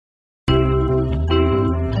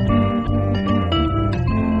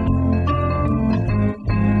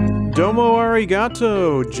Domo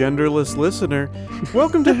arigato, genderless listener.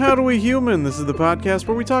 Welcome to How Do We Human? This is the podcast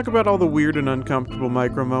where we talk about all the weird and uncomfortable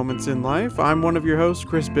micro moments in life. I'm one of your hosts,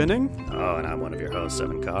 Chris Binning. Oh, and I'm one of your hosts,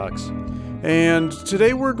 Evan Cox. And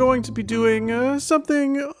today we're going to be doing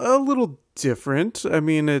something a little different. I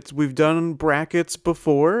mean, we've done brackets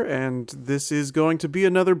before, and this is going to be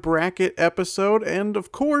another bracket episode. And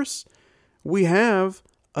of course, we have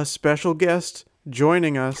a special guest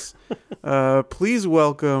joining us. Please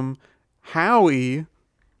welcome Howie.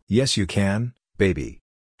 Yes, you can, baby.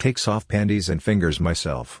 Takes off panties and fingers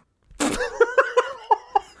myself.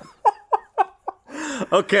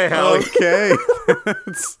 Okay, Howie. Okay.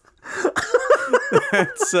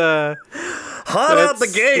 that's Hot out the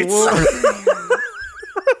gates.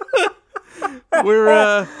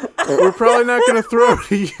 We're probably not going to throw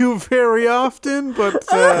to you very often, but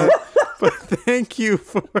thank you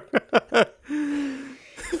for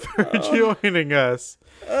joining us.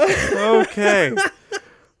 Okay.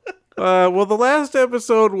 Well, the last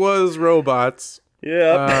episode was robots.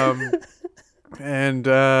 Yeah. And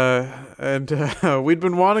we'd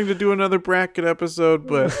been wanting to do another bracket episode,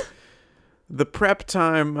 but the prep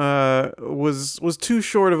time was too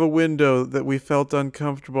short of a window that we felt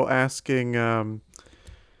uncomfortable asking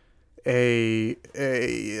a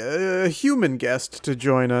human guest to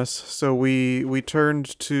join us. So we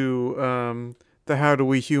turned to the How Do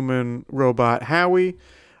We Human robot Howie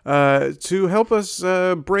to help us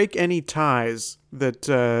break any ties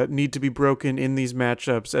that need to be broken in these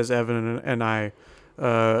matchups as Evan and I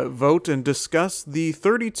vote and discuss the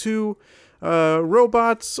 32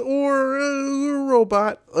 robots or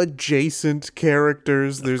robot adjacent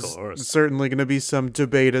characters. There's certainly going to be some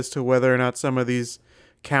debate as to whether or not some of these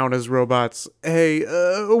count as robots. Hey,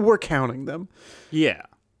 we're counting them. Yeah.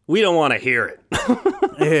 We don't want to hear it.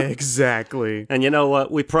 Exactly. And you know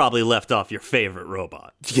what? We probably left off your favorite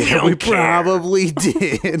robot. Yeah, we probably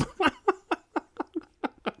did.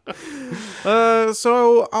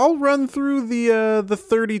 So I'll run through the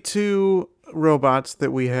 32 robots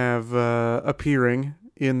that we have appearing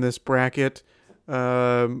in this bracket.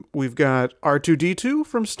 We've got R2-D2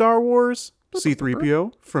 from Star Wars,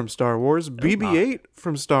 C-3PO from Star Wars, BB-8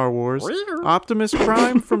 from Star Wars, Optimus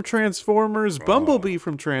Prime from Transformers, Bumblebee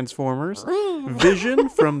from Transformers, Vision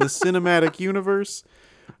from the Cinematic Universe,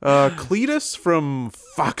 Cletus from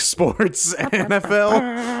Fox Sports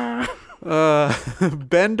NFL,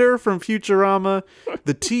 Bender from Futurama,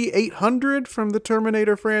 the T-800 from the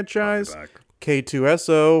Terminator franchise,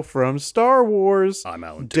 K2SO from Star Wars, I'm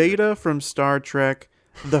Alan Tudyk. Data from Star Trek,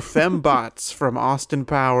 the Fembots from Austin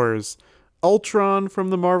Powers, Ultron from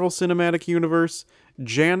the Marvel Cinematic Universe,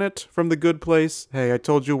 Janet from The Good Place. Hey, I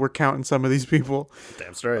told you we're counting some of these people.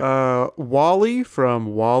 Damn straight. Wally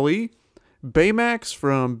from Wall-E, Baymax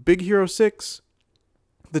from Big Hero 6,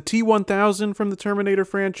 the T-1000 from the Terminator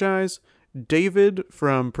franchise, David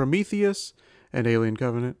from Prometheus and Alien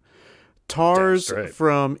Covenant, Tars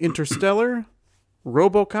from Interstellar,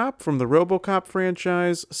 RoboCop from the RoboCop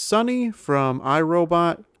franchise, Sunny from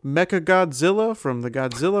iRobot, Mechagodzilla from the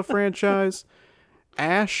Godzilla franchise,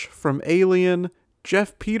 Ash from Alien,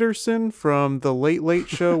 Jeff Peterson from The Late Late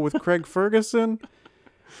Show with Craig Ferguson,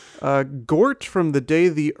 Gort from The Day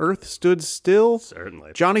the Earth Stood Still,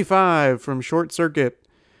 Certainly. Johnny Five from Short Circuit,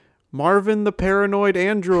 Marvin the Paranoid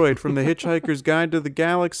Android from The Hitchhiker's Guide to the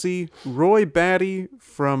Galaxy, Roy Batty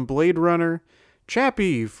from Blade Runner,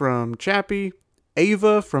 Chappie from Chappie,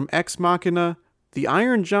 Ava from Ex Machina, the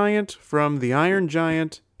Iron Giant from The Iron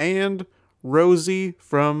Giant, and Rosie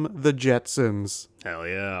from The Jetsons. Hell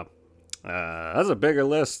yeah. That's a bigger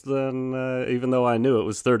list than, even though I knew it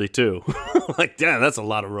was 32. Like, damn, that's a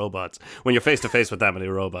lot of robots. When you're face-to-face with that many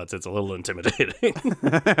robots, it's a little intimidating.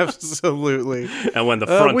 Absolutely. And when the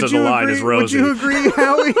front of the line is Rosie. Would you agree,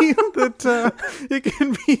 Howie, that it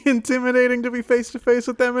can be intimidating to be face-to-face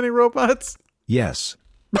with that many robots? Yes.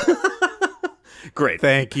 Great.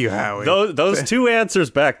 Thank you, Howie. Those two answers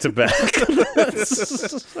back to back.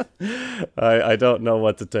 I don't know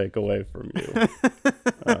what to take away from you.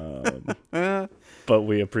 But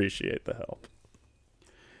we appreciate the help.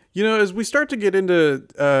 You know, as we start to get into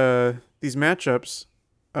these matchups,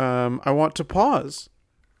 I want to pause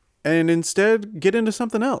and instead get into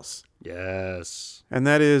something else. Yes. And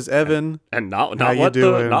that is Evan. And not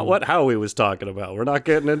what Howie was talking about. We're not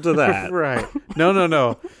getting into that. Right.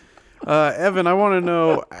 No. Evan, I want to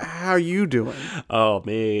know how you doing. Oh,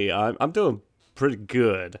 me. I'm doing pretty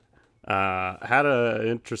good. Had a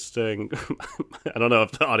interesting, I don't know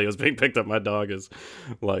if the audio is being picked up. My dog is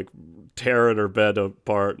like tearing her bed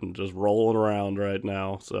apart and just rolling around right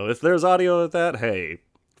now. So if there's audio of that, hey,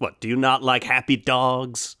 what, do you not like happy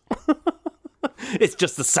dogs? It's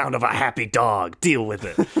just the sound of a happy dog. Deal with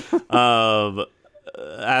it.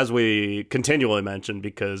 As we continually mention,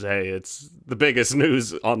 because, hey, it's the biggest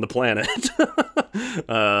news on the planet.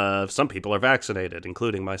 Some people are vaccinated,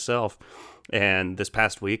 including myself. And this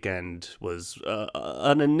past weekend was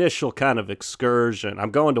an initial kind of excursion.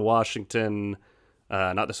 I'm going to Washington,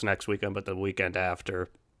 not this next weekend, but the weekend after.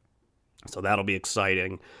 So that'll be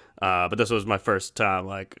exciting. But this was my first time.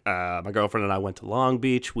 Like, my girlfriend and I went to Long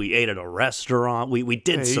Beach. We ate at a restaurant. We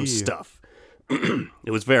did some stuff.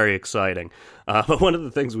 It was very exciting. But one of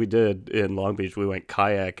the things we did in Long Beach, we went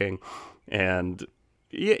kayaking. And,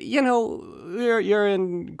 you know, you're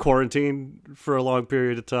in quarantine for a long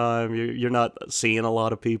period of time. You're not seeing a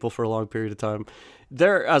lot of people for a long period of time.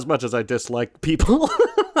 As much as I dislike people,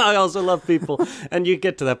 I also love people. And you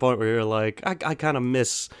get to that point where you're like, I kind of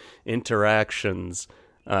miss interactions.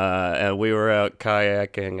 And we were out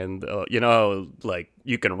kayaking, and, you know, like,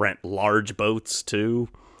 you can rent large boats, too.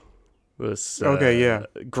 This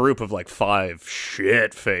group of, like, 5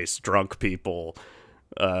 shit-faced drunk people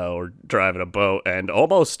were driving a boat and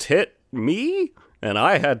almost hit me. And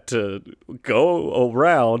I had to go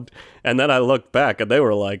around, and then I looked back, and they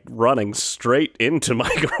were, like, running straight into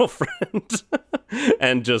my girlfriend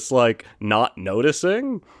and just, like, not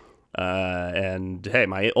noticing. And, hey,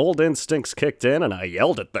 my old instincts kicked in, and I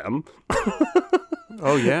yelled at them.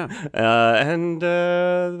 Oh, yeah. And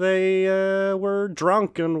they were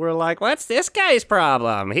drunk and were like, what's this guy's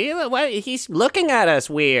problem? He's looking at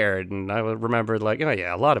us weird. And I remembered, like, oh,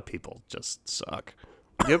 yeah, a lot of people just suck.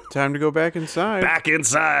 Yep, time to go back inside. Back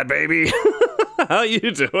inside, baby. How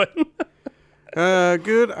you doing?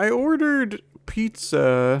 Good. I ordered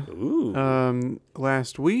pizza Ooh.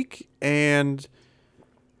 Last week, and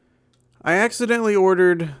I accidentally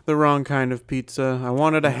ordered the wrong kind of pizza. I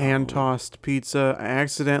wanted a hand-tossed pizza. I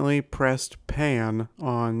accidentally pressed pan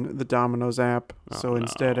on the Domino's app, so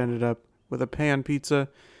instead ended up with a pan pizza,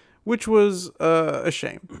 which was a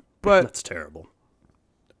shame. But That's terrible.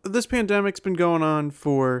 This pandemic's been going on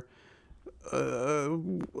for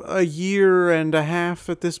a year and a half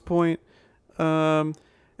at this point. And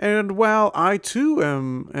while I too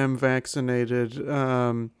am vaccinated,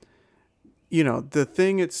 you know, the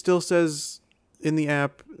thing, it still says in the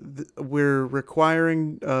app, we're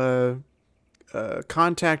requiring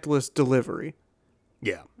contactless delivery.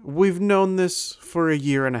 Yeah. We've known this for a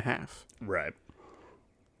year and a half. Right.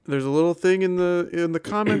 There's a little thing in the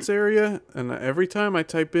comments area, and every time I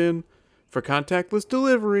type in for contactless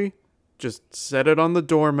delivery, just set it on the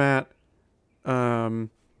doormat, and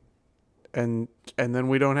then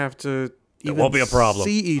we don't have to even won't be a problem.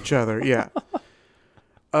 see each other. Yeah.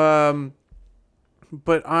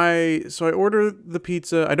 But I order the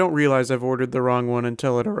pizza. I don't realize I've ordered the wrong one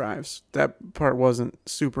until it arrives. That part wasn't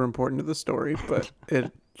super important to the story, but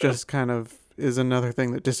it just kind of is another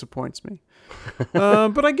thing that disappoints me.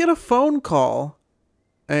 But I get a phone call,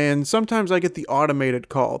 and sometimes I get the automated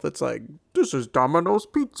call that's like, "This is Domino's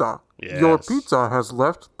Pizza. Yes. Your pizza has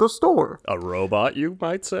left the store." A robot, you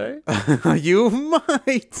might say? You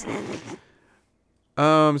might.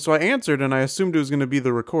 So I answered, and I assumed it was going to be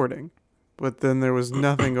the recording, but then there was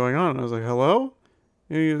nothing going on. I was like, "Hello?"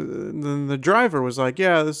 And then the driver was like,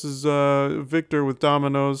 "Yeah, this is Victor with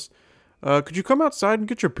Domino's. Could you come outside and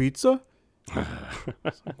get your pizza?" I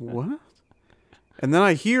was like, "What?" And then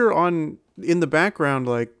I hear in the background,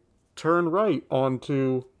 like, turn right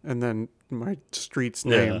onto, and then my street's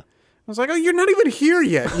name. Yeah. I was like, "Oh, you're not even here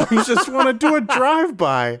yet. You just want to do a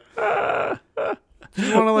drive-by.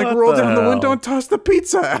 You want to, like, roll down the window and toss the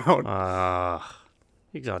pizza out."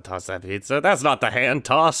 You don't toss that pizza. That's not the hand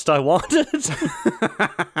tossed I wanted.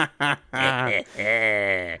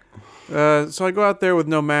 So I go out there with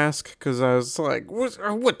no mask because I was like, what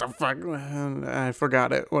the fuck? And I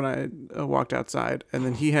forgot it when I walked outside. And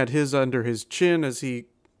then he had his under his chin as he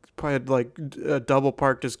probably had, like, double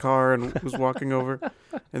parked his car and was walking over.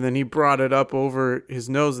 And then he brought it up over his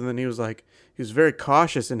nose, and then he was very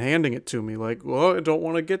cautious in handing it to me. Like, "Well, I don't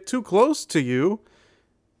want to get too close to you."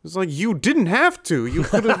 It's like, you didn't have to. You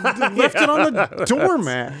could have left it on the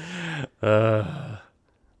doormat.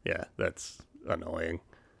 Yeah, that's annoying.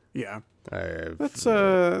 Yeah. That's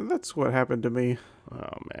what happened to me.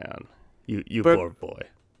 Oh, man. You But- poor boy.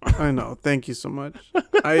 I know. Thank you so much.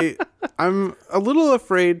 I'm a little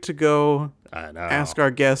afraid to go I know. ask our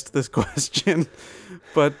guest this question,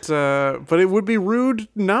 but it would be rude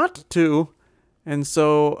not to. And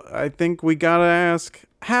so I think we gotta ask,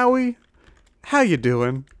 Howie, how you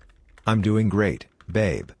doing? I'm doing great,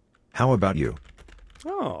 babe. How about you?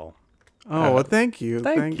 Oh. Oh, well, thank you.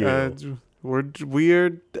 Thank you. We're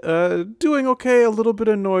doing okay. A little bit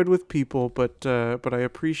annoyed with people, but I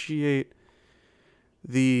appreciate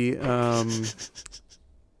the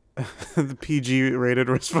the PG rated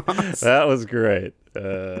response. That was great.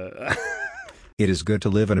 It is good to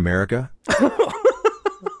live in America.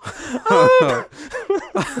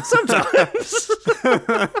 Sometimes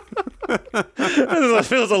this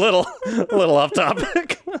feels a little off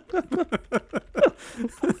topic.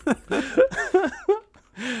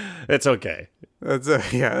 It's okay. That's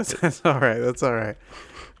that's all right. That's all right.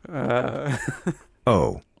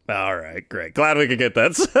 Oh, All right, great. Glad we could get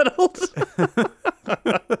that settled.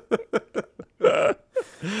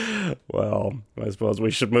 Well, I suppose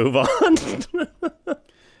we should move on.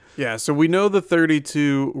 Yeah, so we know the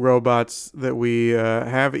 32 robots that we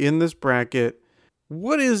have in this bracket.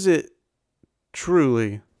 What is it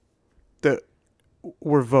truly that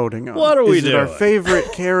we're voting on? What are we Is it our doing?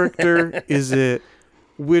 favorite character? Is it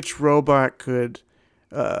which robot could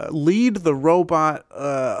lead the robot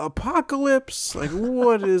apocalypse? Like,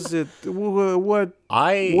 what is it? What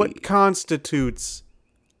constitutes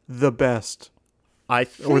the best I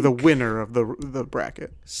think or the winner of the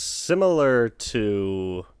bracket? similar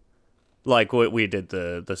to like what we did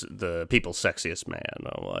the people's sexiest man.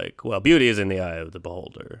 I'm like, well, beauty is in the eye of the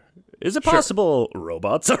beholder. Is it possible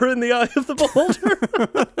robots are in the eye of the beholder?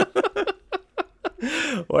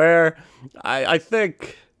 Where I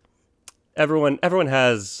think everyone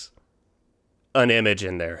has an image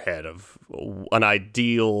in their head of an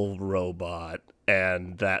ideal robot,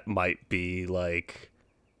 and that might be like,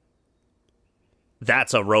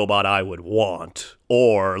 that's a robot I would want,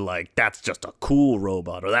 or like, that's just a cool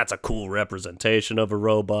robot, or that's a cool representation of a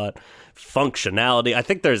robot. Functionality. I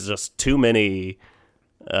think there's just too many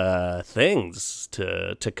things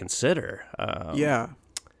to consider. Yeah.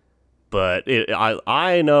 But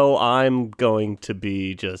I know I'm going to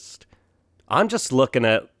be I'm just looking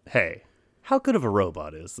at, hey, how good of a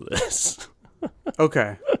robot is this?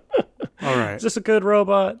 Okay. All right. Is this a good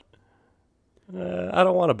robot? I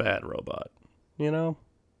don't want a bad robot. You know?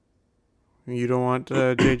 You don't want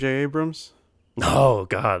J.J. Abrams? Oh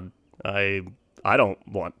God, I don't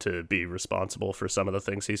want to be responsible for some of the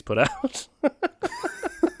things he's put out.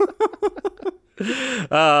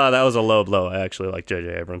 That was a low blow. I actually like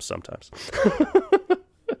J.J. Abrams sometimes.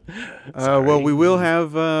 Well, we will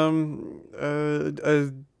have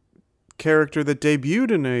a character that debuted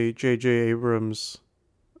in a J.J. Abrams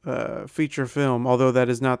feature film, although that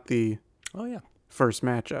is not the Oh yeah, first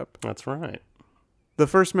matchup. that's right. The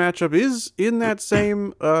first matchup is in that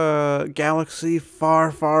same galaxy far,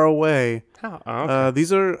 far away. How? Okay.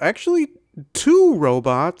 These are actually two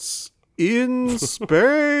robots in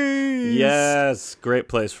space. Yes, great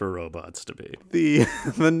place for robots to be.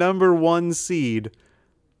 The number one seed,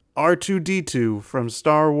 R2-D2 from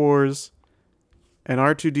Star Wars, and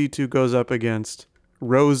R2-D2 goes up against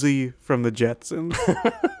Rosie from the Jetsons.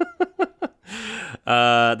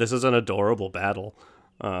 This is an adorable battle.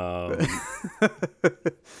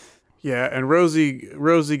 Yeah, and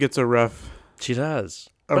Rosie gets a rough seating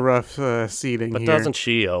But here. doesn't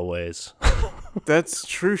she always? That's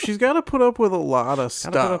true. She's got to put up with a lot of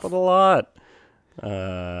Gotta put up stuff. with a lot.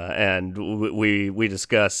 And we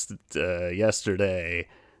discussed yesterday,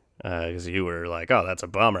 because you were like, "Oh, that's a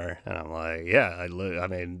bummer," and I'm like, "Yeah, I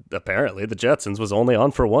mean, apparently the Jetsons was only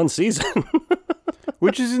on for one season."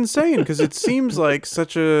 Which is insane because it seems like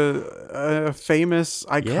such a famous,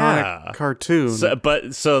 iconic cartoon.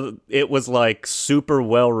 So it was like super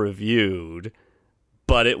well reviewed,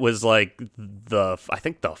 but it was like I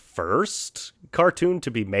think the first cartoon to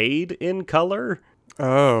be made in color.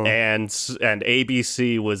 Oh, And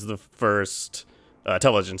ABC was the first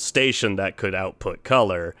television station that could output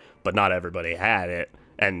color, but not everybody had it,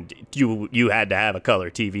 and you had to have a color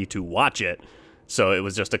TV to watch it. So it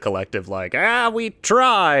was just a collective like, we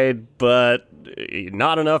tried, but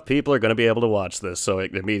not enough people are going to be able to watch this. So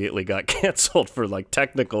it immediately got canceled for like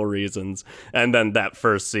technical reasons. And then that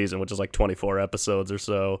first season, which is like 24 episodes or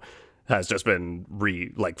so, has just been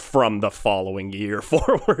from the following year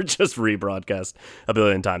forward, just rebroadcast a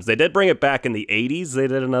billion times. They did bring it back in the 80s. They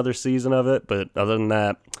did another season of it. But other than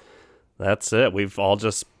that, that's it. We've all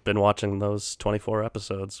just been watching those 24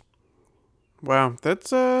 episodes. wow,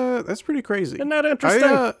 that's pretty crazy. Isn't that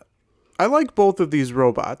interesting? I like both of these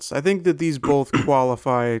robots. I think that these both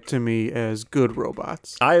qualify to me as good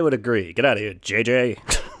robots. I would agree. Get out of here, JJ.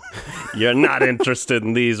 You're not interested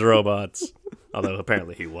in these robots. Although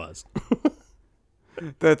apparently he was.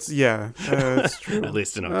 That's true. At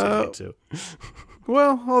least in R2D2.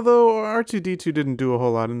 Well, although R2-D2 didn't do a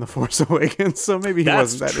whole lot in The Force Awakens, so maybe he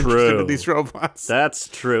That's wasn't that true. interested in these robots. That's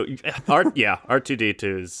true.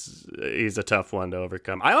 R2D2 he's a tough one to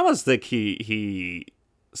overcome. I almost think he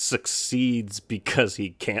succeeds because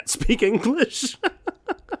he can't speak English.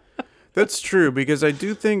 That's true, because I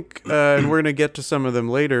do think, and we're going to get to some of them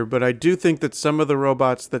later, but I do think that some of the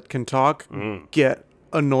robots that can talk get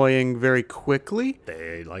annoying very quickly.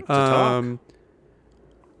 They like to talk.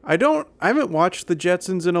 I haven't watched the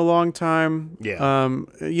Jetsons in a long time. Yeah.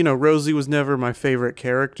 Rosie was never my favorite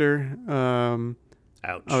character.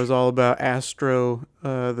 Ouch. I was all about Astro,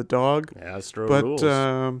 the dog. Astro But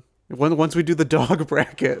rules. once we do the dog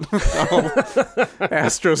bracket,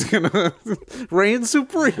 Astro's gonna reign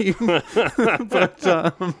supreme.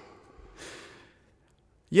 But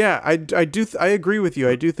yeah, I agree with you.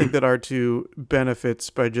 I do think that R2 benefits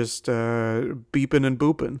by just beeping and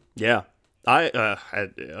booping. Yeah.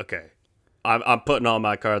 Okay. I'm putting all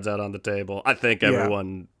my cards out on the table. I think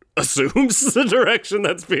everyone assumes the direction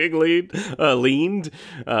that's being leaned,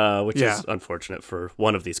 which is unfortunate for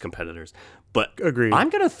one of these competitors. But Agreed. I'm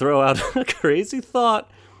going to throw out a crazy thought.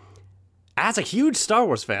 As a huge Star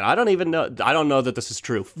Wars fan, I don't know that this is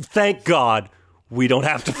true. Thank God we don't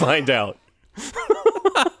have to find out.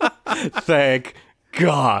 Thank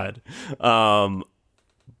God.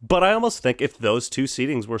 But I almost think if those two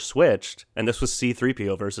seatings were switched, and this was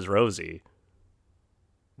C-3PO versus Rosie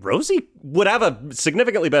would have a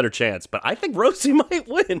significantly better chance, but I think Rosie might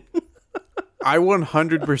win. I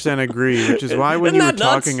 100% agree, which is why when Isn't you were that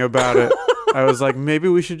nuts? talking about it, I was like, maybe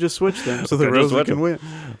we should just switch them so that Could just Rosie switch can them. win.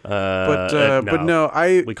 But no,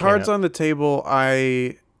 we cards can't. on the table.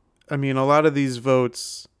 I mean, a lot of these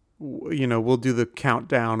votes, we'll do the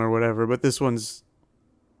countdown or whatever, but this one's,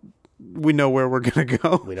 we know where we're gonna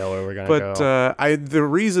go. We know where we're gonna go. But the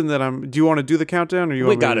reason that do you want to do the countdown, or you?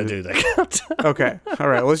 We want me gotta to do the countdown. Okay, all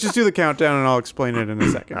right. Let's just do the countdown, and I'll explain it in a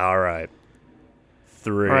second. All right.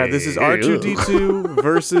 3. All right, this is R2D2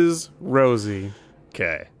 versus Rosie.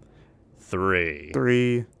 Okay. 3,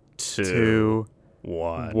 3, 2, 2,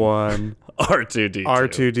 1. 1. R2D2.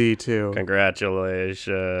 R2D2.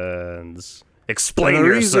 Congratulations. Explain And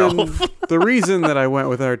yourself. the reason that I went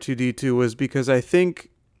with R2D2 was because I think,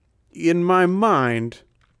 in my mind,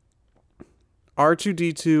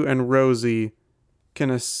 R2D2 and Rosie can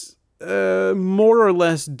more or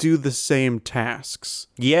less do the same tasks,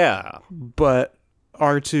 Yeah. but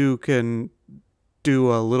R2 can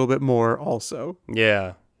do a little bit more also.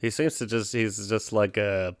 Yeah. He's just like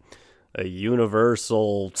a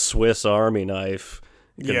universal Swiss Army knife.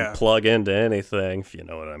 You can plug into anything, if you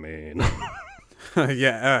know what I mean.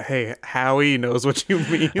 Yeah. Hey, Howie knows what you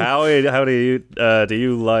mean. Howie, how do you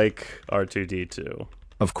like R2D2?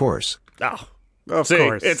 Of course. Oh, Of see,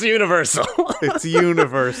 course. it's universal. It's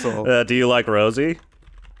universal. Do you like Rosie,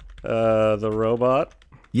 the robot?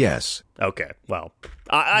 Yes. Okay, well,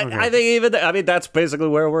 I think that's basically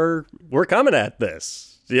where we're coming at this.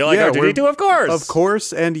 Do you like R2D2? Of course. Of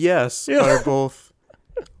course and yes are both.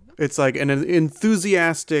 It's like an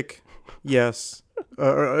enthusiastic yes.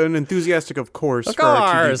 An enthusiastic of course for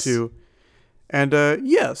R2D2. And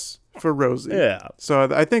yes for Rosie. Yeah. So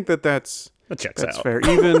I think that's checks out. fair.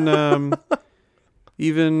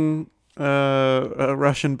 Even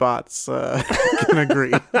Russian bots can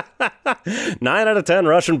agree. 9 out of 10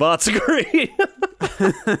 Russian bots agree.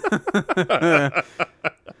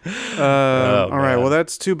 All right. Well,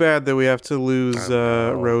 that's too bad that we have to lose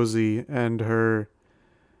Rosie and her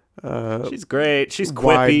She's great. She's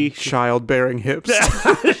wide quippy. childbearing hips.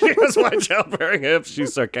 She has wide childbearing hips.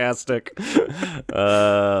 She's sarcastic.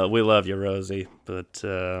 We love you, Rosie. But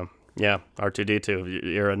yeah, R2D2.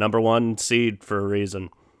 You're a number 1 seed for a reason.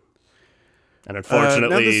 And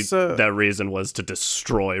unfortunately, that reason was to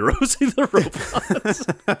destroy Rosie the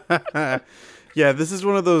robot. Yeah, this is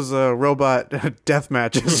one of those robot death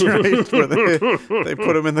matches, right? Where they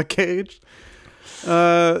put him in the cage.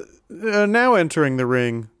 Now entering the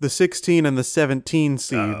ring, the 16 and the 17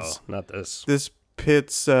 seeds. Oh, not this. This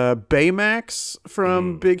pits Baymax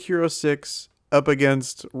from Big Hero 6 up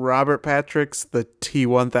against Robert Patrick's the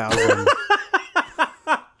T-1000.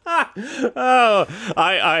 Oh,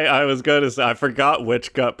 I was going to say, I forgot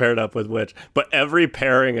which got paired up with which, but every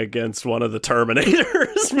pairing against one of the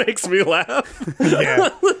Terminators makes me laugh. Yeah.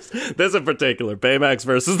 This in particular, Baymax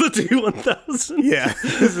versus the T-1000. Yeah,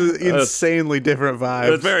 this is insanely different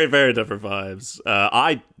vibes. It's very, very different vibes.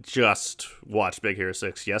 I just watched Big Hero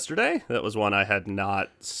 6 yesterday. That was one I had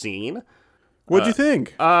not seen. What'd you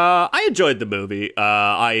think? I enjoyed the movie.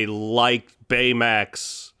 I liked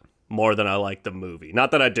Baymax more than I liked the movie.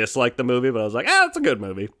 Not that I disliked the movie, but I was like, it's a good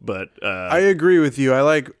movie. But I agree with you.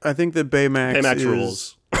 I think that Baymax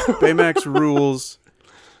rules. Baymax rules,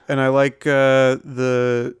 and I like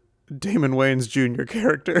the Damon Wayans Jr.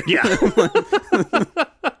 character. Yeah.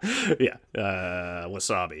 Yeah,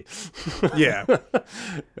 wasabi. Yeah.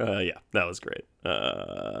 Yeah, that was great.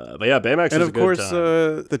 But yeah, Baymax And is of a good course,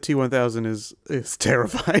 time. the T1000 is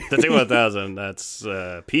terrifying. The T1000, that's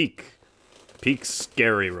peak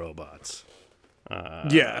scary robots.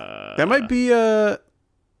 Yeah, that might be.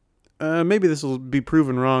 Maybe this will be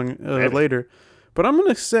proven wrong later, but I'm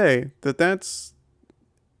gonna say that that's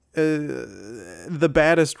the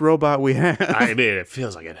baddest robot we have. I mean, it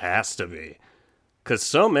feels like it has to be. Because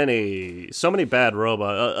so many bad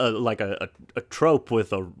robot, like a trope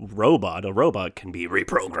with a robot can be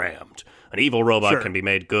reprogrammed. An evil robot Sure. can be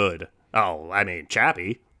made good. Oh, I mean,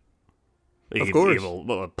 Chappie. Of course.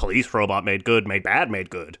 Evil police robot made good, made bad, made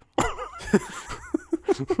good.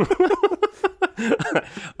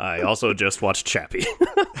 I also just watched Chappie.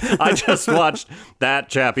 I just watched that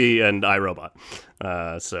Chappie and iRobot.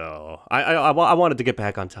 So I wanted to get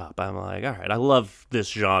back on top. I'm like, all right, I love this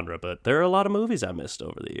genre, but there are a lot of movies I missed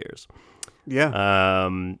over the years. Yeah.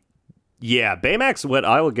 Yeah, Baymax, what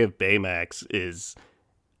I will give Baymax is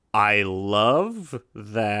I love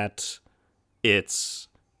that it's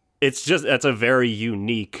a very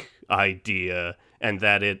unique idea, and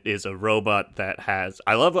that it is a robot that has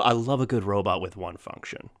I love a good robot with one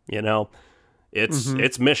function, you know?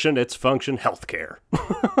 Its mission, its function, healthcare.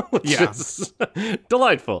 Which is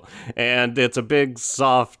delightful. And it's a big,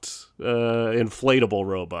 soft, inflatable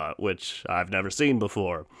robot, which I've never seen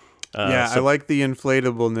before. I like the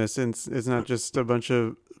inflatableness. It's not just a bunch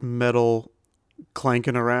of metal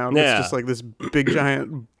clanking around. Yeah. It's just like this big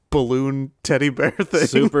giant balloon teddy bear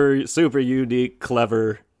thing. Super unique,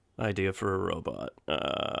 clever idea for a robot.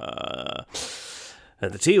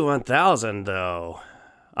 And the T1000, though,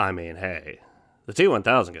 I mean, hey, the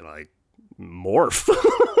T1000 can, like, morph.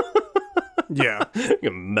 Yeah. It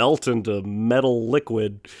can melt into metal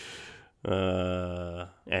liquid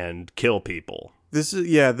and kill people. The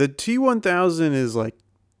T1000 is like,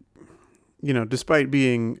 despite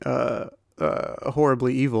being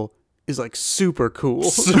horribly evil, is like super cool.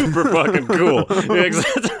 Super fucking cool.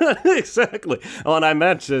 Exactly. Oh, and I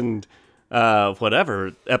mentioned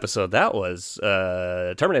whatever episode that was.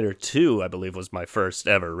 Terminator 2, I believe, was my first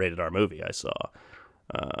ever rated R movie I saw.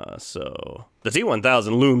 So the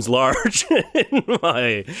T1000 looms large in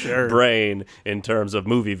my brain in terms of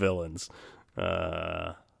movie villains.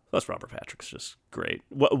 Plus Robert Patrick's just great.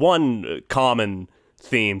 One common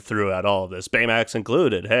theme throughout all of this, Baymax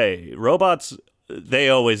included, hey, robots, they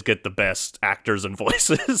always get the best actors and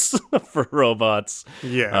voices for robots.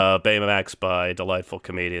 Yeah. Baymax by delightful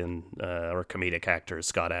comedian or comedic actor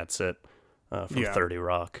Scott Adsit from 30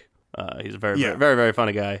 Rock. He's a very, very, very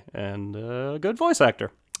funny guy and a good voice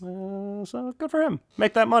actor. So good for him.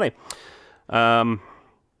 Make that money.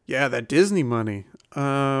 Yeah, that Disney money.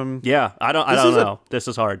 Yeah, I don't know. This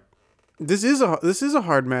is hard. This is a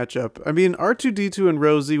hard matchup. I mean, R2D2 and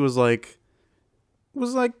Rosie was like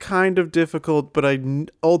kind of difficult, but I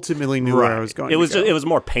ultimately knew where I was going. It was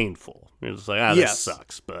more painful. It was like, this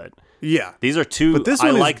sucks, but yeah, these are two. But this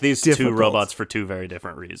I one like these difficult. two robots for two very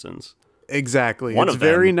different reasons. Exactly. One it's of them,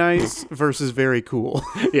 very nice versus very cool.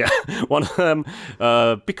 Yeah, one of them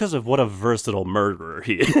because of what a versatile murderer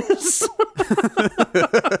he is.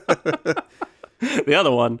 The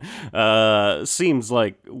other one seems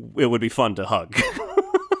like it would be fun to hug.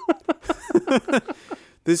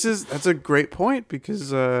 That's a great point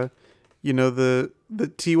because the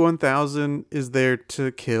T1000 is there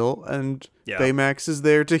to kill and Baymax is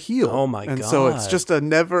there to heal. Oh my god. And so it's just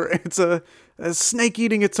a snake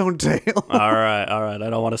eating its own tail. All right. I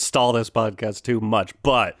don't want to stall this podcast too much,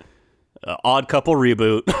 but Odd Couple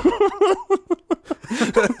reboot.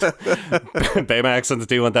 Baymax and the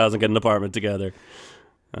T1000 get an apartment together.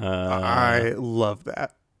 I love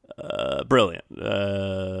that. Brilliant.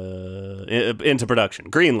 Into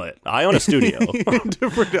production. Greenlit. I own a studio. Into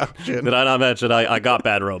production. Did I not mention I got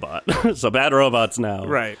Bad Robot? So Bad Robot's now.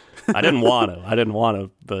 Right. I didn't want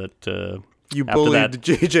to, but you bullied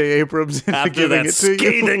J.J. Abrams into giving it to you. After that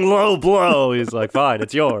scathing low blow, he's like, fine,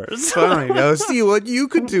 it's yours. Fine, I'll see what you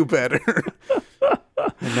could do better.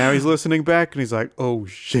 And now he's listening back and he's like, oh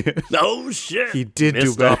shit. Oh shit. He did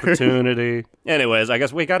Missed do better. opportunity. Anyways, I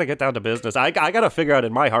guess we got to get down to business. I got to figure out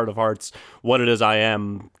in my heart of hearts what it is I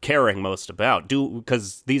am caring most about.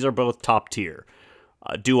 Because these are both top tier.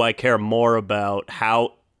 Do I care more about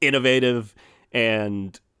how innovative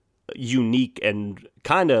and unique and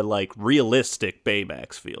kind of like realistic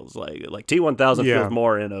Baymax feels? Like T1000 feels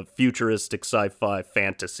more in a futuristic sci-fi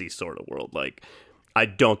fantasy sort of world. Like, I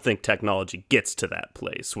don't think technology gets to that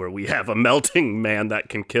place where we have a melting man that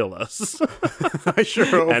can kill us. I sure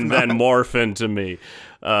hope and not. then morph into me.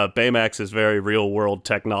 Baymax is very real world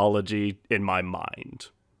technology in my mind.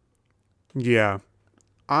 Yeah.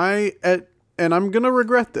 And I'm going to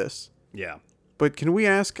regret this, Yeah. but can we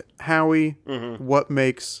ask Howie what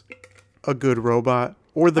makes a good robot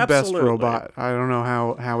or the best Absolutely. robot? I don't know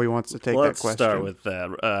how Howie wants to take Let's that question. start with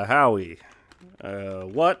that. Howie,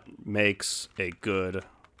 what makes a good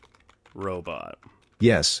robot?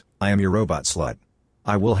 Yes, I am your robot slut.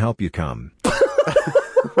 I will help you come.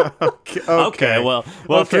 Okay. Well,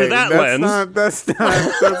 through that lens, That's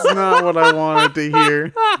not what I wanted to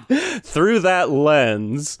hear. through that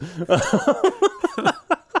lens,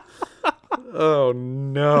 Oh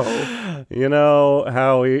no. you know,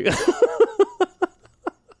 Howie,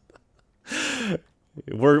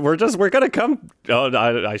 we're gonna come. Oh,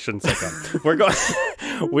 I shouldn't say come.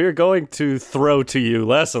 We're going to throw to you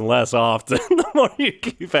less and less often the more you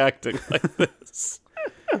keep acting like this.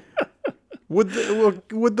 Would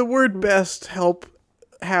the word best help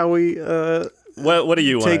Howie What do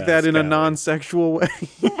you want take to that ask, in a Howie? non-sexual way?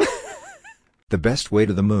 The best way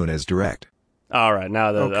to the moon is direct. All right,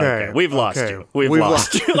 now that okay. We've lost okay. you. We've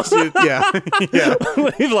lost you. Yeah. Yeah.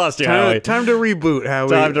 We've lost you, Howie. Time to reboot, Howie.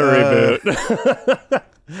 Time to reboot.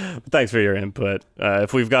 Thanks for your input.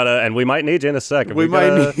 If we've got and we might need you in a second. We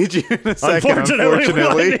might need you in a second. Unfortunately, we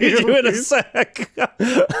might need you in a sec.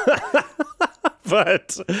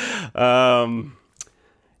 But,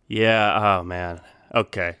 yeah. Oh man.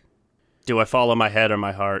 Okay. Do I follow my head or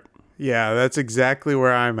my heart? Yeah, that's exactly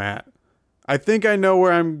where I'm at. I think I know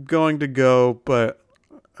where I'm going to go, but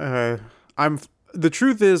the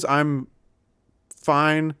truth is I'm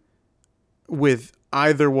fine with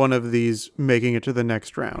either one of these making it to the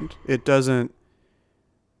next round. I'm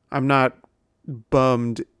not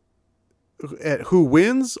bummed at who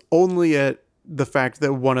wins, only at the fact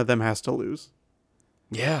that one of them has to lose.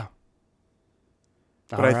 Yeah.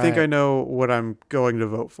 But I think I know what I'm going to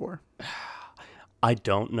vote for. I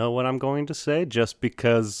don't know what I'm going to say just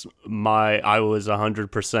because I was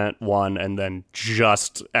 100% one and then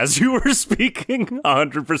just as you were speaking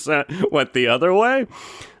 100% went the other way.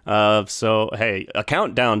 So hey, a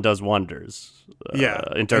countdown does wonders. Yeah.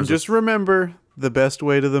 In terms just remember, the best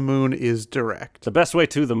way to the moon is direct. the best way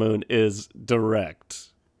to the moon is direct.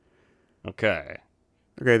 Okay.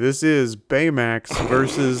 Okay, this is Baymax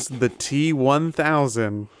versus the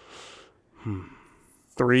T-1000.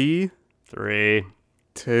 3, 3,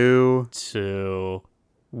 2, 2,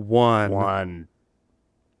 1. 1.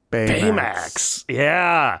 Baymax.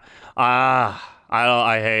 Yeah.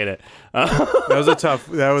 I hate it.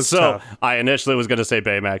 That was So tough. I initially was going to say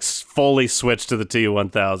Baymax, fully switched to the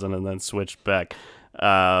T-1000 and then switched back.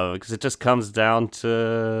 Because it just comes down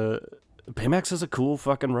to Baymax is a cool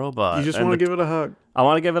fucking robot. You just And want to give it a hug. I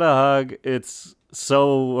want to give it a hug. It's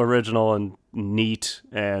so original and neat,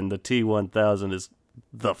 and the T-1000 is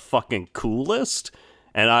the fucking coolest.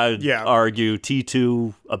 And I'd argue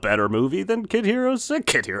T2 a better movie than Kid Hero 6.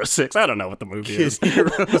 Kid Hero 6, I don't know what the movie is.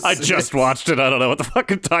 I just watched it. I don't know what the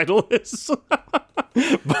fucking title is.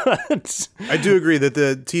 But I do agree that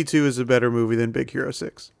the T2 is a better movie than Big Hero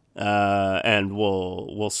 6. and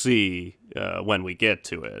we'll see when we get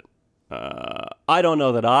to it. I don't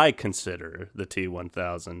know that I consider the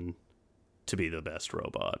T-1000 to be the best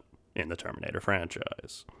robot in the Terminator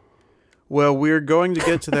franchise. Well, we're going to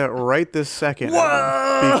get to that right this second,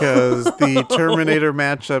 because the Terminator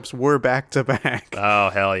matchups were back-to-back. Oh,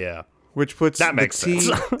 hell yeah. Which puts That makes sense.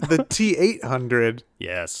 the T-800,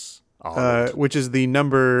 Yes. which is the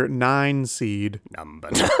number 9 seed. Number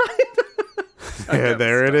 9. Yeah,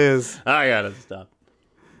 there it is. I gotta stop.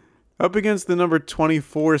 Up against the number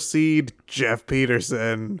 24 seed, Jeff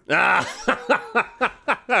Peterson. That's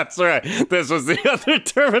right. This was the other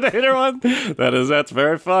Terminator one. That's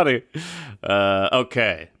very funny.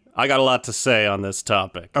 Okay. I got a lot to say on this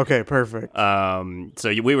topic. Okay, perfect. So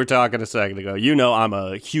we were talking a second ago. You know I'm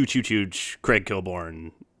a huge Craig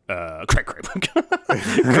Kilborn. Craig.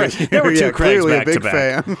 There were two Craigs clearly back a big to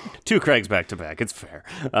back. fan. Two Craigs back to back. It's fair.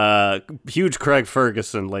 Huge Craig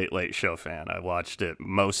Ferguson Late Show fan. I watched it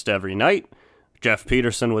most every night. Jeff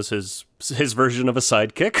Peterson was his version of a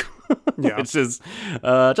sidekick, which is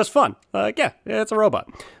just fun. Yeah, it's a robot.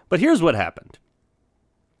 But here's what happened.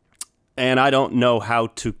 And I don't know how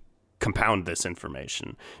to compound this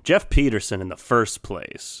information. Jeff Peterson, in the first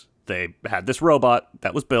place, they had this robot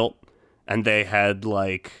that was built, and they had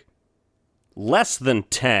like less than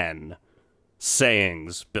 10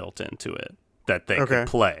 sayings built into it that they could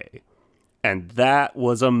play. And that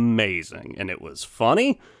was amazing. And it was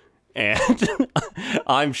funny. And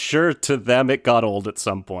I'm sure to them it got old at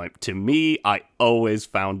some point. To me, I always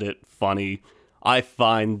found it funny. I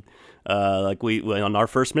find Like we on our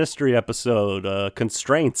first mystery episode,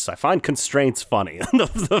 constraints. I find constraints funny.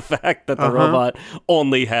 The fact that the robot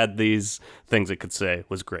only had these things it could say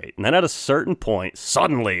was great. And then at a certain point,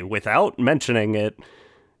 suddenly, without mentioning it,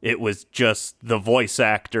 it was just the voice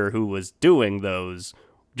actor who was doing those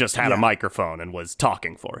just had a microphone and was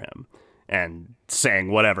talking for him and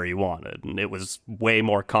saying whatever he wanted. And it was way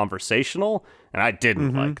more conversational, and I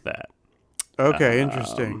didn't like that. Okay,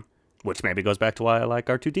 interesting. Which maybe goes back to why I like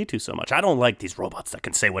R2-D2 so much. I don't like these robots that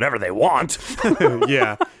can say whatever they want.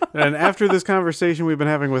 Yeah. And after this conversation we've been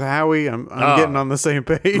having with Howie, I'm getting on the same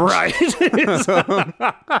page. Right.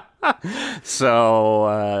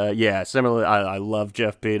 So, yeah, similarly, I love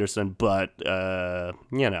Jeff Peterson, but,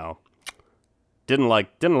 didn't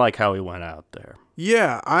like how he went out there.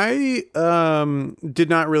 Yeah, I did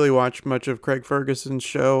not really watch much of Craig Ferguson's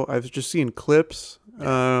show. I've just seen clips.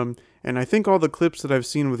 And I think all the clips that I've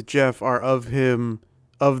seen with Jeff are of him,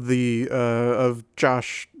 of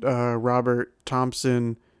Josh Robert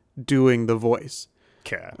Thompson doing the voice.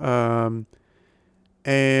 Okay.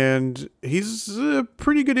 And he's a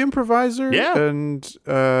pretty good improviser. Yeah. And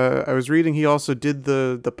I was reading he also did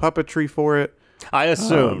the puppetry for it. I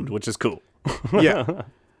assumed, which is cool. Yeah.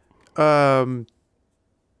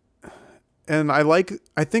 And I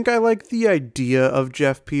think I like the idea of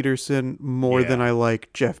Jeff Peterson more than I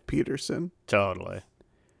like Jeff Peterson. Totally.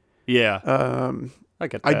 Yeah. I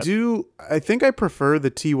get that. I think I prefer the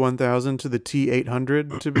T-1000 to the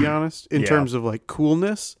T-800, to be honest, in terms of like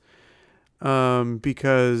coolness.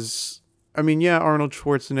 Because, I mean, yeah, Arnold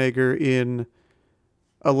Schwarzenegger in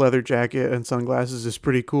a leather jacket and sunglasses is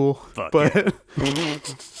pretty cool. But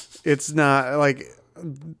it's not like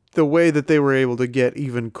the way that they were able to get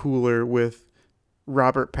even cooler with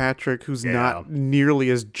Robert Patrick, who's not nearly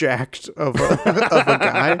as jacked of a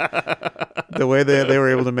guy. The way they were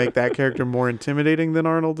able to make that character more intimidating than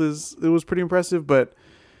Arnold it was pretty impressive. But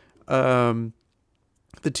the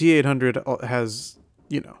T-800 has,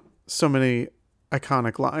 so many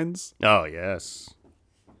iconic lines. Oh, yes.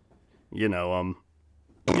 You know them.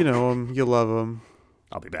 You know them. You love them.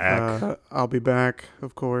 I'll be back. I'll be back,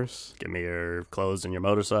 of course. Give me your clothes and your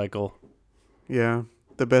motorcycle. Yeah.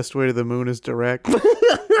 The best way to the moon is direct.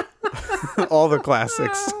 All the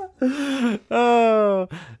classics.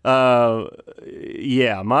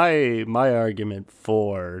 Yeah, my argument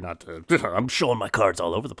for, I'm showing my cards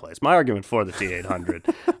all over the place. My argument for the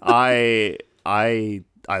T-800,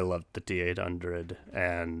 I love the T-800,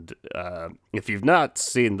 and if you've not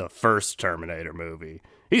seen the first Terminator movie,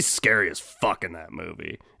 he's scary as fuck in that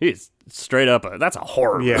movie. He's straight up that's a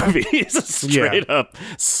horror movie. He's a straight up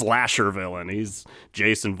slasher villain. He's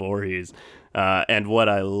Jason Voorhees. And what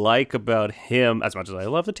I like about him, as much as I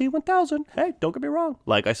love the T-1000, hey, don't get me wrong.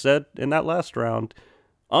 Like I said in that last round,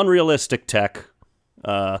 unrealistic tech,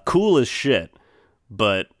 cool as shit,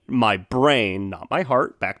 but my brain, not my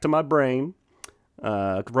heart, back to my brain.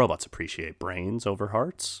 Robots appreciate brains over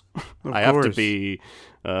hearts. I have to be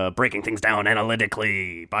breaking things down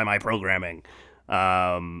analytically by my programming.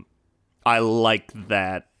 I like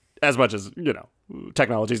that as much as,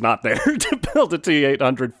 technology's not there to build a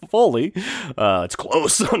T-800 fully. It's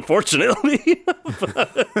close, unfortunately.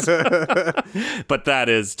 But that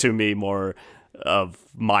is, to me, more of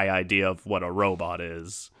my idea of what a robot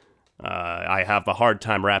is. I have a hard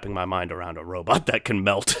time wrapping my mind around a robot that can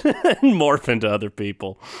melt and morph into other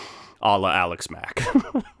people, a la Alex Mack.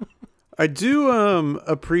 I do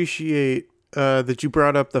appreciate that you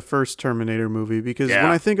brought up the first Terminator movie, because when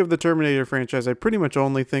I think of the Terminator franchise, I pretty much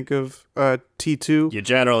only think of T2. You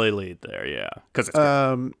generally lead there, yeah. 'Cause it's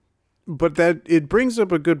but that it brings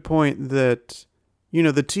up a good point that,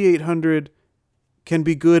 the T-800 can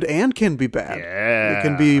be good and can be bad. Yeah. It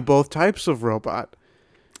can be both types of robot.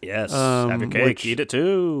 Yes, have your cake, eat it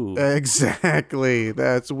too. Exactly.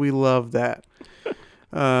 We love that.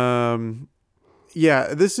 Yeah,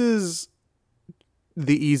 this is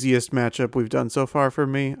the easiest matchup we've done so far for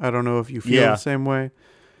me. I don't know if you feel the same way.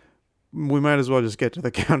 We might as well just get to the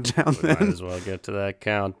countdown then. Might as well get to that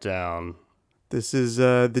countdown. This is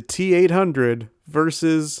the T-800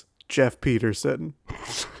 versus Jeff Peterson.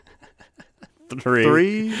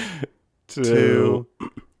 3, 2,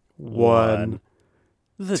 1.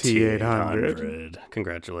 The T-800.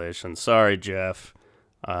 Congratulations. Sorry, Jeff.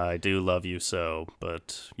 I do love you so,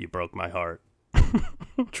 but you broke my heart.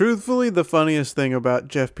 Truthfully, the funniest thing about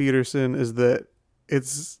Jeff Peterson is that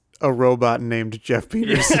it's a robot named Jeff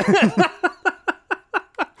Peterson.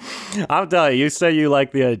 I'm telling you, you say you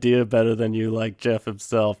like the idea better than you like Jeff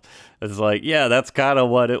himself. It's like, yeah, that's kind of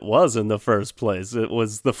what it was in the first place. It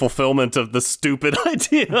was the fulfillment of the stupid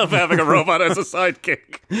idea of having a robot as a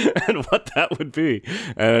sidekick and what that would be.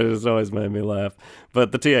 And it has always made me laugh.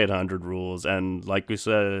 But the T-800 rules. And like we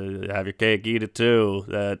said, have your cake, eat it too.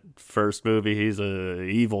 That first movie, he's a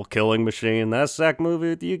evil killing machine. That second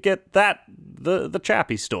movie, you get that, the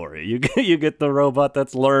Chappie story. You get the robot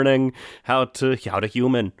that's learning how to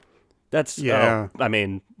human. That's, Yeah. I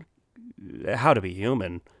mean, how to be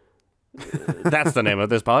human. That's the name of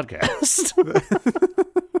this podcast.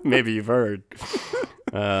 Maybe you've heard.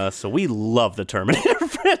 So we love the Terminator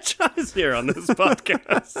franchise here on this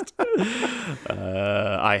podcast.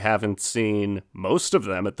 I haven't seen most of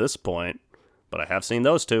them at this point, but I have seen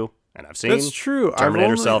those two, and I've seen That's true.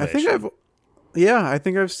 Terminator Salvation. I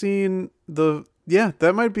think I've seen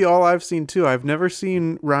that might be all I've seen too. I've never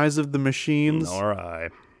seen Rise of the Machines. Nor I.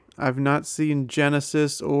 I've not seen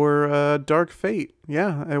Genesis or Dark Fate.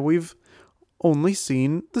 Yeah, we've only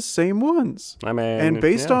seen the same ones. I mean, and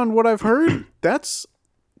based on what I've heard, that's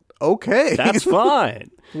okay. that's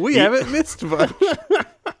fine. We haven't missed much.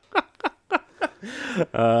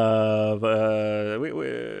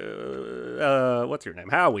 What's your name?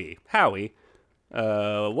 Howie.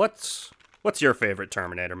 What's your favorite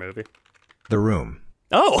Terminator movie? The Room.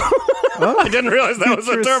 Oh, I didn't realize that was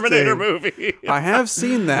a Terminator Interesting. movie. I have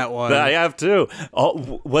seen that one. I have too.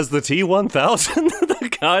 Oh, was the T-1000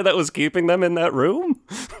 the guy that was keeping them in that room?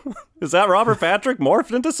 Is that Robert Patrick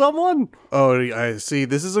morphed into someone? Oh, I see.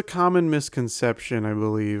 This is a common misconception, I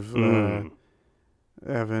believe.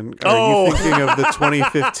 Evan, are you thinking of the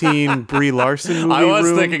 2015 Brie Larson movie? I was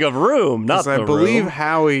Room? thinking of Room, not The I believe Room.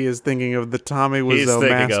 Howie is thinking of the Tommy He's Wiseau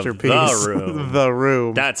thinking of masterpiece, The Room. The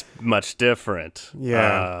Room. That's much different.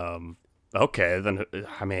 Yeah. Okay, then,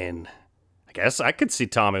 I mean, I guess I could see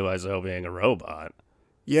Tommy Wiseau being a robot.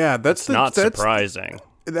 Yeah, that's Not surprising.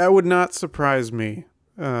 That would not surprise me.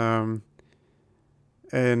 Or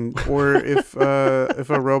if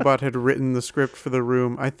a robot had written the script for The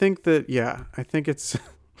Room, I think it's.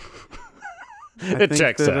 It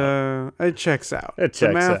checks out. It checks out. It The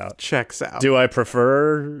checks math out. checks out. Do I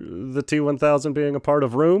prefer the T-1000 being a part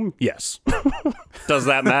of Room? Yes. Does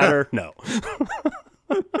that matter? No.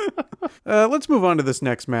 Let's move on to this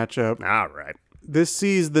next matchup. All right. This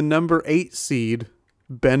sees the number 8 seed,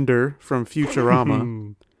 Bender from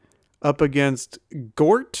Futurama, up against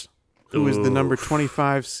Gort, who is the number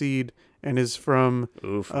 25 seed and is from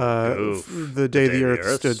The Day the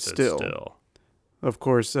Earth Stood Still. Of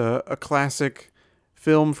course, a classic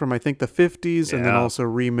film from, I think, the 50s, and then also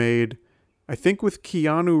remade, I think, with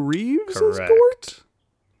Keanu Reeves as Gort?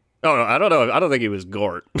 Oh, no, I don't know. I don't think he was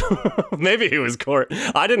Gort. Maybe he was Gort.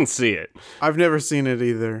 I didn't see it. I've never seen it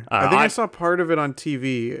either. I think I saw part of it on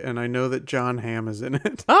TV, and I know that John Hamm is in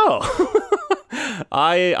it. Oh.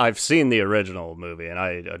 I've seen the original movie, and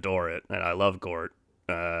I adore it, and I love Gort.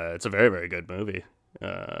 It's a very, very good movie.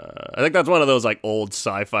 I think that's one of those like old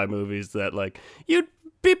sci-fi movies that like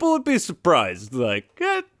people would be surprised. Like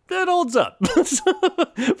it holds up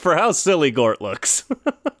for how silly Gort looks.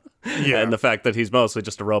 Yeah. And the fact that he's mostly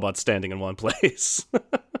just a robot standing in one place.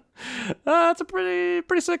 It's a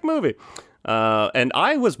pretty sick movie. And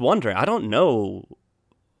I was wondering, I don't know.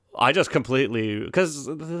 I just completely, because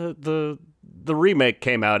the remake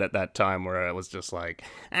came out at that time where it was just like,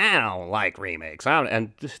 I don't like remakes.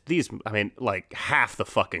 And these, I mean, like half the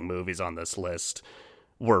fucking movies on this list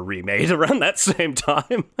were remade around that same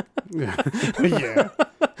time. Yeah.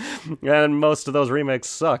 And most of those remakes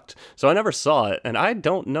sucked. So I never saw it. And I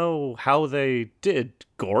don't know how they did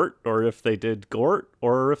Gort, or if they did Gort,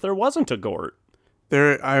 or if there wasn't a Gort.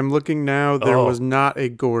 I'm looking now. There was not a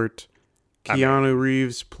Gort. Keanu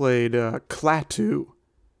Reeves played Klaatu,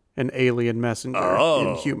 an alien messenger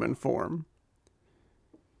in human form.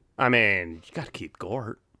 I mean, you gotta keep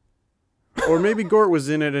Gort. Or maybe Gort was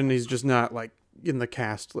in it and he's just not like in the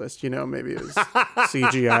cast list, you know, maybe it was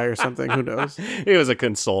CGI or something, who knows. He was a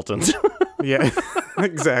consultant. Yeah,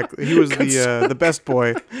 exactly. He was the best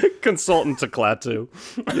boy. Consultant to Klaatu.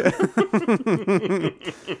 Yeah.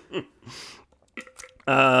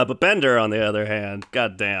 But Bender, on the other hand,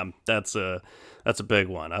 goddamn, that's a big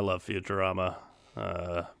one. I love Futurama.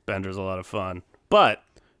 Bender's a lot of fun, but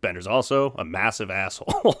Bender's also a massive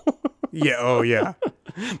asshole. Yeah. Oh, yeah.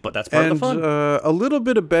 But that's part of the fun. A little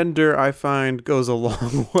bit of Bender, I find, goes a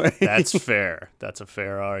long way. That's fair. That's a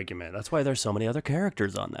fair argument. That's why there's so many other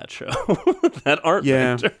characters on that show that aren't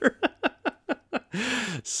Bender.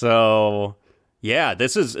 So, yeah,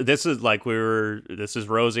 this is like this is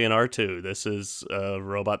Rosie and R2. This is a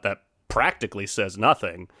robot that practically says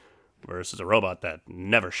nothing, versus a robot that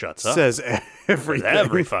never shuts up. Says Says everything.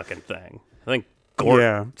 every fucking thing. I think Gort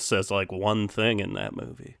Yeah. says like one thing in that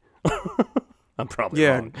movie. I'm probably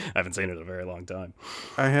wrong. I haven't seen it in a very long time.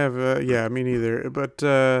 I have, me neither. But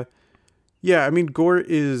yeah, I mean, Gort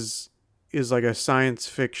is like a science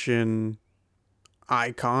fiction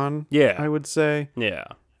icon. Yeah. I would say. Yeah.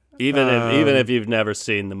 Even if you've never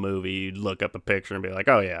seen the movie, you'd look up a picture and be like,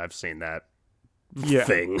 "Oh yeah, I've seen that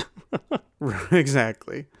thing."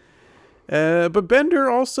 Exactly. But Bender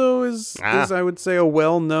also is I would say a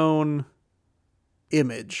well-known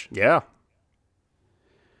image. Yeah.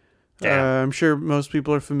 Yeah. I'm sure most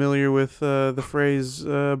people are familiar with the phrase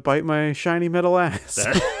 "bite my shiny metal ass."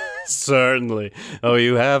 Certainly. Oh,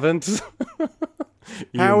 you haven't?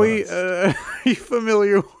 You Howie, must. are you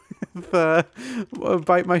familiar with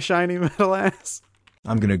 "bite my shiny metal ass"?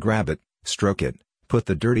 I'm gonna grab it, stroke it, put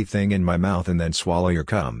the dirty thing in my mouth and then swallow your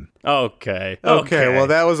cum. Okay. Okay, well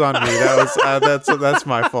that was on me. That was that's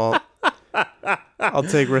my fault. I'll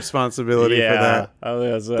take responsibility for that. I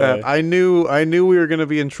was gonna That say, I knew we were gonna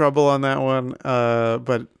be in trouble on that one.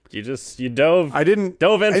 But you dove. I didn't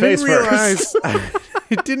dove in I face didn't first. realize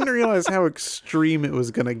I didn't realize how extreme it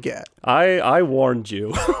was gonna get. I warned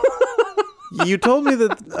you. You told me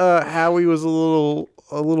that Howie was a little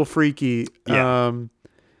freaky. Yeah.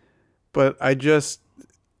 But I just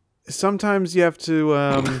sometimes you have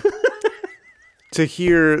to to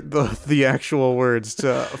hear the actual words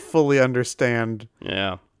to fully understand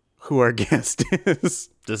Yeah. who our guest is.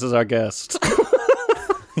 This is our guest.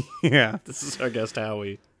 Yeah. This is our guest,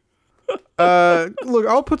 Howie. Look,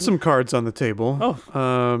 I'll put some cards on the table. Oh.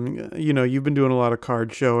 You've been doing a lot of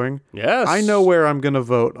card showing. Yes. I know where I'm going to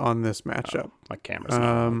vote on this matchup. My camera's not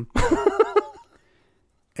on.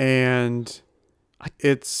 And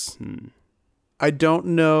it's I don't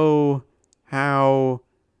know how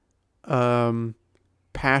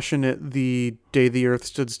passionate the Day the Earth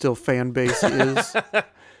Stood Still fan base is.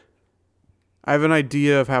 I have an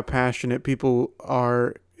idea of how passionate people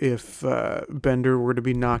are if Bender were to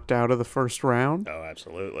be knocked out of the first round. Oh,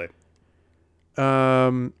 absolutely.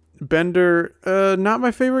 Bender, not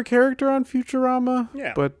my favorite character on Futurama.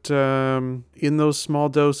 Yeah. But in those small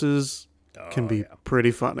doses, can be pretty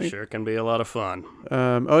funny. Sure can be a lot of fun.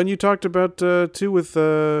 And you talked about too with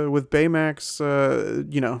Baymax.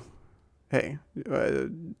 Hey,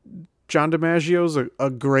 John DiMaggio's a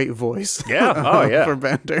great voice. Yeah. Oh, yeah. For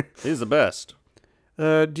Bender. He's the best.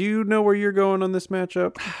 Do you know where you're going on this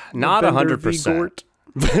matchup? Not Bender v. 100%. Gort?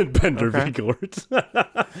 Bender Okay. v. Gort.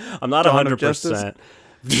 I'm not Dawn of 100%.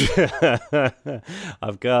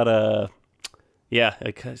 I've got a... Yeah,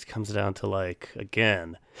 it comes down to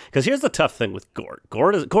again. Because here's the tough thing with Gort.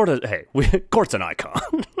 Gort's an icon.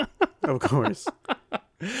 Of course.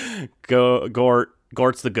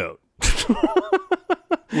 Gort's the GOAT.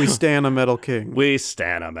 We stan a Metal King. We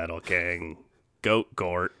stan a Metal King. Goat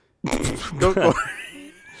Gort. Go Gort.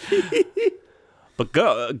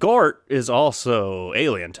 But Gort is also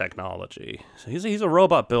alien technology. So he's a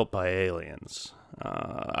robot built by aliens.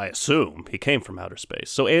 I assume he came from outer space.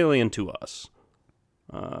 So alien to us.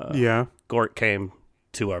 Yeah. Gort came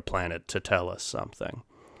to our planet to tell us something,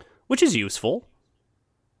 which is useful.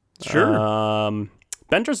 Sure.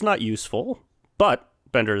 Bender's not useful, but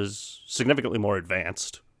Bender's significantly more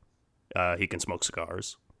advanced. He can smoke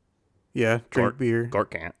cigars. Yeah. Drink beer.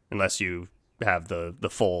 Gort can't, unless you have the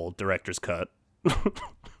full director's cut.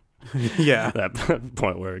 Yeah. That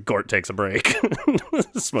point where Gort takes a break,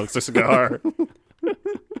 smokes a cigar.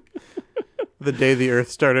 The day the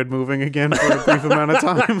Earth started moving again for a brief amount of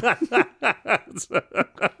time.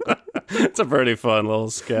 It's a pretty fun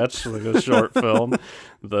little sketch, like a short film.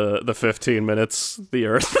 The 15 minutes the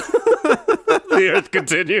Earth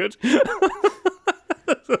continued.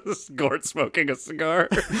 Gort smoking a cigar,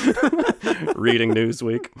 reading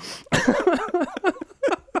Newsweek.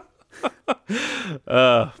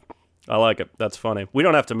 I like it. That's funny. We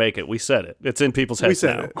don't have to make it. We said it. It's in people's heads We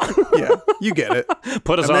said now. it. Yeah, you get it.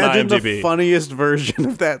 Put us Imagine on IMDb. the funniest version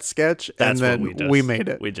of that sketch, That's and what then we made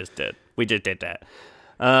it. We just did. We just did that.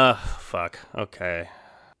 Fuck. Okay.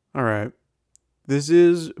 All right. This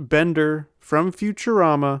is Bender from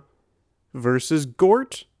Futurama versus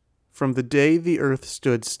Gort from The Day the Earth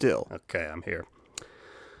Stood Still. Okay, I'm here.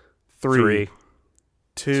 3,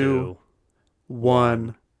 2, two,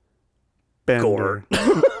 1. Bender.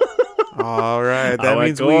 Gort. All right. That went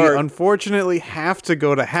means Gort. we unfortunately have to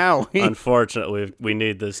go to Howie. Unfortunately, we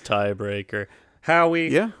need this tiebreaker. Howie.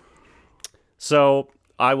 Yeah. So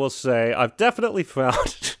I will say I've definitely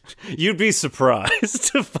found you'd be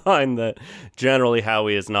surprised to find that generally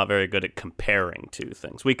Howie is not very good at comparing two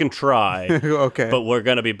things. We can try, Okay. but we're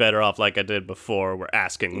going to be better off like I did before. We're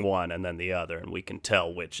asking one and then the other, and we can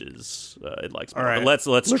tell which is it likes more. All right. But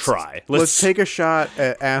let's try. Let's take a shot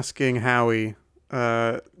at asking Howie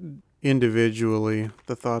individually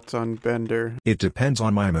the thoughts on Bender. It depends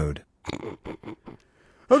on my mood.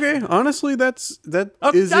 Okay, honestly, that's that's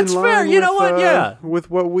in line fair. You know what? Yeah. with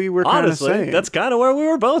what we were kind of Honestly, saying. that's kind of where we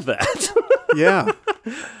were both at. Yeah.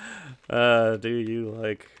 Do you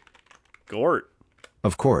like Gort?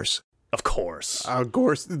 Of course. Of course.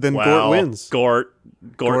 Then Wow. Gort wins. Gort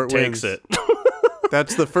takes wins. it.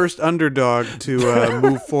 That's the first underdog to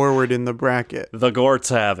move forward in the bracket. The Gorts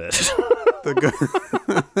have it.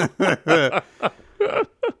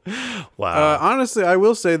 Wow. Honestly, I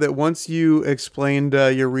will say that once you explained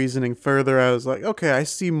your reasoning further, I was like, okay, I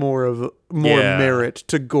see more merit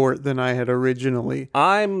to Gort than I had originally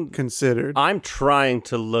considered. I'm trying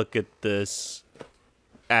to look at this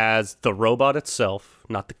as the robot itself,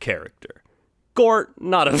 not the character. Gort,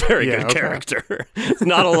 not a very good character.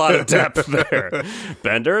 Not a lot of depth there.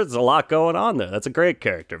 Bender, there's a lot going on there. That's a great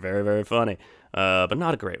character. Very, very funny. But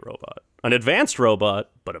not a great robot. An advanced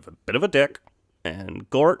robot, but a bit of a dick. And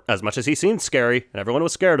Gort, as much as he seemed scary, and everyone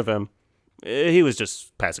was scared of him, he was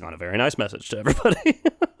just passing on a very nice message to everybody.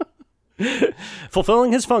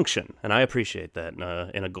 Fulfilling his function, and I appreciate that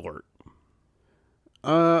in a Gort.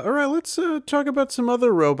 All right, let's talk about some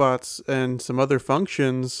other robots and some other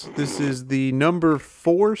functions. This is the number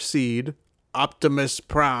 4 seed, Optimus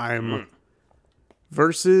Prime,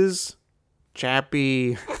 versus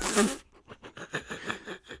Chappie.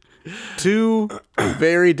 Two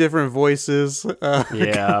very different voices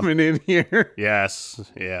coming in here.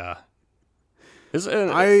 Yes, yeah.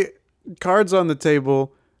 Cards on the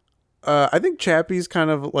table. I think Chappie's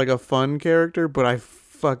kind of like a fun character, but I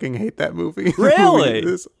fucking hate that movie.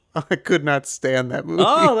 Really? I could not stand that movie.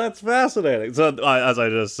 Oh, that's fascinating. So, as I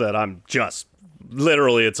just said,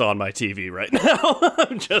 literally, it's on my TV right now.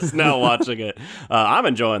 I'm just now watching it. I'm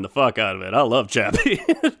enjoying the fuck out of it. I love Chappie.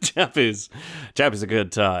 Chappie's a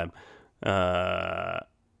good time.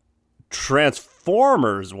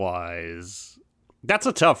 Transformers wise, that's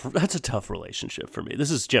a tough relationship for me.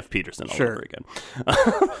 This is Jeff Peterson all over again.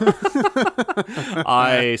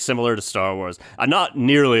 Similar to Star Wars, I'm not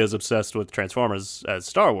nearly as obsessed with Transformers as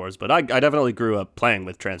Star Wars, but I definitely grew up playing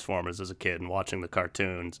with Transformers as a kid and watching the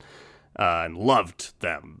cartoons. And loved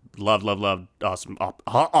them. Loved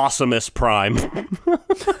Awesomus Prime.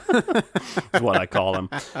 is what I call him.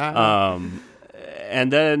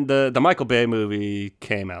 And then the Michael Bay movie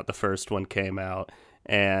came out. The first one came out.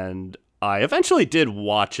 And I eventually did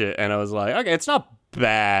watch it. And I was like, okay, it's not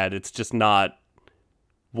bad. It's just not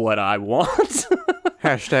what I want.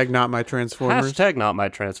 Hashtag not my Transformers. Hashtag not my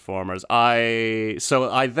Transformers.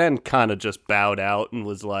 So I then kind of just bowed out and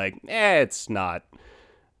was like, it's not.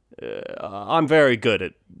 I'm very good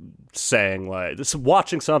at saying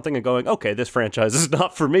watching something and going, okay, this franchise is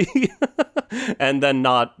not for me, and then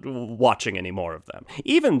not watching any more of them.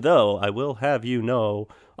 Even though I will have you know,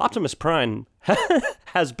 Optimus Prime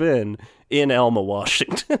has been in Elma,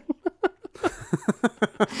 Washington,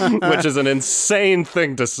 which is an insane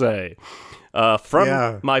thing to say.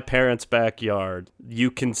 From my parents' backyard,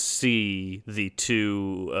 you can see the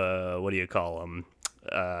two, what do you call them?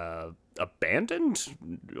 Abandoned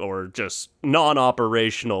or just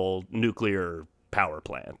non-operational nuclear power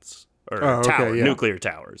plants or nuclear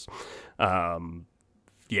towers.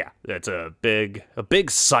 It's a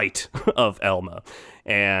big site of Elma,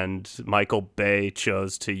 and Michael Bay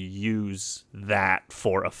chose to use that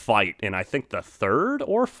for a fight in I think the third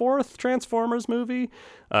or fourth Transformers movie.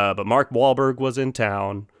 But Mark Wahlberg was in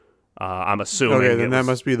town. I'm assuming. Okay, then that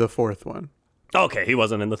must be the fourth one. Okay, he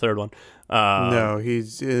wasn't in the third one. No,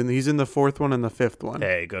 he's in the fourth one and the fifth one.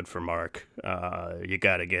 Hey, good for Mark. You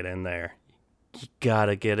got to get in there. You got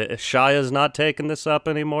to get it. If Shia's not taking this up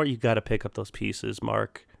anymore, you got to pick up those pieces,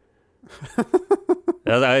 Mark.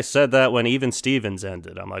 I said that when Even Stevens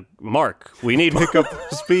ended. I'm like, Mark, we need pick up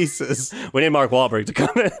those pieces. We need Mark Wahlberg to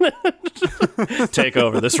come in and take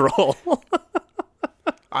over this role.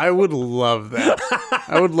 I would love that.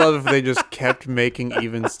 I would love if they just kept making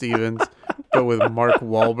Even Stevens, but with Mark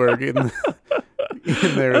Wahlberg in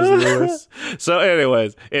there as Lewis. So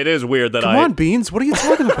anyways, it is weird that Come on, Beans, what are you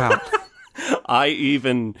talking about? I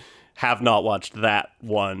even have not watched that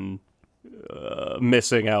one,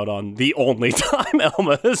 missing out on the only time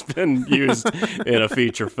Elma has been used in a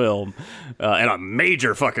feature film, and a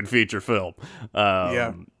major fucking feature film.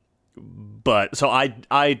 But so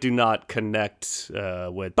I do not connect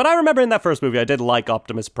with. But I remember in that first movie, I did like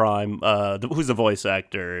Optimus Prime. Who's the voice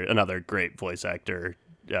actor? Another great voice actor.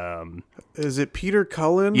 Is it Peter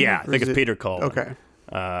Cullen? Yeah, I think it's Peter Cullen. Okay.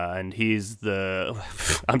 And he's the.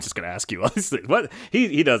 I'm just gonna ask you all these things. What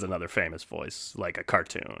he does another famous voice, like a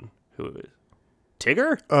cartoon. Who is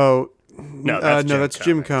Tigger? Oh, No, that's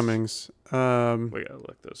Jim Cummings. We gotta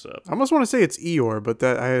look this up. I almost want to say it's Eeyore, but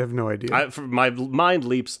that I have no idea. My mind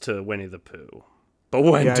leaps to Winnie the Pooh, but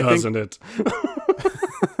when doesn't it?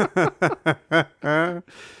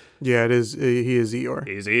 Yeah, it is. He is Eeyore.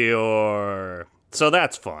 He's Eeyore. So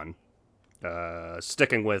that's fun.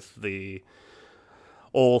 Sticking with the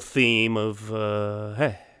old theme of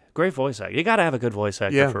hey, great voice actor. You gotta have a good voice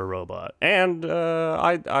actor for a robot. And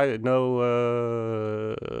I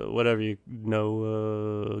know whatever you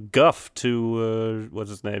know Guff to what's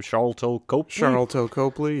his name? Charlton Copley. Charlton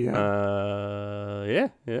Copley, yeah.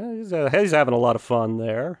 He's having a lot of fun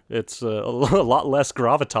there. It's a lot less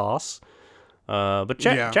gravitas. But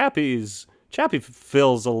Chappie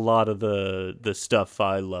fills a lot of the stuff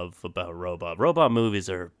I love about Robot. Robot movies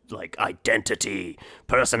are like identity,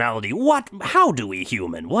 personality. How do we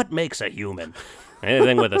human? What makes a human?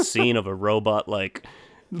 Anything with a scene of a robot like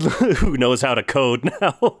who knows how to code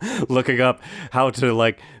now, looking up how to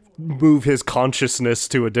like move his consciousness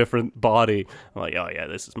to a different body. I'm like, oh yeah,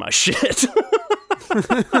 this is my shit.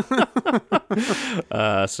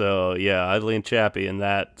 So yeah, I lean Chappie in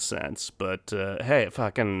that sense, but hey,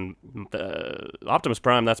 fucking Optimus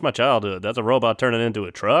Prime, that's my childhood. That's a robot turning into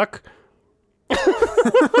a truck.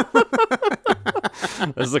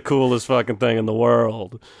 That's the coolest fucking thing in the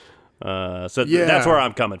world. That's where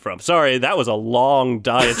I'm coming from. Sorry, that was a long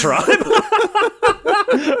diatribe.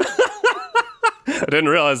 I didn't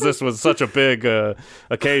realize this was such a big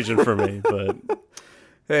occasion for me, but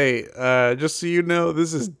hey, just so you know,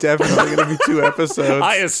 this is definitely going to be 2 episodes.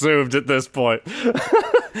 I assumed at this point.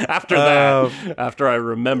 After I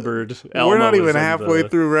remembered Elma we're not even was halfway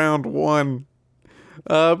through round 1.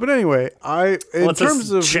 But anyway, in terms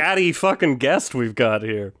of chatty fucking guest we've got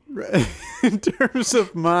here. In terms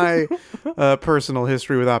of my personal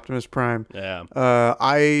history with Optimus Prime,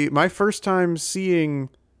 my first time seeing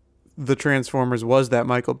the Transformers was that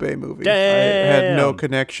Michael Bay movie. Damn. I had no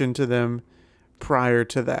connection to them prior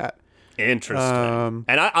to that. Interesting.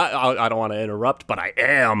 And I don't want to interrupt, but I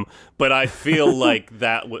am. But I feel like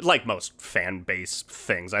that would, like most fan base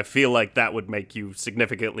things, I feel like that would make you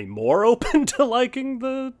significantly more open to liking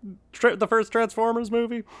the first Transformers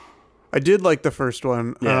movie. I did like the first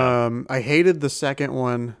one. Yeah. I hated the second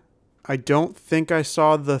one. I don't think I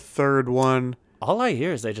saw the third one. All I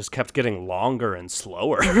hear is they just kept getting longer and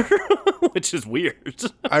slower, which is weird.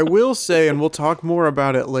 I will say, and we'll talk more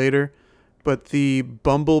about it later, but the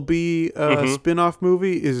Bumblebee spin-off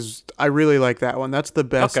movie I really like that one. That's the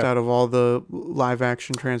best out of all the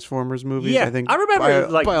live-action Transformers movies. Yeah, I think I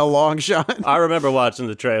remember by a long shot. I remember watching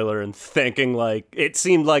the trailer and thinking like it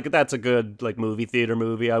seemed like that's a good like movie theater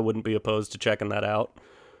movie. I wouldn't be opposed to checking that out.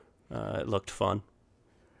 It looked fun.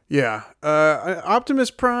 Yeah, Optimus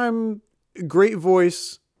Prime, great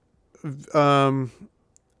voice. But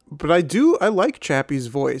I like Chappie's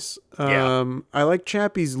voice. I like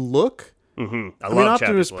Chappie's look. Mm-hmm. I mean,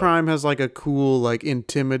 Optimus Prime has like a cool, like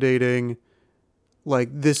intimidating, like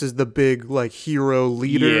this is the big like hero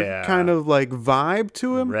leader kind of like vibe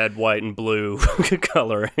to him. Red, white, and blue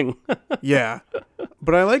coloring. Yeah,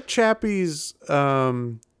 but I like Chappie's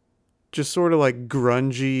just sort of like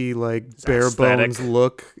grungy, like bare bones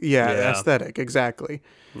look. Yeah, aesthetic, exactly.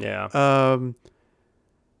 Yeah.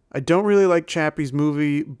 I don't really like Chappie's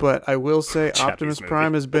movie, but I will say Optimus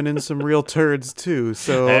Prime has been in some real turds too,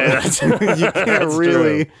 so you can't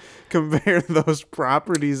really compare those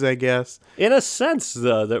properties, I guess. In a sense,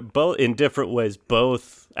 though, they're both in different ways,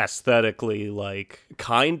 both aesthetically, like,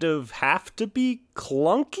 kind of have to be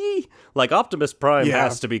clunky. Like, Optimus Prime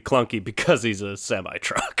has to be clunky because he's a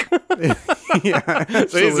semi-truck. Yeah, absolutely.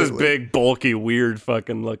 So he's this big, bulky, weird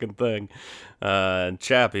fucking looking thing. And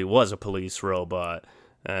Chappie was a police robot.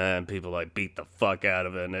 And people like beat the fuck out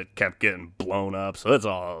of it, and it kept getting blown up. So it's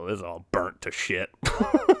all burnt to shit.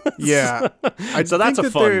 Yeah, so that's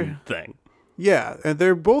a fun thing. Yeah, and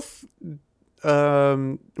they're both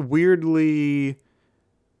weirdly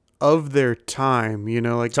of their time. You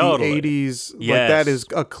know, like totally. the 80s. Yes. Like that is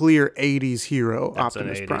a clear 80s hero. That's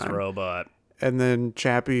Optimus an 80s Prime robot. And then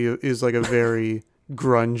Chappie is like a very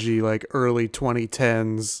grungy, like early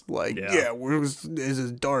 2010s. Like this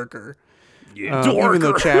is darker. Yeah, even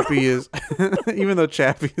though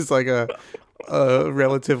Chappie is like a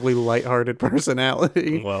relatively lighthearted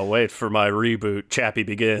personality. Well, wait for my reboot, Chappie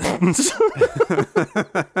Begins.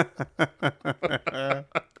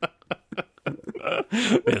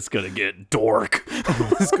 It's gonna get dork.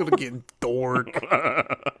 It's gonna get dork.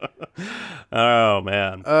 Oh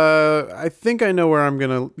man. I think I know where I'm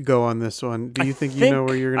gonna go on this one. Do you think you know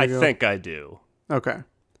where you're gonna go? I think I do. Okay.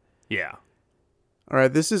 Yeah. All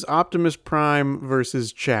right. This is Optimus Prime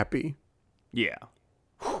versus Chappie. Yeah.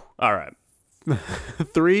 All right.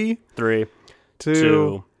 3, 3, 2,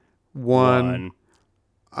 2, 1.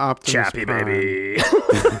 Optimus Chappie, Prime. baby.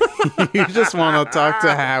 You just want to talk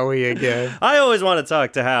to Howie again. I always want to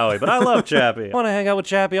talk to Howie, but I love Chappie. I want to hang out with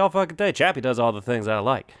Chappie all fucking day. Chappie does all the things I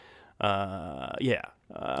like. Yeah.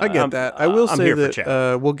 I get that. I will I'm say here for that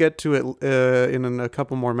Chappie. we'll get to it in a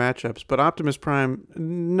couple more matchups, but Optimus Prime,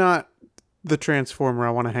 not the Transformer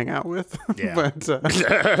I want to hang out with. Yeah. But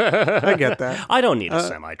I get that. I don't need a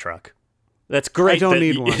semi-truck. That's great. I don't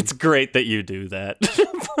need one. It's great that you do that.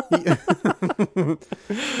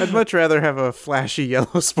 I'd much rather have a flashy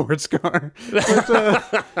yellow sports car.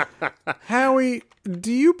 But, Howie,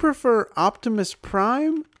 do you prefer Optimus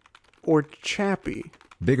Prime or Chappie?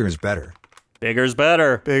 Bigger's better. Bigger's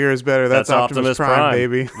better. Bigger is better. That's Optimus Prime,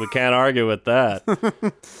 baby. We can't argue with that.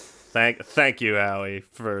 Thank you, Howie,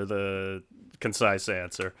 for the concise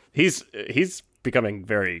answer. He's becoming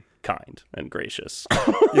very kind and gracious.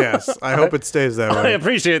 Yes, I hope it stays that I way.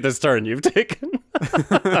 appreciate this turn you've taken.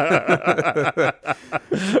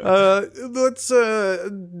 Let's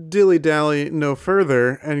dilly-dally no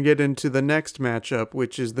further and get into the next matchup,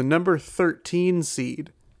 which is the number 13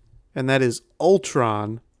 seed, and that is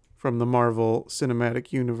Ultron from the Marvel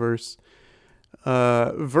Cinematic Universe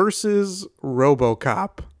versus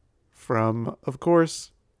RoboCop from, of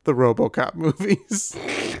course, the RoboCop movies.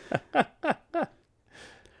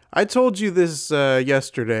 I told you this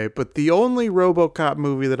yesterday, but the only RoboCop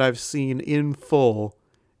movie that I've seen in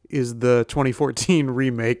is the 2014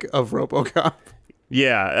 remake of RoboCop.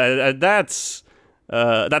 Yeah, that's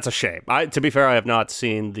a shame. To be fair, I have not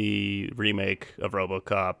seen the remake of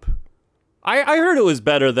RoboCop. I heard it was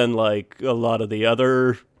better than like a lot of the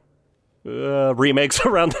other remakes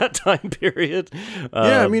around that time period.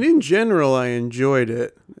 Yeah, I mean, in general, I enjoyed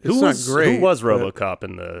it. It's not great. Who was RoboCop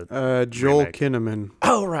in the Joel remake? Kinnaman.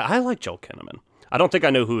 Oh, right. I like Joel Kinnaman. I don't think I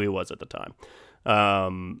knew who he was at the time.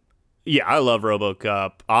 Yeah, I love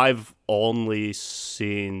RoboCop. I've only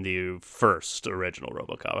seen the first original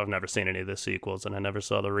RoboCop. I've never seen any of the sequels, and I never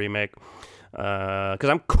saw the remake. Because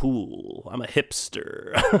I'm cool. I'm a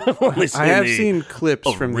hipster. I have seen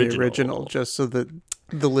clips from the original, just so that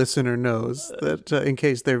the listener knows that in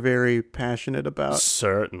case they're very passionate about.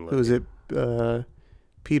 Certainly. Who is it?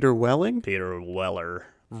 Peter Welling? Peter Weller.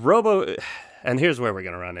 And here's where we're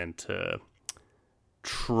going to run into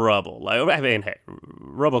trouble. I mean, hey,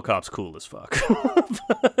 RoboCop's cool as fuck.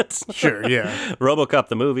 Sure, yeah. RoboCop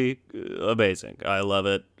the movie, amazing. I love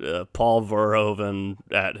it. Paul Verhoeven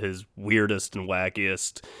at his weirdest and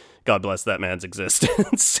wackiest. God bless that man's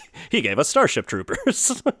existence. He gave us Starship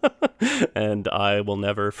Troopers. And I will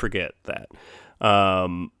never forget that.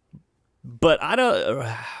 But I don't...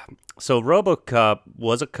 So RoboCop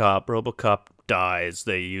was a cop. RoboCop dies.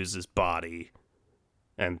 They use his body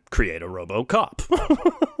and create a RoboCop.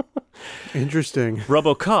 Interesting.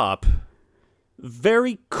 RoboCop,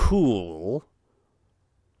 very cool,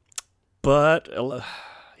 but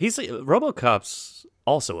RoboCop's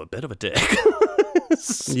also a bit of a dick.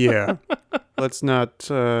 Yeah. Let's not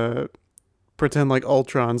pretend like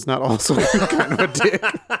Ultron's not also kind of a dick.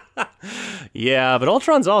 Yeah, but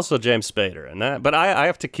Ultron's also James Spader, and that. But I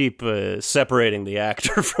have to keep separating the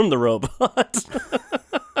actor from the robot,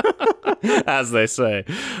 as they say.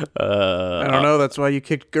 I don't know. That's why you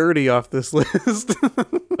kicked Gertie off this list.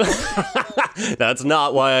 That's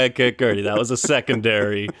not why I kicked Gertie. That was a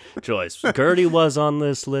secondary choice. Gertie was on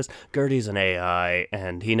this list. Gertie's an AI,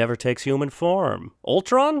 and he never takes human form.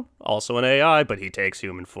 Ultron, also an AI, but he takes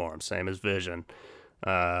human form, same as Vision.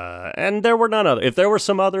 And there were none other. If there were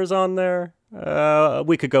some others on there,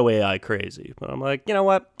 we could go AI crazy. But I'm like, you know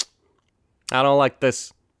what? I don't like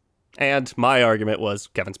this. And my argument was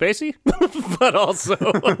Kevin Spacey, but also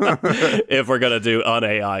if we're going to do an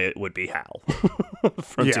AI, it would be Hal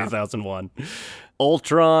from 2001.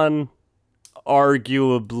 Ultron,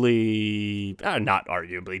 arguably, not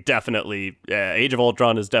arguably, definitely, Age of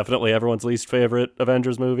Ultron is definitely everyone's least favorite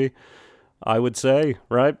Avengers movie, I would say,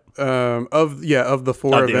 right? Of the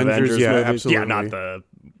four Avengers, yeah, movies. absolutely. Yeah, not the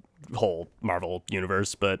whole Marvel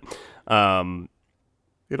universe, but...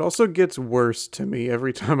 It also gets worse to me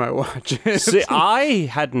every time I watch it. See, I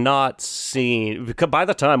had not seen... Because by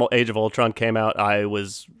the time Age of Ultron came out, I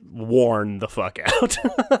was worn the fuck out.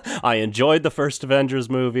 I enjoyed the first Avengers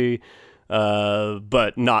movie.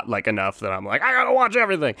 but not like enough that I'm like, I gotta watch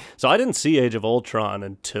everything. So I didn't see Age of Ultron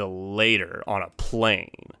until later on a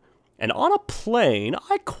plane. And on a plane,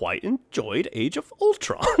 I quite enjoyed Age of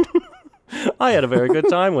Ultron. I had a very good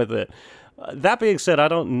time with it. That being said, I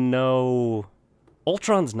don't know.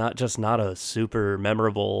 Ultron's not a super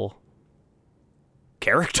memorable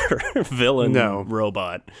character, villain,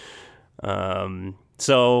 robot.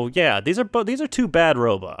 So yeah, these are two bad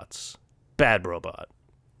robots. Bad robot.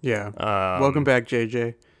 Yeah. Welcome back,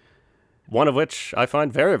 JJ. One of which I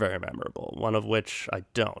find very, very memorable. One of which I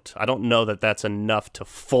don't. I don't know that that's enough to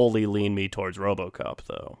fully lean me towards RoboCop,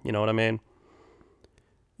 though. You know what I mean?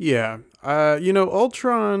 Yeah.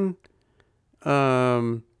 Ultron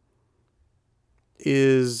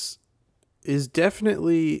is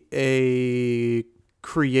definitely a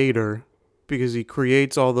creator because he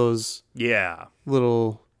creates all those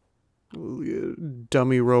little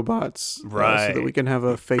dummy robots, right? So that we can have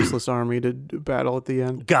a faceless army to battle at the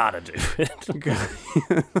end. Gotta do it.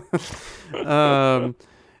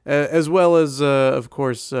 As well as, of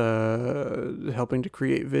course, helping to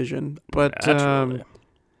create Vision. But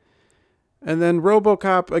and then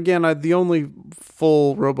RoboCop again. The only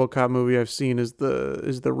full RoboCop movie I've seen is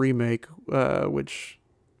the remake, which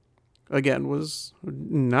again was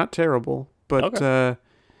not terrible, but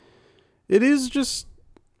it is just.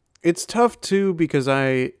 It's tough, too, because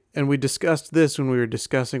we discussed this when we were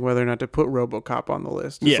discussing whether or not to put RoboCop on the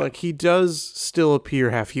list. It's like he does still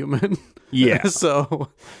appear half human. Yeah. So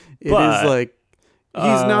it is like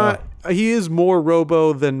he is more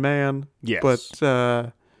Robo than man. Yes.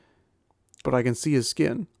 But I can see his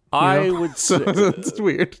skin. I would say it's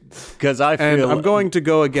weird because I'm going to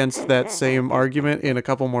go against that same argument in a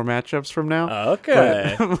couple more matchups from now.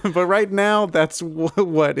 Okay, but right now that's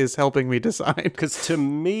what is helping me decide. Because to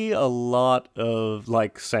me, a lot of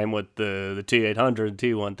same with the T800 and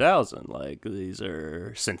T1000, these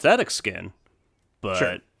are synthetic skin,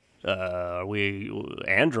 but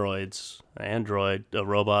Android, a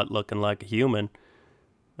robot looking like a human.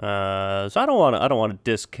 So I don't want to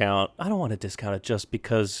discount it just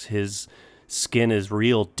because his skin is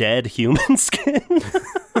real dead human skin.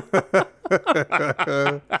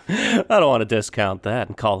 I don't want to discount that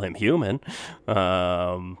and call him human.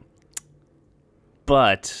 But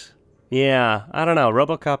yeah, I don't know.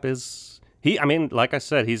 RoboCop is like I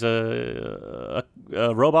said, he's a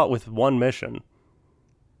robot with one mission,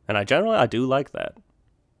 and I do like that.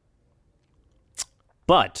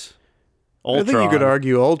 But Ultron. I think you could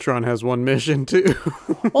argue Ultron has one mission too.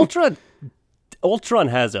 Ultron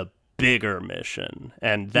has a bigger mission,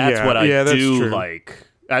 and that's what I do like.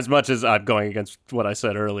 As much as I'm going against what I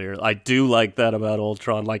said earlier, I do like that about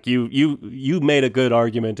Ultron. Like you made a good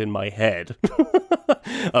argument in my head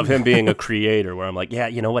of him being a creator, where I'm like, yeah,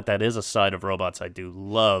 you know what? That is a side of robots I do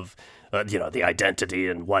love. The identity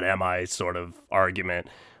and what am I sort of argument,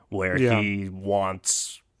 where he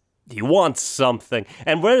wants something,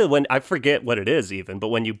 and when I forget what it is even, but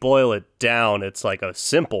when you boil it down, it's like a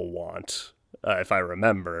simple want, if I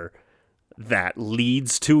remember, that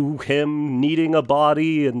leads to him needing a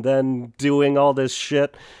body and then doing all this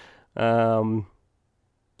shit. So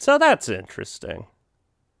that's interesting.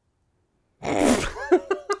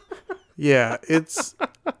 Yeah, it's.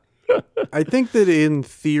 I think that in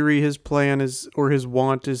theory his plan his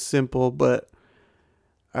want is simple, but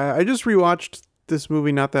I just rewatched this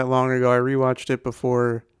movie not that long ago. I rewatched it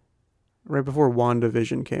right before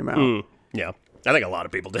WandaVision came out. Yeah, I think a lot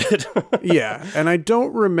of people did. Yeah, and I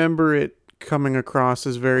don't remember it coming across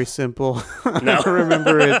as very simple. No. I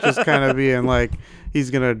remember it just kind of being like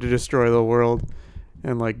he's gonna destroy the world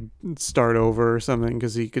and start over or something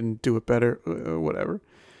because he can do it better, whatever.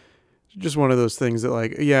 Just one of those things that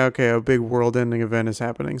a big world-ending event is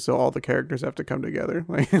happening, so all the characters have to come together.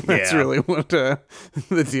 That's really what the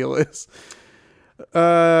deal is.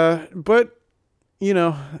 But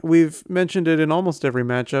we've mentioned it in almost every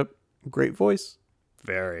matchup. Great voice.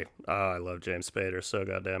 Very. Oh, I love James Spader so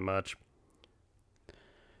goddamn much.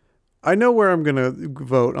 I know where I'm gonna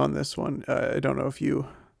vote on this one. I don't know if you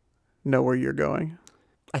know where you're going.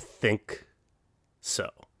 I think so.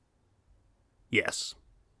 Yes.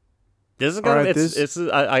 This is gonna.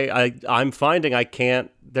 I'm finding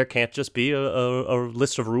there can't just be a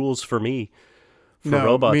list of rules for me. For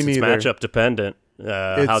robots, it's matchup dependent.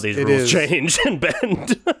 How these rules change and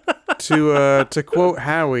bend. To quote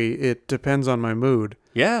Howie, it depends on my mood.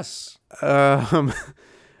 Yes. That's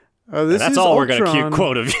all Ultron. We're going to keep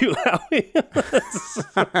quote of you, Howie.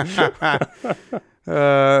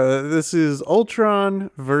 This is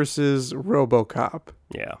Ultron versus RoboCop.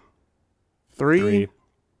 Yeah. 3,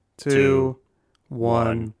 2,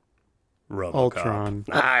 1. RoboCop. Ultron.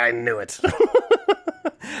 I knew it.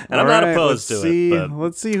 And I'm not opposed to it. But...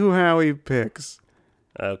 Let's see who Howie picks.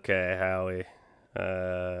 Okay, Howie.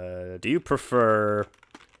 Do you prefer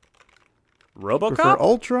RoboCop? Prefer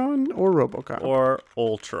Ultron or RoboCop? Or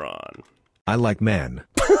Ultron? I like man.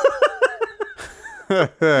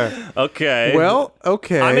 Okay. Well,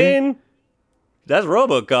 okay. I mean, that's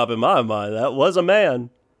RoboCop in my mind. That was a man.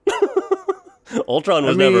 Ultron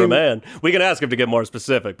was never a man. We can ask him to get more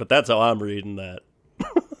specific, but that's how I'm reading that.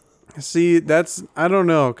 See, that's, I don't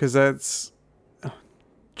know, because that's,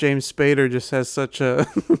 James Spader just has such a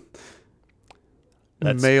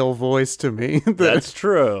male voice to me. That's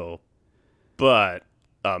true. But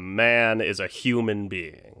a man is a human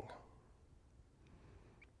being.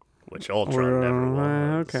 Which Ultron never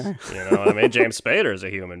was. Okay. You know what I mean? James Spader is a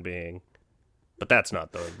human being. But that's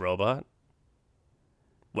not the robot.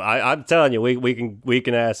 Well, I'm telling you, we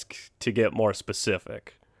can ask to get more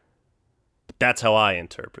specific. But that's how I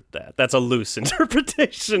interpret that. That's a loose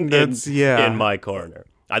interpretation in my corner.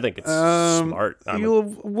 I think it's smart.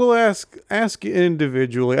 We'll ask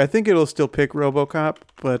individually. I think it'll still pick RoboCop,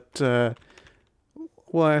 but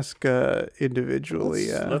we'll ask individually.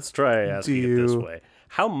 Let's try asking it this way.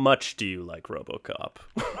 How much do you like RoboCop?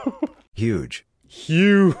 Huge.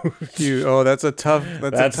 Huge. Oh, that's a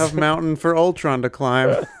tough mountain for Ultron to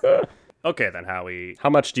climb. Okay, then Howie, how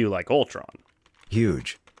much do you like Ultron?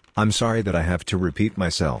 Huge. I'm sorry that I have to repeat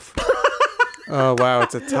myself. Oh wow,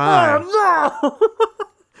 it's a tie. Oh, no!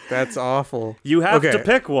 That's awful. You have to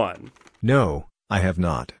pick one. No, I have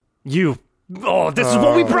not. This is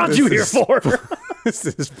what we brought you here for. This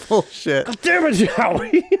is bullshit. God damn it,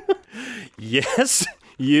 Howie. Yes,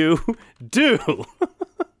 you do.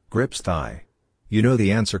 Grips thigh. You know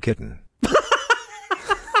the answer, kitten.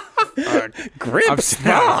 Grips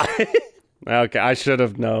thigh. Okay, I should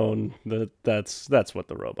have known that's what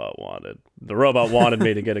the robot wanted. The robot wanted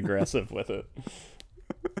me to get aggressive with it.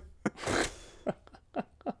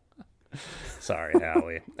 Sorry,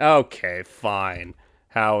 Howie. Okay, fine.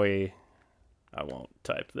 Howie, I won't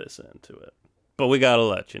type this into it. But we gotta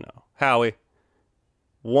let you know. Howie,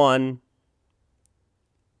 an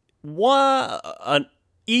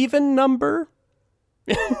even number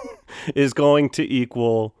is going to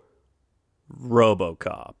equal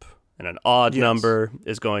RoboCop. And an odd number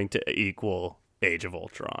is going to equal Age of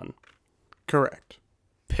Ultron. Correct.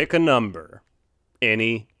 Pick a number.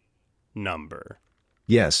 Any number.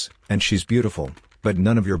 Yes, and she's beautiful, but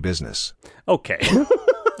none of your business. Okay.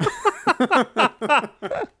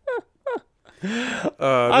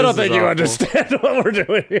 I don't think you understand what we're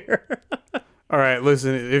doing here. All right,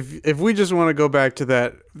 listen, if we just want to go back to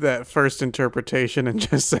that first interpretation and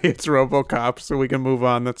just say it's RoboCop so we can move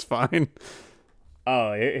on, that's fine.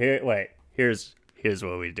 Oh, wait. Here's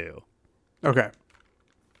what we do. Okay.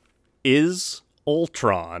 Is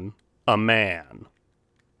Ultron a man?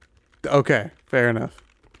 Okay, fair enough.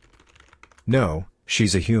 No,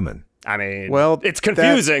 she's a human. I mean, well, it's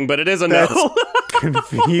confusing, but it is a no.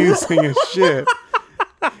 Confusing as shit.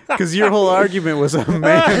 Because your whole argument was a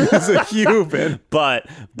man is a human. But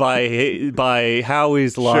by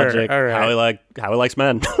Howie's logic, sure, right. Howie likes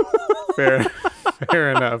men.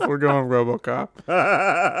 Fair enough. We're going RoboCop.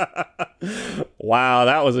 Wow,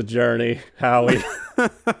 that was a journey, Howie.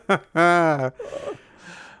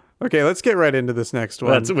 Okay, let's get right into this next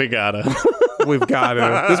one. We've got to.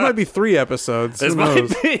 This might be 3 episodes. This might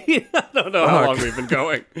be. I don't know how long we've been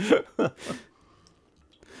going.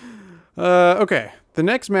 Okay. The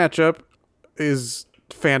next matchup is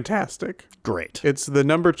fantastic. Great. It's the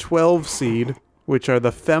number 12 seed, which are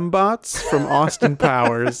the Fembots from Austin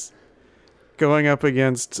Powers, going up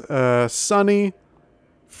against Sunny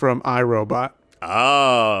from iRobot.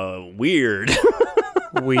 Oh, weird.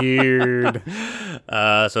 Weird.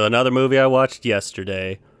 So another movie I watched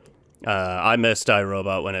yesterday. I missed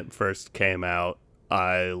iRobot when it first came out.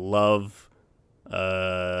 I love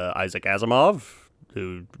Isaac Asimov,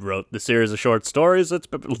 who wrote the series of short stories that's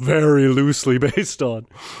very loosely based on.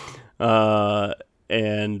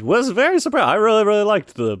 And was very surprised. I really, really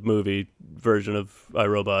liked the movie version of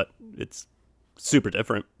iRobot. It's super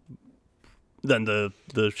different than the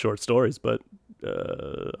short stories, but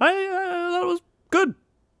I thought it was good.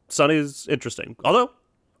 Sunny's interesting. Although,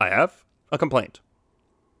 I have a complaint.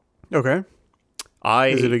 Okay.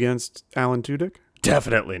 Is it against Alan Tudyk?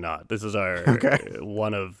 Definitely not. This is our Is it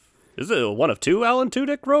one of 2 Alan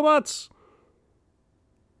Tudyk robots?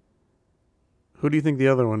 Who do you think the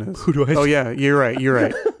other one is? Who do I? Oh yeah, you're right.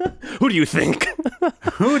 Who do you think?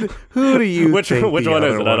 Who do you think? Which one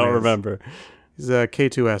is it? I don't remember. He's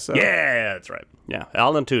K2SO. Yeah, that's right. Yeah,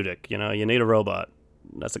 Alan Tudyk. You know, you need a robot.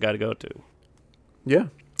 That's the guy to go to. Yeah.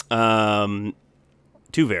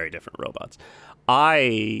 Two very different robots.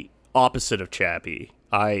 Opposite of Chappie,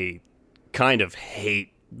 I kind of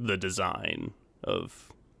hate the design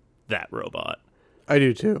of that robot. I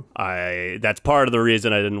do too. That's part of the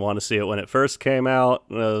reason I didn't want to see it when it first came out.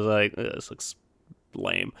 I was like, this looks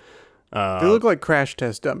lame. They look like crash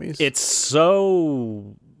test dummies. It's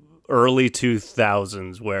so early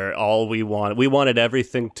 2000s where we wanted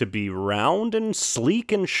everything to be round and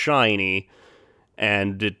sleek and shiny,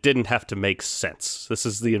 and it didn't have to make sense. This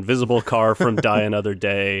is the invisible car from Die Another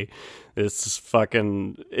Day. It's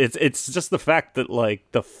fucking it's just the fact that like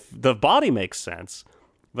the body makes sense,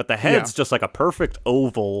 but the head's just like a perfect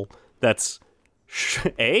oval that's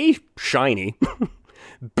A, shiny,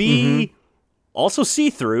 B, also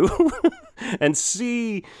see-through, and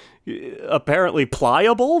C, apparently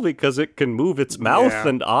pliable because it can move its mouth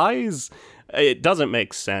and eyes. It doesn't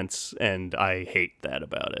make sense, and I hate that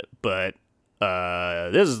about it. But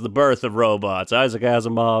this is the birth of robots. Isaac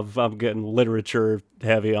Asimov, I'm getting literature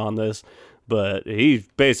heavy on this, but he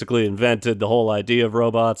basically invented the whole idea of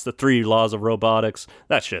robots, the 3 laws of robotics.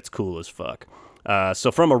 That shit's cool as fuck.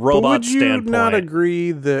 So from a robot standpoint... Would you not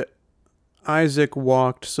agree that Isaac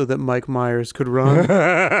walked so that Mike Myers could run?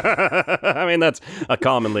 I mean, that's a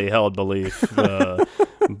commonly held belief,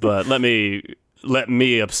 but let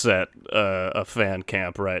me upset a fan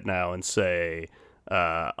camp right now and say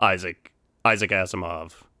Isaac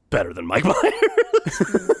Asimov better than Mike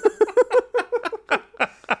Myers.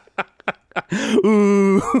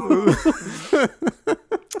 Ooh.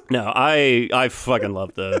 No, I fucking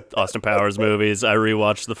love the Austin Powers movies. I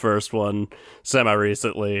rewatched the first one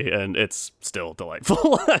semi-recently, and it's still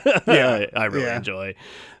delightful. Yeah, I really enjoy.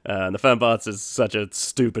 The Fembots is such a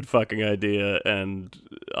stupid fucking idea, and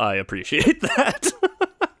I appreciate that.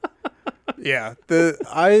 Yeah,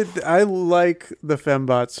 I like the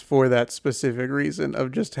Fembots for that specific reason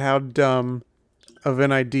of just how dumb of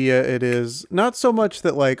an idea it is. Not so much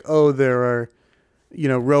that like, oh, there are,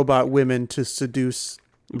 robot women to seduce,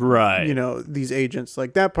 right? These agents.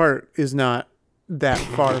 Like that part is not that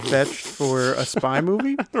far-fetched for a spy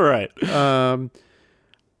movie, right?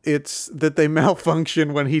 It's that they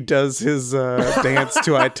malfunction when he does his dance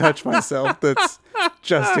to "I Touch Myself." That's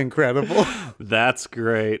just incredible. That's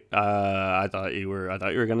great. I thought you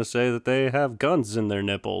were gonna say that they have guns in their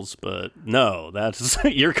nipples, but no,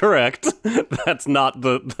 you're correct. That's not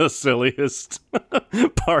the silliest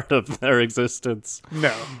part of their existence.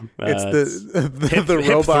 No, it's the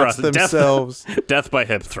robots themselves. Death by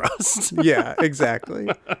hip thrust. Yeah, exactly.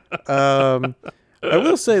 I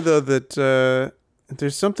will say though that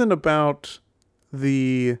there's something about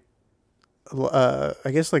the I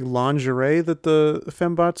guess like lingerie that the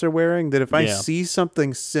Fembots are wearing that if I see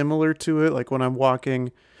something similar to it, like when I'm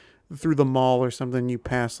walking through the mall or something, you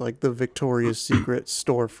pass like the Victoria's Secret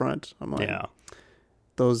storefront, I'm like,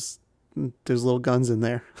 there's little guns in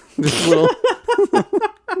there. There's little.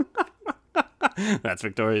 That's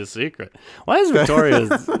Victoria's Secret. Why is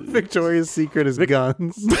Victoria's Secret is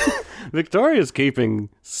guns? Victoria's keeping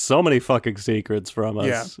so many fucking secrets from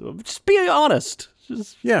us. Yeah. Just be honest.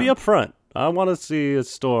 Just be upfront. I want to see a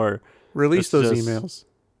store. Release those emails.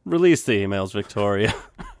 Release the emails, Victoria.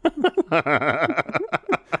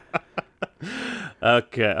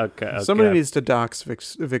 Okay. Somebody needs to dox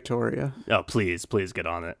Victoria. Oh, please get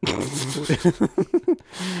on it.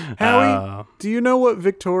 Howie, do you know what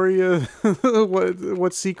Victoria,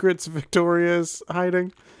 what secrets Victoria is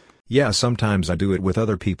hiding? Yeah, sometimes I do it with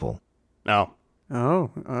other people. Oh. Oh,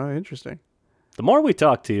 interesting. The more we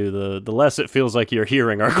talk to you, the less it feels like you're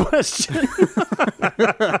hearing our question.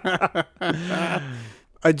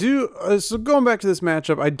 I do. So going back to this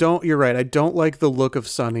matchup, you're right. I don't like the look of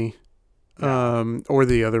Sunny, or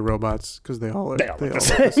the other robots, because they all look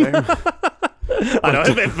the same. I know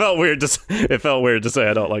it felt weird. It felt weird to say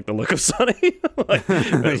I don't like the look of Sunny.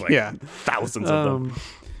 There's thousands of them.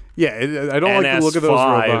 I don't like the look of those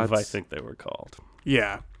robots. I think they were called.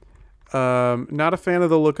 Yeah. Not a fan of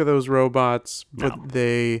the look of those robots, but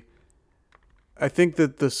I think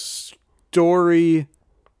that the story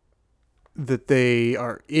that they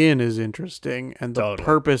are in is interesting, and the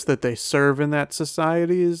purpose that they serve in that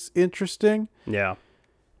society is interesting. Yeah.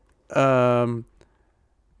 The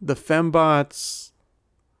Fembots,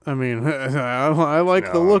 I mean, I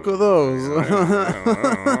like the look of those.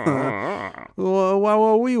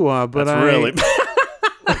 Wow, wee wah, but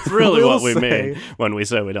that's really what we mean when we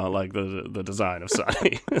say we don't like the design of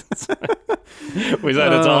Sunny. We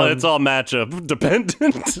said it's all matchup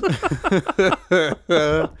dependent.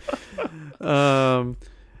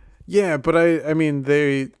 But I mean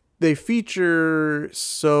they feature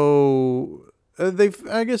so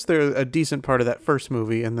I guess they're a decent part of that first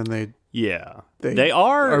movie, and then Yeah. they They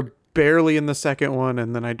are barely in the second one,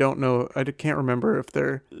 and then I don't know. I can't remember if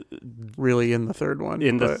they're really in the third one.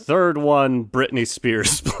 in the third one. Britney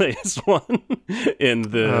Spears plays one in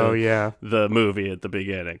the movie at the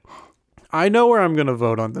beginning. I know where I'm going to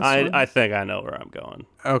vote on this one. I think I know where I'm going.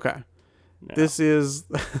 Okay. Yeah. This is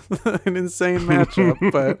an insane matchup,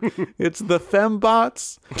 but it's the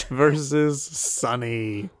Fembots versus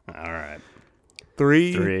Sunny. All right.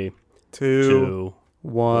 3, 2,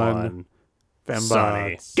 1.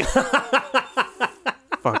 Fembots.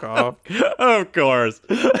 Fuck off. Of course.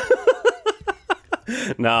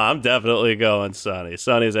 No, I'm definitely going Sunny.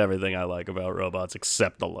 Sunny's everything I like about robots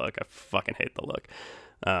except the look. I fucking hate the look.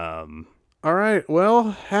 All right.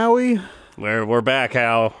 Well, Howie. We're back,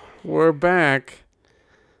 Hal. We're back.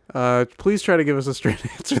 Please try to give us a straight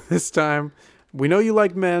answer this time. We know you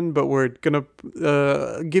like men, but we're going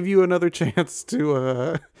to give you another chance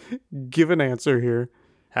to give an answer here.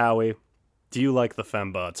 Howie, do you like the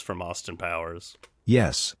Fembots from Austin Powers?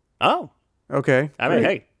 Yes. Oh. Okay. I mean,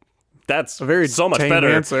 hey, that's a very so much tame better.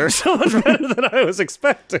 Answer. So much better than I was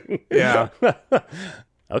expecting. Yeah.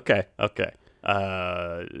 Okay.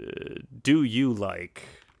 Do you like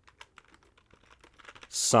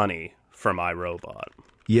Sunny from iRobot?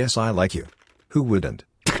 Yes, I like you. Who wouldn't?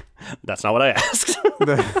 That's not what I asked.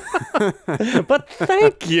 But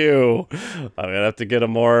thank you. I'm going to have to get a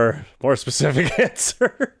more specific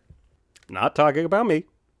answer. Not talking about me.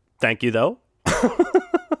 Thank you, though.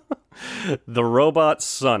 The robot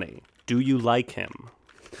Sunny. Do you like him?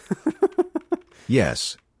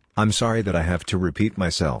 Yes. I'm sorry that I have to repeat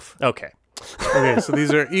myself. Okay. Okay, so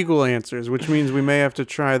these are equal answers, which means we may have to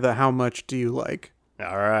try the how much do you like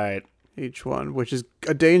All right. each one, which is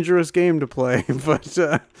a dangerous game to play, but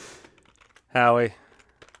Howie,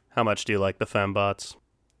 how much do you like the Fembots?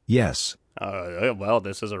 Yes. Well,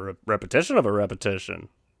 this is a repetition of a repetition.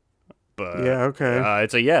 But yeah, okay.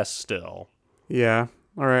 It's a yes still. Yeah.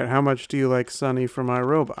 All right, how much do you like Sunny from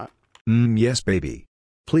iRobot? Yes, baby.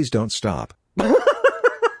 Please don't stop.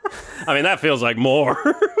 I mean, that feels like more.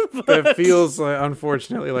 That feels,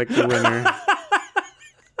 unfortunately, like the winner.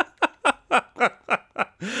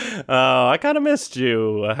 Oh, I kind of missed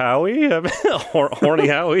you, Howie. Horny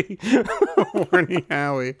Howie. Horny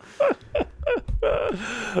Howie.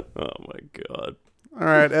 Oh, my God. All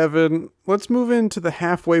right, Evan, let's move into the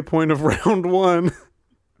halfway point of round one.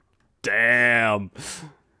 Damn.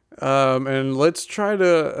 And let's try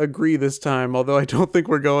to agree this time, although I don't think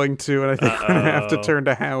we're going to, and I think we're going to have to turn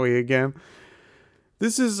to Howie again.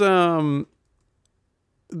 This is the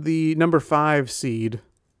number 5 seed,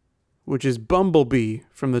 which is Bumblebee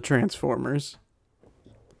from the Transformers.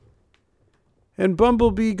 And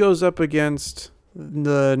Bumblebee goes up against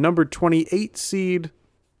the number 28 seed,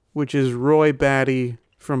 which is Roy Batty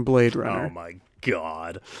from Blade Runner. Oh, my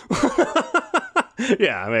God.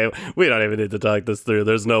 Yeah, I mean, we don't even need to talk this through.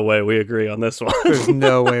 There's no way we agree on this one. There's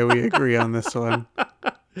no way we agree on this one.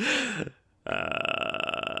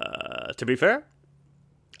 To be fair,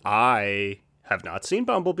 I have not seen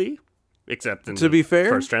Bumblebee, except in the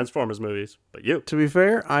first Transformers movies. But you. To be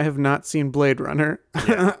fair, I have not seen Blade Runner.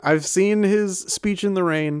 Yeah. I've seen his speech in the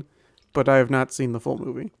rain, but I have not seen the full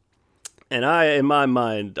movie. And in my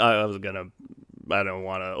mind, I don't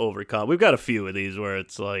want to overcome. We've got a few of these where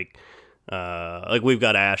it's like we've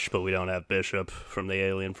got Ash, but we don't have Bishop from the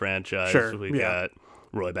Alien franchise. Sure, We've got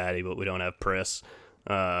Roy Batty, but we don't have Pris.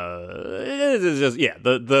 It's just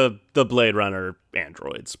the Blade Runner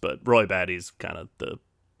androids, but Roy Batty's kind of the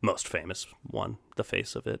most famous one, the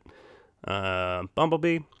face of it.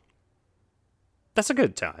 Bumblebee, that's a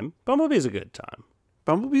good time. Bumblebee's a good time.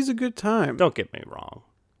 Bumblebee's a good time. Don't get me wrong.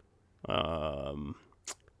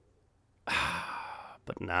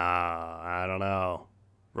 But nah, I don't know.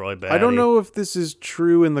 Roy Batty. I don't know if this is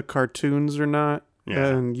true in the cartoons or not. Yeah,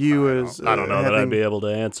 and you I don't know that I'd be able to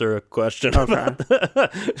answer a question. Okay.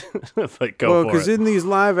 But go well, for because it. in these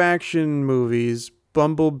live action movies,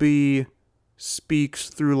 Bumblebee speaks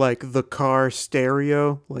through like the car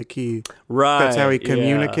stereo, like that's how he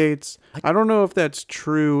communicates. Yeah. I don't know if that's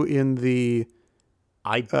true in the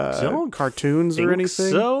I don't cartoons think or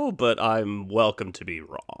anything. So, but I'm welcome to be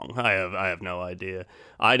wrong. I have no idea.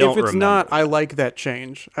 I don't. If it's remember. not, I like that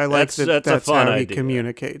change. I like that's a fun how idea. he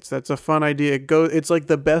communicates. That's a fun idea. It's like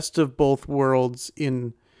the best of both worlds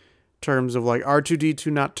in terms of like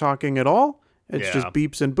R2-D2 not talking at all. It's just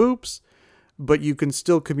beeps and boops, but you can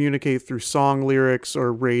still communicate through song lyrics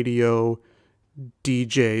or radio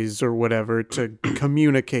DJs or whatever to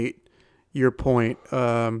communicate your point.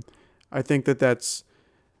 I think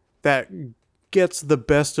that gets the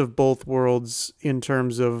best of both worlds in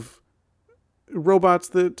terms of robots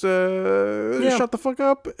that shut the fuck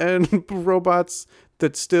up and robots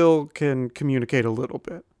that still can communicate a little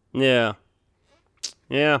bit. Yeah.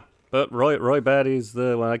 Yeah. But Roy Batty's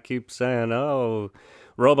the one I keep saying, oh,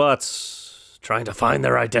 robots trying to find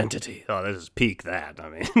their identity. Oh, this is peak that. I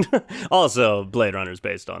mean, also, Blade Runner is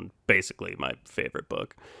based on basically my favorite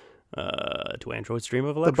book. Do Androids Dream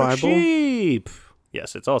of Electric Bible? Sheep?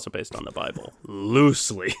 Yes, it's also based on the Bible.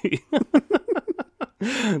 Loosely.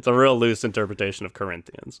 It's a real loose interpretation of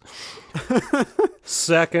Corinthians.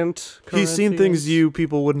 Second Corinthians. He's seen things you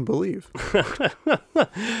people wouldn't believe.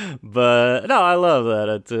 But no, I love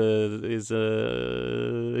that. He's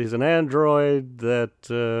an android that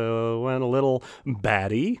went a little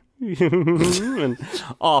batty and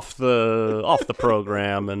off the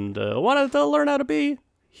program and wanted to learn how to be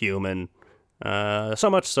human. So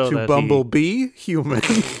much so to that Bumblebee, human.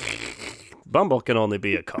 Bumble can only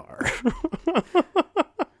be a car.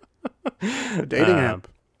 A dating app.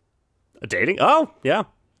 A dating? Oh, yeah.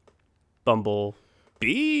 Bumble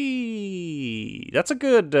Bee. That's a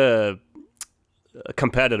good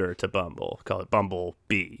competitor to Bumble. Call it Bumble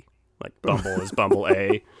B. Like Bumble is Bumble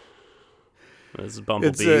A. This is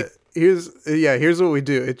Bumble B. Here's what we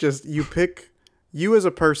do. It just you as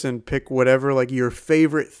a person pick whatever like your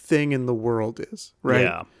favorite thing in the world is, right?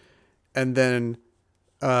 Yeah. And then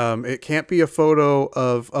it can't be a photo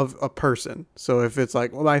of a person. So if it's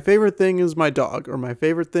like, well, my favorite thing is my dog, or my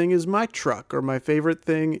favorite thing is my truck, or my favorite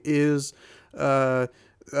thing is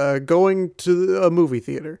going to a movie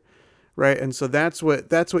theater, right? And so that's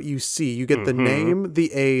what you see. You get the name,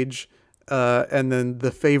 the age, and then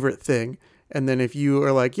the favorite thing. And then if you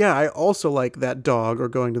are like, yeah, I also like that dog, or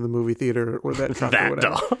going to the movie theater, or that truck, or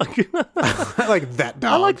whatever. Dog. I like that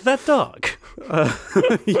dog. I like that dog.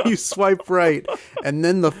 You swipe right, and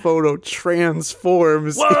then the photo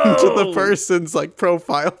transforms into the person's like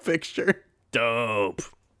profile picture. Dope.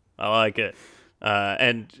 I like it.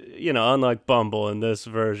 And, unlike Bumble in this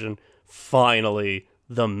version, finally,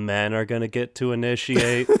 the men are going to get to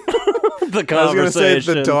initiate the conversation. I was going to say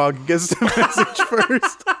the dog gets the message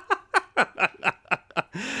first.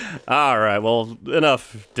 All right, well,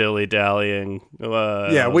 enough dilly-dallying. We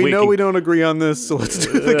know we don't agree on this, so let's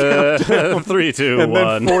do the countdown. 3, 2, and 1.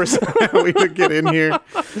 And then force Howie to get in here.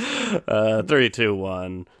 3, 2,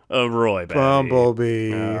 1. Roy Batty.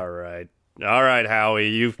 Bumblebee. All right, Howie,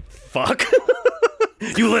 you fuck.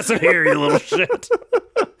 You listen here, you little shit.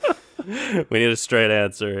 We need a straight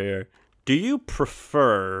answer here. Do you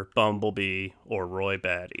prefer Bumblebee or Roy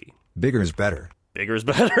Batty? Bigger is better. Bigger is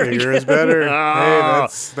better. Bigger is better. Oh,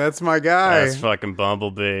 hey, that's my guy. That's fucking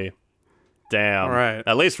Bumblebee. Damn. All right.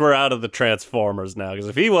 At least we're out of the Transformers now, because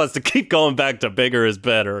if he wants to keep going back to bigger is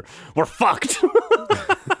better, we're fucked.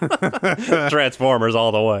 Transformers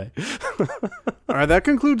all the way. All right, that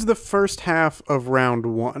concludes the first half of round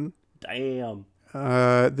 1. Damn.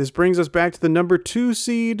 This brings us back to the number 2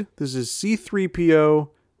 seed. This is C-3PO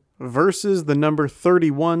versus the number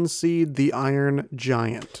 31 seed, the Iron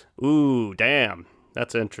Giant. Ooh, damn.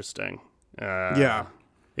 That's interesting. Yeah.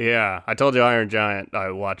 Yeah. I told you Iron Giant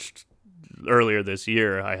I watched earlier this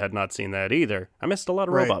year. I had not seen that either. I missed a lot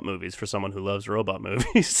of robot movies for someone who loves robot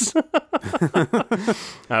movies. The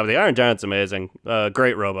Iron Giant's amazing.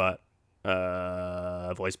 Great robot.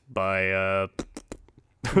 Voiced by...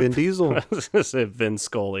 Vin Diesel. I was going to say Vin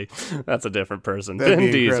Scully. That's a different person. That'd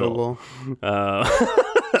Vin be Diesel. Incredible.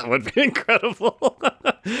 That would be incredible.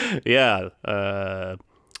 Yeah.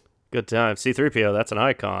 Good time. C-3PO, that's an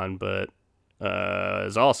icon, but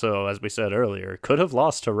is also, as we said earlier, could have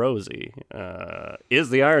lost to Rosie.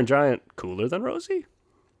 Is the Iron Giant cooler than Rosie?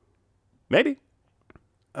 Maybe.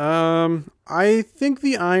 I think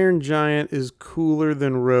the Iron Giant is cooler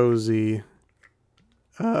than Rosie.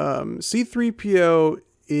 C-3PO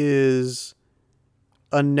is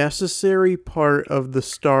a necessary part of the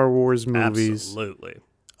Star Wars movies. Absolutely.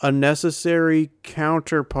 A necessary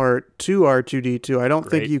counterpart to R2-D2. I don't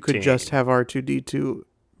think you could just have R2-D2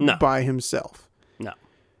 by himself. No.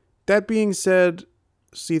 That being said,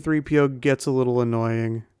 C-3PO gets a little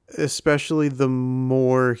annoying, especially the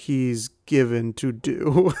more he's given to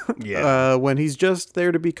do. Yeah. When he's just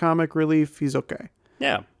there to be comic relief, he's okay.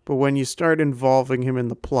 Yeah. But when you start involving him in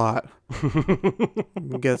the plot,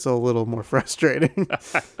 it gets a little more frustrating.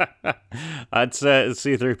 I'd say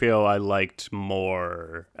C-3PO I liked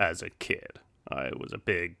more as a kid. I was a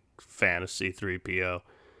big fan of C-3PO.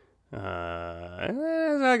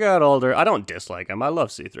 As I got older, I don't dislike him. I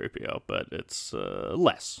love C-3PO, but it's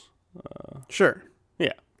less. Sure.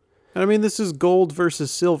 Yeah. I mean, this is gold versus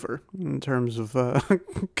silver in terms of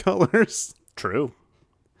colors. True.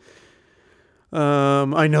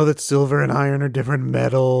 I know that silver and iron are different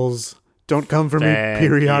metals. Don't come for me, Thank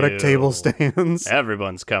periodic you. table stands.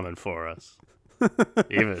 Everyone's coming for us.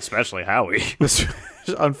 Even especially Howie.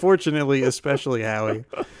 Unfortunately, especially Howie.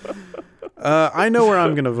 I know where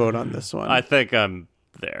I'm going to vote on this one. I think I'm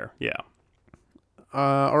there. Yeah.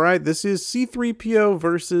 All right, this is C-3PO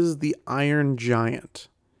versus the Iron Giant.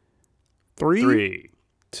 3,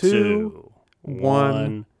 2,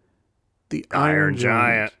 1. The Iron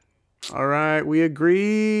Giant. All right, we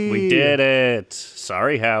agree. We did it.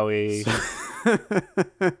 Sorry, Howie.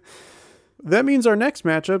 That means our next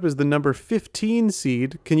matchup is the number 15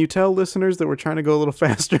 seed. Can you tell listeners that we're trying to go a little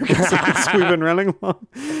faster because we've been running long?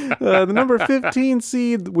 The number 15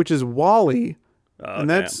 seed, which is Wally, and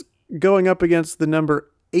that's going up against the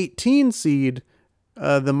number 18 seed,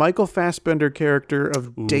 the Michael Fassbender character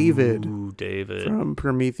of David. Ooh, David. From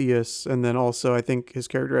Prometheus, and then also I think his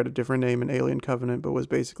character had a different name in Alien Covenant, but was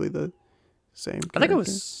basically the same character. I think it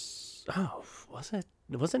was. Oh, was it?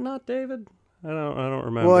 Was it not David? I don't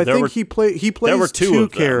remember. Well, I think he plays there were two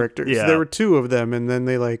of them. characters. Yeah. There were two of them, and then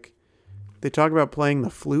they talk about playing the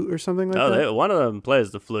flute or something like that. One of them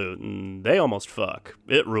plays the flute, and they almost fuck.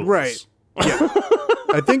 It rules. Right. Yeah.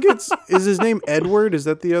 I think is his name Edward? Is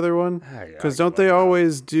that the other one? Because don't they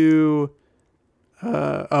always do?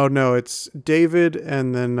 Oh no, it's David,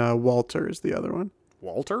 and then Walter is the other one.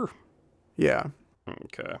 Walter? Yeah.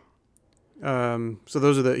 Okay. So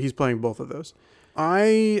those are he's playing both of those.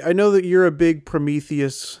 I know that you're a big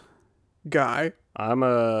Prometheus guy. I'm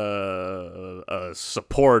a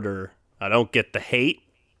supporter. I don't get the hate.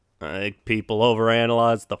 I think people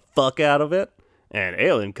overanalyze the fuck out of it. And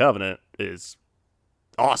Alien Covenant is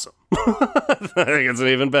awesome. I think it's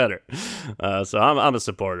even better. So I'm a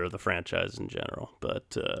supporter of the franchise in general.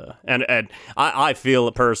 But and I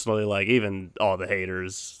feel personally like even all the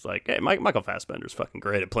haters like, hey, Michael Fassbender's fucking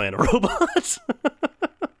great at playing a robot.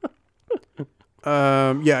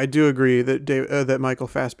 Yeah, I do agree that that Michael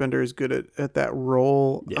Fassbender is good at that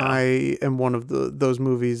role. Yeah. I am one of those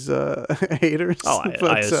movies haters. Oh,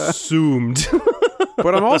 I assumed.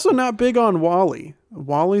 But I'm also not big on Wall-E.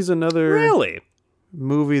 Wall-E's another Really?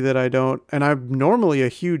 movie that I don't, and I'm normally a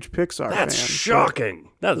huge Pixar fan. That's shocking.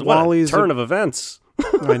 That's Wall-E's what a turn of events.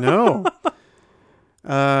 I know.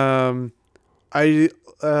 I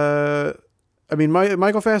mean,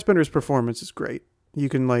 Michael Fassbender's performance is great. You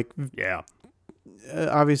can Yeah.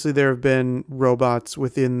 obviously there have been robots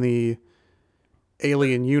within the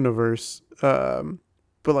Alien universe,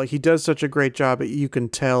 but he does such a great job. You can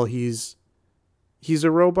tell he's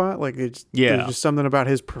a robot. There's just something about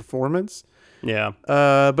his performance. Yeah.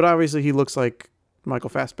 But obviously he looks like Michael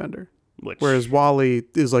Fassbender. Whereas Wall-E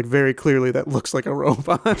is very clearly that looks like a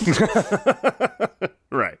robot.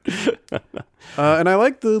 Right. And I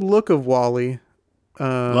like the look of Wall-E.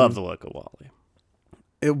 Love the look of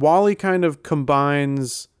Wall-E. Wall-E kind of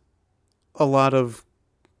combines a lot of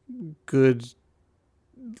good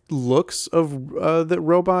looks of that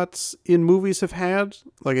robots in movies have had.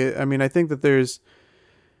 I think that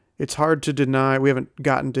it's hard to deny, we haven't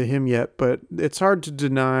gotten to him yet, but it's hard to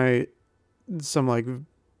deny some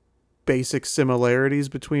basic similarities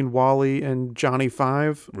between Wall-E and Johnny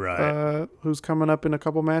Five, right? Who's coming up in a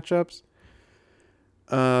couple matchups.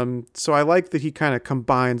 So I like that he kind of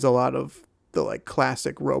combines a lot of the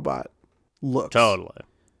classic robot looks. Totally.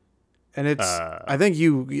 And it's, I think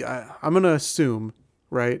I'm going to assume,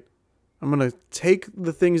 right? I'm going to take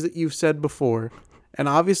the things that you've said before, and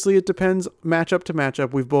obviously it depends matchup to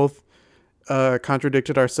matchup. We've both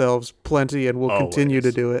contradicted ourselves plenty, and we'll continue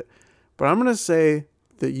to do it. But I'm going to say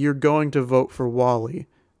that you're going to vote for Wall-E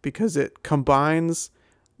because it combines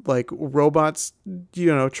robots,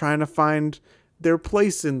 trying to find their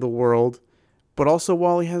place in the world, but also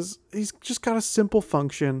Wall-E he's just got a simple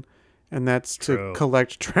function, and that's to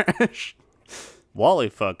collect trash. Wall-E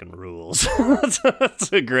fucking rules.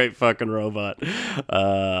 That's a great fucking robot.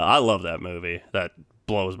 I love that movie. That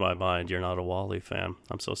blows my mind. You're not a Wall-E fan.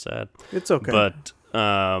 I'm so sad. It's okay. But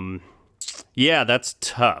yeah, that's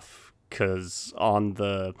tough. Because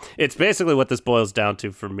it's basically what this boils down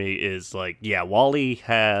to for me is Wall-E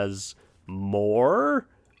has more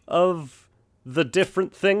of the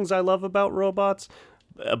different things I love about robots,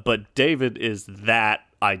 but David is that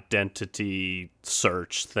identity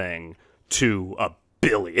search thing to a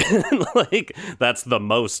billion. That's the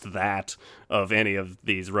most that of any of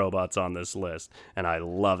these robots on this list, and I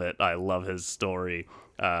love it. I love his story.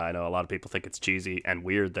 I know a lot of people think it's cheesy and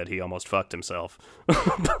weird that he almost fucked himself.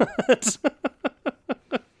 But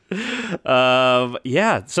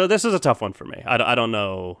yeah, so this is a tough one for me. I don't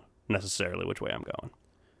know necessarily which way I'm going.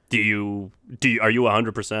 Are you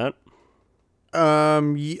 100%?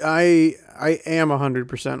 I am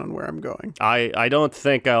 100% on where I'm going. I don't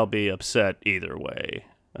think I'll be upset either way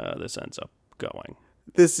this ends up going.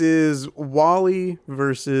 This is Wally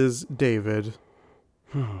versus David.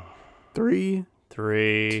 3,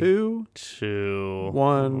 2,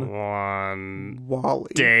 1.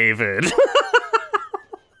 Wally. David.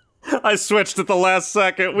 I switched at the last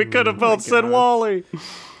second. We could have both said Wally.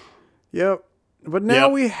 Yep. But now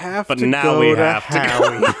we have to go to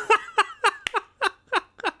Howie.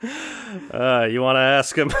 You want to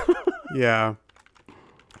ask him? Yeah.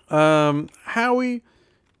 Howie,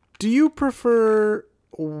 do you prefer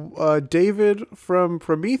David from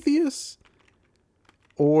Prometheus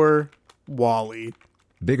or Wally?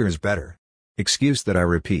 Bigger's better. Excuse that I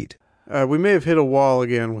repeat. We may have hit a wall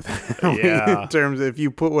again with Howie in terms of if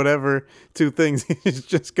you put whatever two things, he's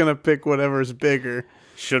just going to pick whatever's bigger.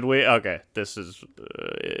 Should we? Okay, this is...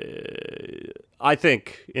 I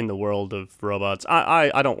think in the world of robots,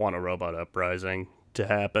 I don't want a robot uprising to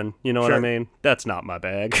happen. You know what I mean? That's not my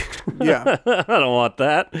bag. Yeah. I don't want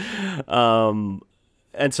that.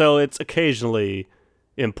 And so it's occasionally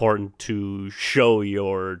important to show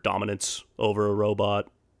your dominance over a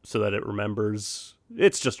robot so that it remembers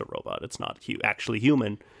it's just a robot. It's not actually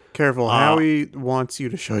human. Careful. Howie wants you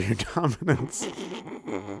to show your dominance.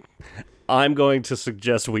 I'm going to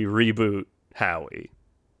suggest we reboot Howie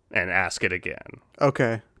and ask it again.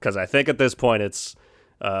 Okay. Because I think at this point it's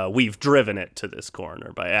we've driven it to this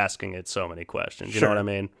corner by asking it so many questions. You know what I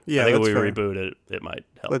mean? Yeah, I think that's if we fair. reboot it, it might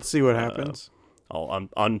help. Let's see what happens. I'll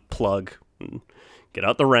unplug and get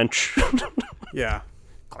out the wrench. Yeah.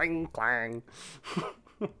 Clang, clang.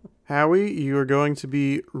 Howie, you are going to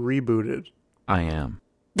be rebooted. I am.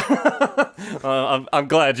 I'm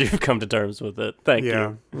glad you've come to terms with it. Thank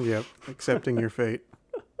you. Yep. Accepting your fate.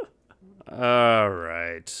 All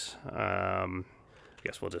right. I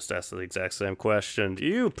guess we'll just ask the exact same question. Do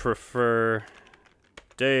you prefer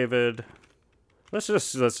David? Let's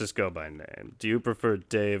just go by name. Do you prefer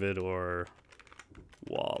David or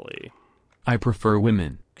Wally? I prefer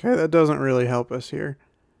women. Okay, that doesn't really help us here.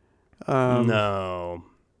 No.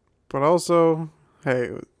 But also,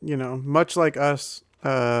 hey, much like us,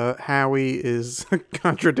 Howie is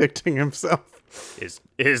contradicting himself.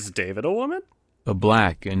 Is David a woman? A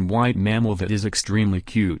black and white mammal that is extremely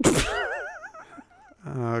cute.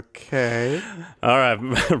 Okay. All right.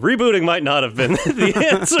 Rebooting might not have been the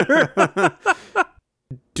answer.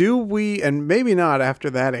 Do we, and maybe not after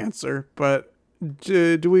that answer, but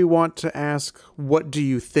do we want to ask, what do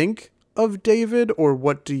you think of David, or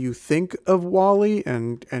what do you think of Wally,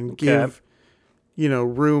 and give,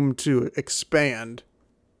 room to expand?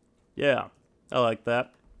 Yeah, I like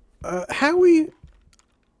that. Howie,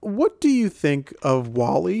 what do you think of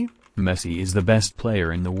Wally? Messi is the best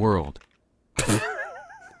player in the world.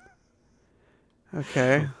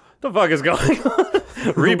 Okay. The fuck is going on?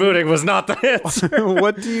 Rebooting was not the answer.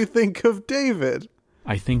 What do you think of David?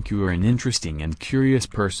 I think you are an interesting and curious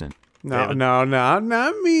person. No,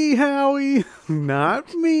 not me, Howie.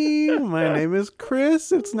 Not me. My name is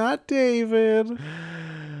Chris. It's not David.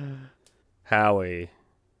 Howie,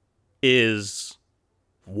 is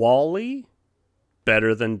Wally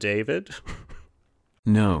better than David?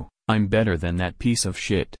 No, I'm better than that piece of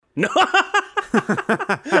shit. No.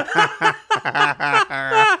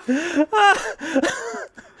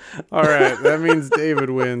 All right, that means David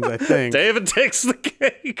wins, I think. David takes the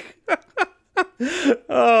cake.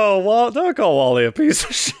 Oh, don't call Wally a piece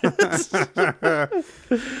of shit.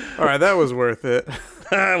 All right, that was worth it.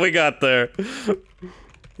 We got there.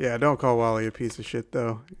 Yeah, don't call Wally a piece of shit,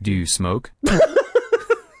 though. Do you smoke?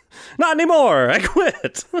 Not anymore. I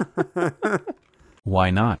quit. Why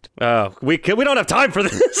not? Oh, we don't have time for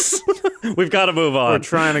this. We've got to move on. We're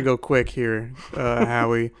trying to go quick here,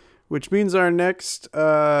 Howie, which means our next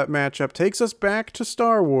matchup takes us back to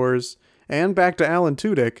Star Wars and back to Alan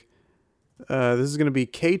Tudyk. This is going to be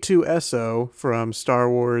K2SO from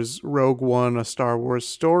Star Wars Rogue One, A Star Wars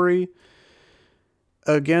Story,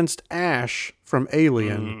 against Ash from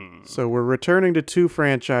Alien. So we're returning to two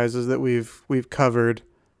franchises that we've covered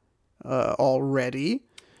already.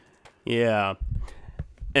 Yeah.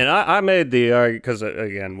 And I made the argument, because,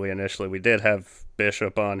 again, we did have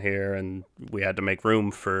Bishop on here, and we had to make room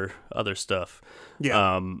for other stuff.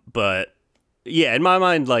 Yeah. But, yeah, in my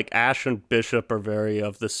mind, like, Ash and Bishop are very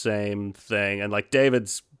of the same thing, and, like,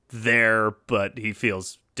 David's there, but he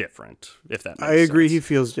feels different, if that makes sense. I agree, he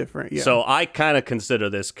feels different, yeah. So I kind of consider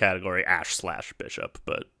this category Ash/Bishop,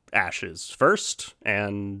 but Ash is first,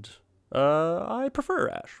 and I prefer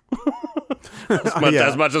Ash.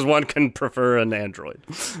 As much as one can prefer an android.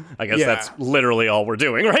 I guess that's literally all we're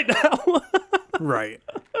doing right now. Right.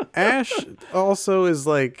 Ash also is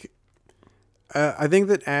like, I think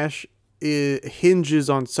that Ash hinges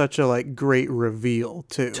on such a like great reveal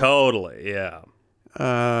too. Totally, yeah.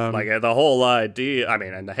 Like the whole idea. I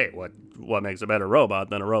mean, and hey, what makes a better robot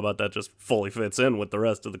than a robot that just fully fits in with the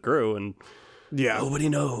rest of the crew and Yeah. nobody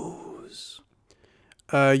knows.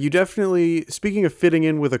 You definitely, speaking of fitting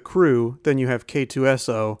in with a crew, then you have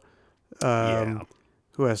K2SO,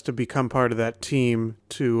 who has to become part of that team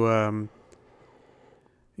to,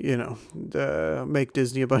 make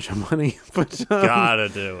Disney a bunch of money. But Gotta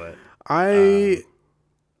do it. I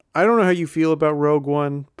don't know how you feel about Rogue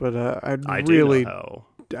One, but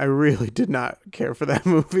I really did not care for that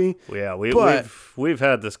movie. Yeah, But- we've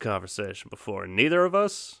had this conversation before. Neither of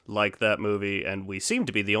us like that movie, and we seem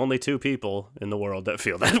to be the only two people in the world that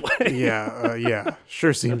feel that way. Yeah,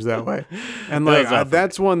 sure seems that way. And It like was awful.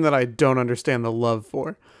 that's one that I don't understand the love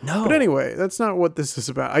for. No. But anyway, that's not what this is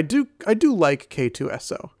about. I do like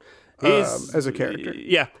K2SO as a character.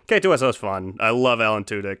 Yeah, K2SO is fun. I love Alan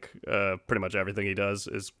Tudyk. Pretty much everything he does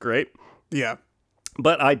is great. Yeah.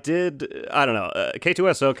 But I don't know.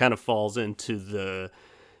 K2SO kind of falls into the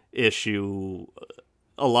issue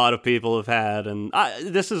a lot of people have had, and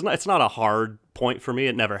it's not a hard point for me.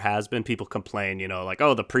 It never has been. People complain, like,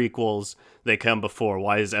 oh, the prequels, they come before.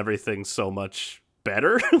 Why is everything so much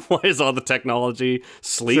better? Why is all the technology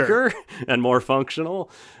sleeker and more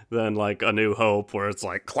functional than like A New Hope, where it's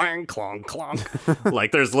like clang, clong, clonk?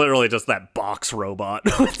 Like there's literally just that box robot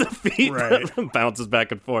with the feet that bounces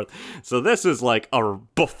back and forth. So this is like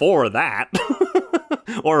before that.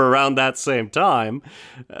 Or around that same time,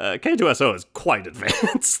 K2SO is quite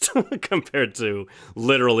advanced compared to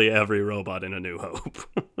literally every robot in A New Hope.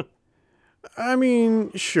 I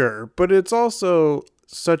mean, sure, but it's also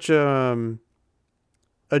such a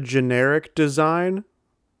generic design,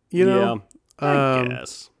 Yeah, I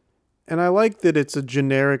guess. And I like that it's a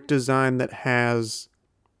generic design that has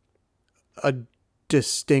a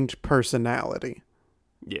distinct personality.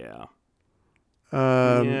 Yeah.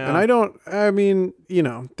 And I mean,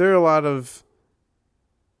 there are a lot of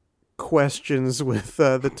questions with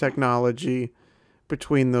the technology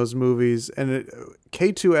between those movies, and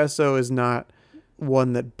K2SO is not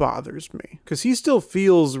one that bothers me because he still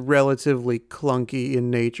feels relatively clunky in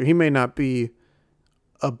nature. He may not be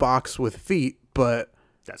a box with feet, but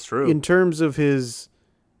That's true. in terms of his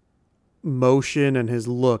motion and his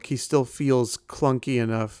look, he still feels clunky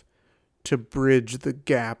enough to bridge the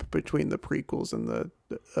gap between the prequels and the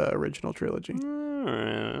original trilogy.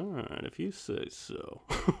 All right, if you say so.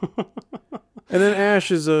 And then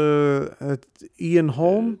Ash is a Ian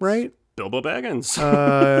Holm, right? Bilbo Baggins.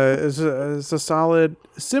 Is a solid,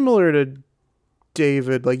 similar to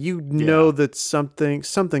David. Like know that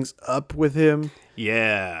something's up with him.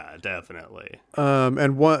 Yeah, definitely. And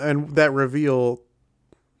that reveal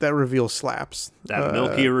slaps. That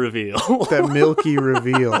milky reveal. That milky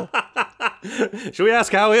reveal. Should we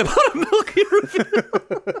ask Howie about a milky reveal?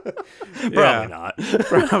 Probably not.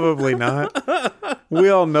 Probably not. We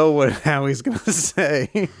all know what Howie's gonna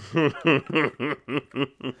say.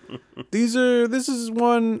 This is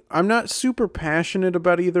one I'm not super passionate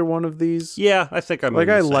about either one of these. Yeah, I think I'm like in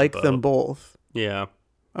the I same like boat. them both. Yeah.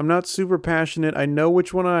 I'm not super passionate. I know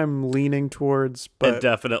which one I'm leaning towards, but And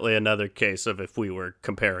definitely another case of if we were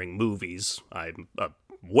comparing movies, I'm a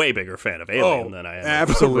way bigger fan of Alien than I am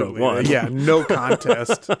absolutely. of Rogue One. Yeah, no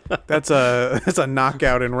contest. That's a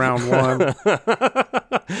knockout in round one.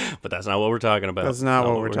 But that's not what we're talking about. That's not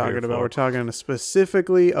what we're talking here about. for. We're talking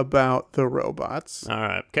specifically about the robots. All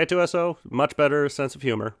right. K2SO, much better sense of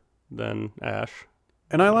humor than Ash.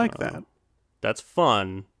 And I like that. That's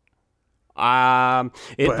fun. I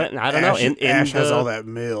don't know. Ash has all that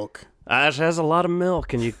milk. Ash has a lot of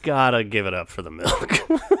milk, and you gotta give it up for the milk.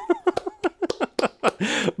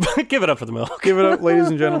 Give it up for the milk. Give it up, ladies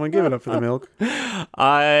and gentlemen. Give it up for the milk. No.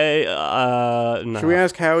 Should we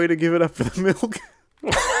ask Howie to give it up for the milk?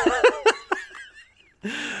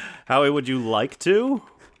 Howie, would you like to?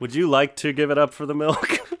 Would you like to give it up for the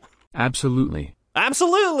milk? Absolutely.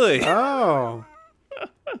 Absolutely. Oh,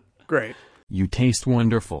 great. You taste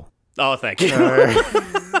wonderful. Oh, thank you.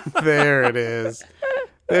 There it is.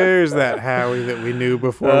 There's that Howie that we knew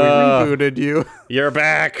before we rebooted you. You're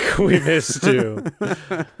back. We missed you.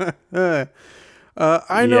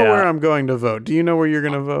 I know where I'm going to vote. Do you know where you're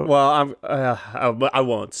going to vote? Well, I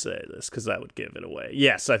won't say this because that would give it away.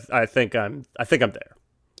 Yes, I think I'm there.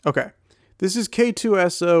 Okay. This is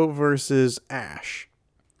K2SO versus Ash.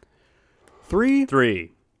 3,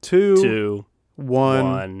 3, 2, 2,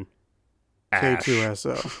 1. Ash.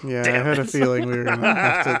 K2SO. Yeah, Damn I had a it. feeling we were going to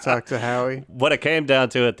have to talk to Howie. What it came down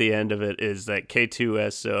to at the end of it is that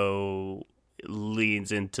K2SO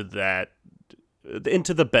leans into the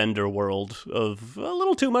Bender world of a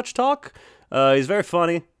little too much talk. He's very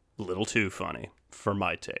funny, a little too funny for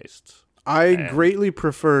my taste. I greatly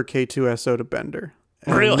prefer K2SO to Bender.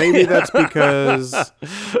 And Really? maybe that's because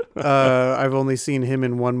I've only seen him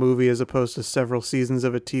in one movie as opposed to several seasons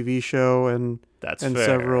of a TV show and That's and fair.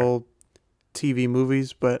 several TV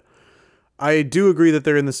movies. But I do agree that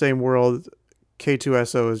they're in the same world.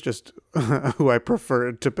 K2SO is just who I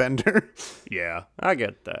prefer to Bender. Yeah, I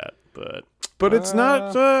get that, but But it's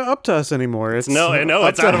not up to us anymore. It's I know up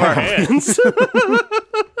it's to out of our Howie. hands.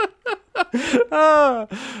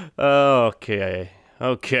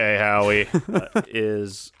 Okay, Howie.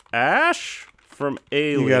 Is Ash from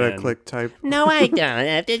Alien? You gotta click type. No, I don't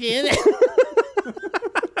have to do that.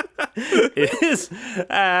 Is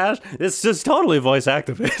Ash? It's just totally voice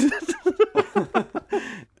activated.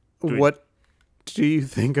 What do you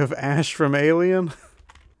think of Ash from Alien?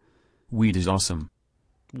 Weed is awesome.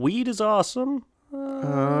 Weed is awesome.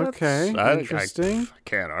 Okay, I interesting.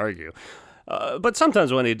 can't argue. But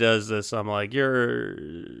sometimes when he does this, I'm like, you're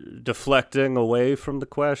deflecting away from the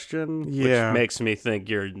question, Yeah. which makes me think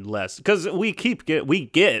you're less. Because we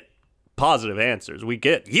get positive answers. We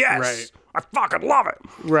get, yes, Right. I fucking love it.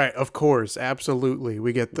 Right, of course, absolutely.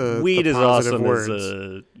 We get the Weed the is positive awesome.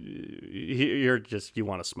 words. You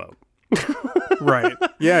want to smoke. Right.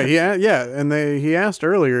 Yeah, yeah. And he asked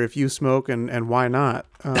earlier if you smoke and why not.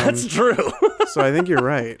 That's true. So I think you're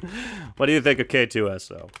right. What do you think of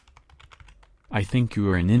K2SO? I think you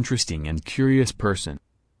are an interesting and curious person.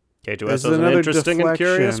 K2SO There's is an another interesting and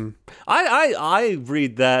curious. deflection. I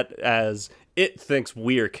read that as it thinks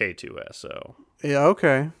we're K2SO. Yeah,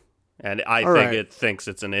 okay. And I All think right. it thinks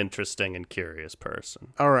it's an interesting and curious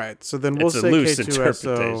person. All right. So then we'll It's a say loose K2SO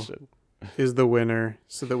interpretation. is the winner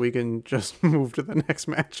so that we can just move to the next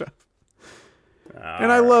matchup.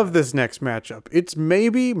 And I love this next matchup. It's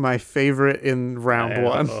maybe my favorite in round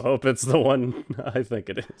one. I hope it's the one I think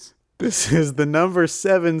it is. This is the number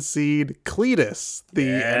 7 seed Cletus, the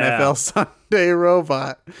Yeah. NFL Sunday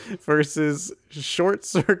robot, versus Short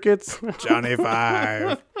Circuit's Johnny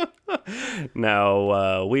Five.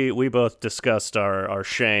 Now, we both discussed our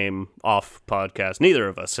shame off podcast. Neither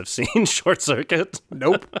of us have seen Short Circuit.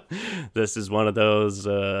 Nope. This is one of those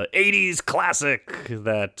 80s classic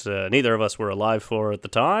that neither of us were alive for at the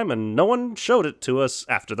time, and no one showed it to us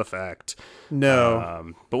after the fact.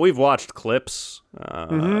 No. But we've watched clips.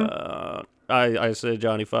 I say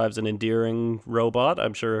Johnny Five's an endearing robot.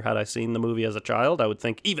 I'm sure had I seen the movie as a child, I would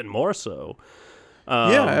think even more so.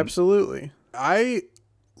 Yeah, absolutely. I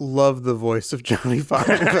love the voice of Johnny Five.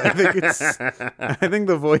 I think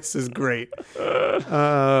the voice is great.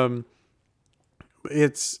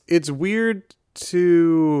 It's weird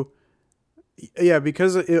to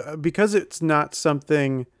because it's not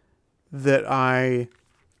something that I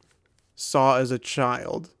saw as a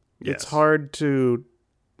child. It's Yes. hard to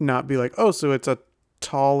not be like, oh, so it's a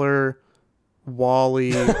taller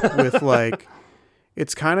Wall-E with like,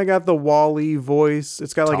 it's kind of got the Wall-E voice.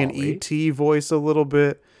 It's got like an Tall-E? E.T. voice a little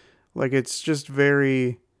bit. Like it's just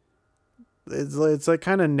very, it's like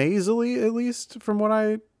kind of nasally, at least from what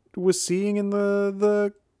I was seeing in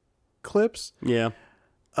the clips. Yeah.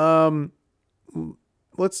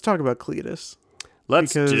 Let's talk about Cletus.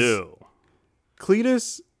 Let's Because- do.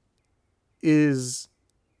 Cletus is,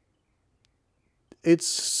 it's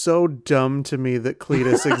so dumb to me that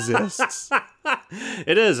Cletus exists.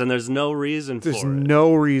 It is, and there's no reason There's for it.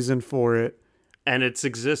 no reason for it. And it's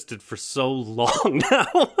existed for so long now.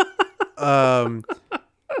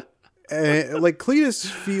 Like Cletus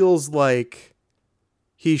feels like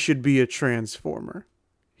he should be a transformer.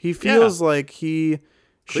 He feels like he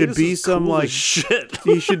should Cletus be is some cool as like shit.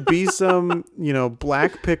 he should be some,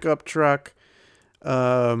 black pickup truck.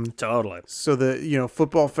 Totally. So that,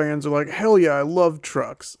 football fans are like, hell yeah, I love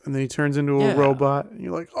trucks. And then he turns into a Yeah. robot. And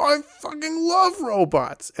you're like, oh, I fucking love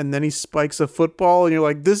robots. And then he spikes a football. And you're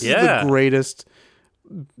like, this is Yeah. the greatest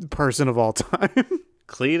person of all time.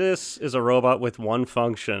 Cletus is a robot with one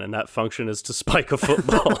function, and that function is to spike a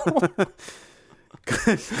football.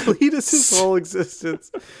 Cletus's whole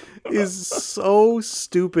existence is so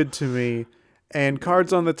stupid to me. And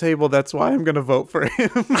cards on the table, that's why I'm going to vote for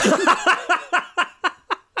him.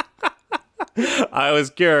 I was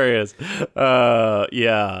curious. I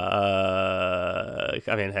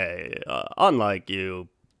mean, hey, unlike you,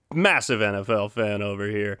 massive NFL fan over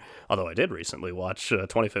here. Although I did recently watch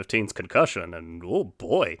 2015's Concussion, and oh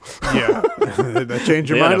boy, Yeah. That changed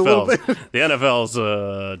your mind a little bit. The NFL's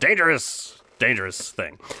a dangerous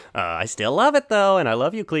thing. I still love it though, and I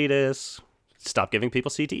love you, Cletus. stop giving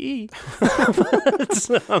people CTE.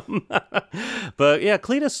 But yeah,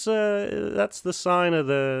 Cletus, that's the sign of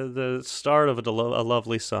the start of a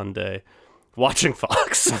lovely Sunday. Watching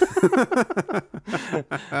Fox.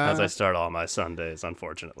 As I start all my Sundays,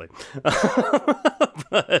 unfortunately.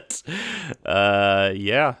 But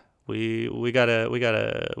yeah, we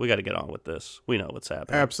gotta get on with this. We know what's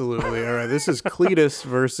happening. Absolutely. All right, this is Cletus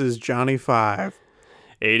versus Johnny Five.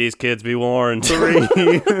 80s kids be warned. 3,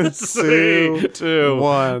 2,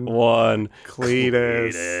 1. One.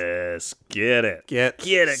 Cletus. Cletus. Get it. Get it,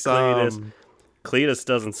 Cletus. some. Cletus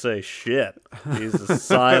doesn't say shit. He's a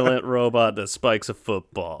silent robot that spikes a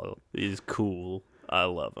football. He's cool. I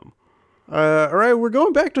love him. All right, we're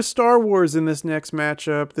going back to Star Wars in this next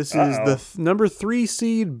matchup. This is the number 3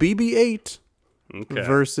 seed BB-8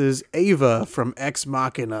 versus Ava from Ex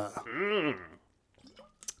Machina.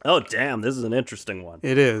 Oh, damn. This is an interesting one.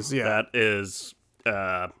 It is, yeah. That is,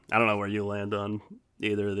 I don't know where you land on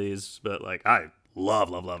either of these, but like, I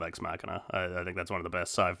love Ex Machina. I think that's one of the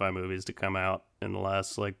best sci-fi movies to come out in the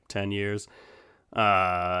last like 10 years.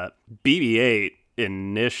 BB-8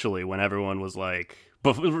 initially, when everyone was like,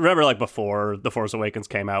 remember like before The Force Awakens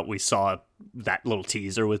came out, we saw that little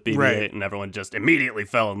teaser with BB-8 Right. and everyone just immediately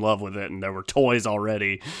fell in love with it, and there were toys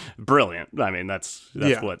already. Brilliant. I mean, that's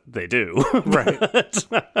what they do. Right.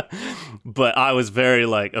 But I was very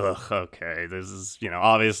like, ugh, okay, this is,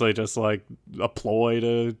 obviously just like a ploy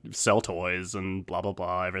to sell toys and blah, blah,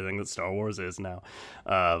 blah, everything that Star Wars is now.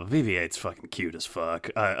 BB-8's fucking cute as fuck.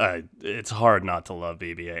 It's hard not to love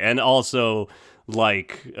BB-8. And also,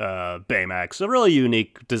 like Baymax, a really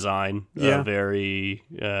unique design. Yeah. Very,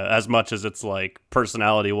 as much as it's like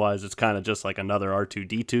personality-wise, it's kind of just like another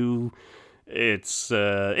R2-D2. It's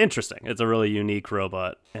interesting. It's a really unique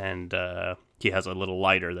robot, and he has a little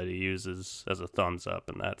lighter that he uses as a thumbs up,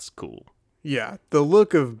 and that's cool. Yeah, the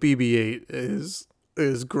look of BB-8 is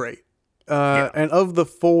great. And of the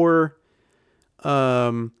 4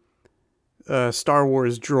 Star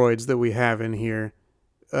Wars droids that we have in here,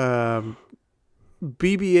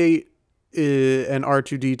 BB-8 and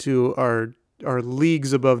R2-D2 are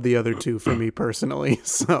leagues above the other two for me personally.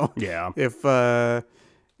 So Yeah. if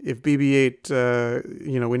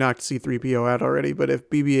BB-8, we knocked C-3PO out already, but if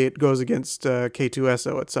BB-8 goes against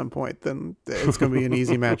K-2SO at some point, then it's going to be an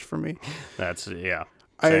easy match for me. That's, yeah.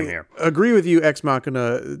 I Same here. agree with you. Ex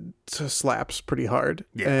Machina slaps pretty hard,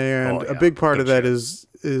 Yeah. and Oh, yeah. a big part Good of that shit.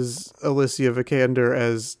 is Alicia Vikander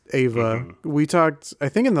as Ava. Mm-hmm. We talked, I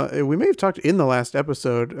think we may have talked in the last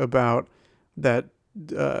episode about that.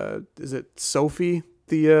 Is it Sophie,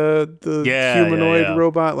 the humanoid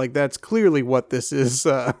robot? Like that's clearly what this is.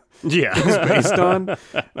 Yeah. Is based on.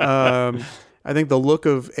 I think the look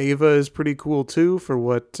of Ava is pretty cool too for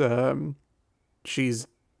what she's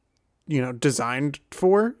designed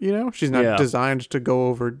for. She's not designed to go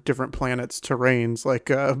over different planets' terrains like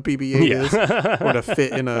BB-8 is, or to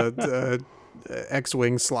fit in a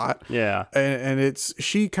X-wing slot. Yeah. And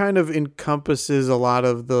she kind of encompasses a lot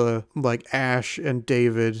of the like Ash and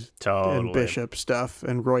David Totally. and Bishop stuff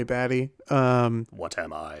and Roy Batty. What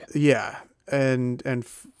am I? Yeah, and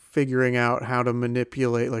figuring out how to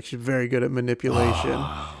manipulate. Like she's very good at manipulation.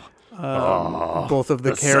 Both of the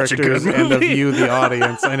that's such a good characters and of movie. you, the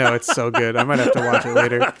audience. I know it's so good. I might have to watch it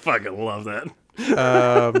later. I fucking love that.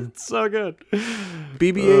 It's so good.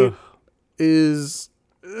 BB-8 is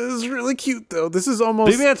really cute though. This is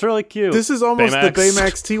almost BB-8's really cute. This is almost Baymax. the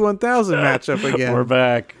Baymax T-1000 matchup again. We're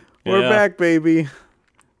back. We're Yeah. back, baby.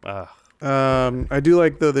 Ah. I do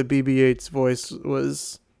like though that BB-8's voice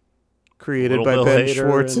was created by Little Ben Bill Hader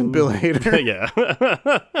Schwartz and Bill Hader. Yeah.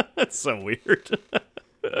 That's so weird.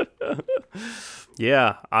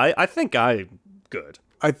 Yeah, I think I'm good.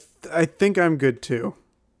 I think I'm good too.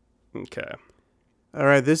 Okay. All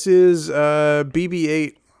right, this is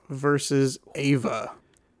BB-8 versus Ava.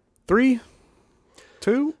 3,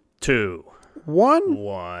 2, 2, 1.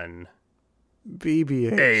 1.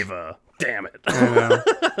 BB-8. Ava. Damn it. I know.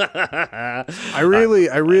 I really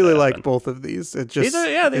like both of these. It just These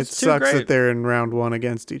it two sucks great. that they're in round 1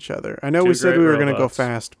 against each other. I know Two we said great we were going to go robots.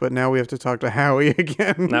 fast, but now we have to talk to Howie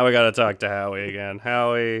again. Now we got to talk to Howie again.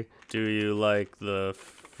 Howie, do you like the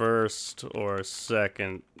first or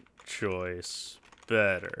second choice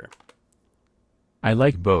better? I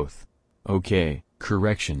like both. Okay,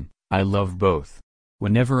 correction, I love both.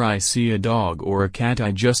 Whenever I see a dog or a cat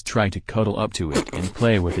I just try to cuddle up to it and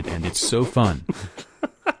play with it, and it's so fun.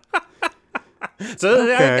 So,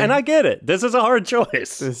 Okay. and I get it. This is a hard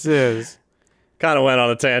choice. This is. Kind of went on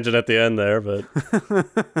a tangent at the end there, but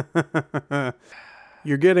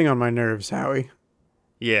You're getting on my nerves, Howie.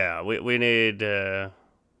 yeah, we need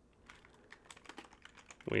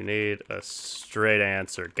We need a straight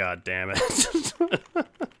answer, God damn it.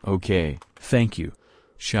 Okay, thank you.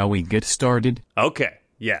 Shall we get started? Okay,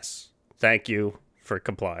 yes. Thank you for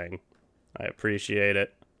complying. I appreciate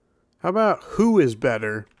it. How about who is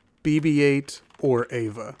better, BB-8 or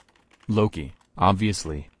Ava? Loki,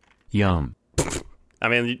 obviously. Yum. I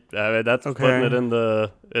mean, that's Okay. putting it in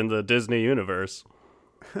the Disney universe.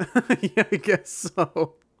 Yeah, I guess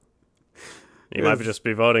so. You might just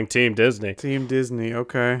be voting Team Disney. Team Disney,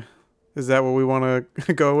 okay. Is that what we want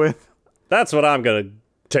to go with? That's what I'm gonna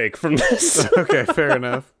take from this. Okay, fair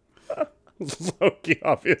enough. Loki,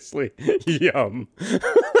 obviously. Yum.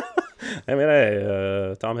 I mean,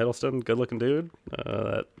 hey, Tom Hiddleston, good-looking dude.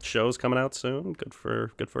 That show's coming out soon. Good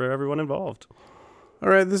for everyone involved. All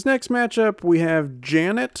right, this next matchup, we have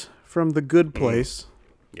Janet from The Good Place,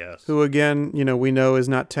 Yes. who, again, we know is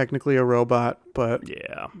not technically a robot, but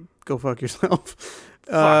Yeah. go fuck yourself.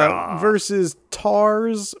 off. Versus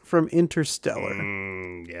Tars from Interstellar.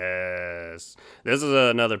 Yes. This is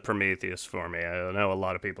another Prometheus for me. I know a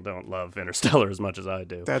lot of people don't love Interstellar as much as I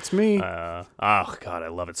do. That's me. Oh, God, I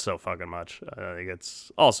love it so fucking much. I think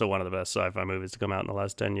it's also one of the best sci-fi movies to come out in the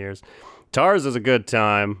last 10 years. Tars is a good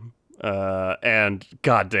time. And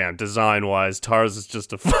goddamn, design-wise, Tars is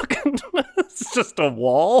just a fucking... it's just a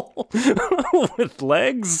wall with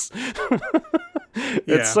legs.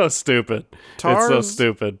 It's so stupid. It's so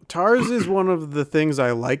stupid. Tars is one of the things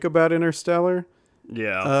I like about Interstellar.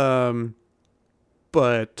 Yeah.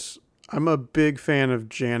 But I'm a big fan of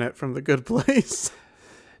Janet from The Good Place.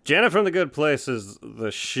 Janet from The Good Place is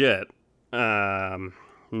the shit.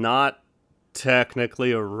 Not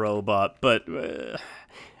technically a robot, but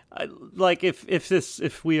like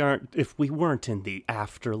if we weren't in the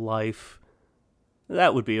afterlife,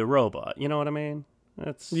 that would be a robot. You know what I mean?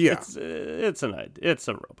 It's a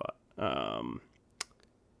robot.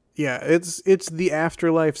 Yeah, it's the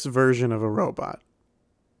afterlife's version of a robot.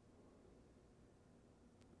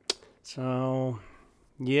 So,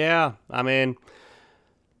 yeah, I mean,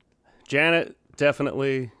 Janet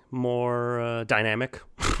definitely more dynamic.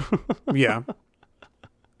 Yeah.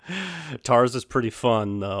 Tars is pretty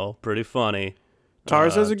fun though, pretty funny.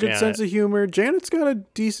 Tars has a good Janet. sense of humor. Janet's got a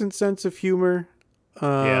decent sense of humor.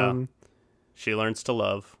 Yeah. She learns to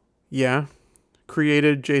love. Yeah.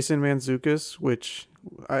 Created Jason Mantzoukas, which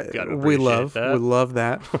Gotta we appreciate love. that. We love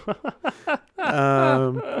that.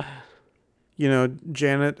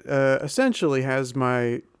 Janet essentially has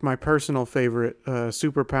my personal favorite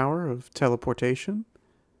superpower of teleportation.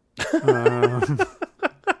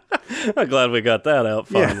 I'm glad we got that out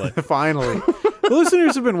finally. Yeah, finally. The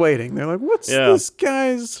listeners have been waiting. They're like, what's this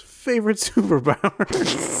guy's favorite superpower?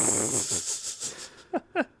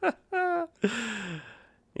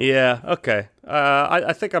 Yeah, okay.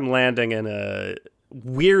 I think I'm landing in a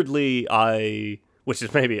weirdly which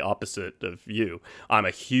is maybe opposite of you. I'm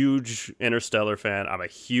a huge Interstellar fan. I'm a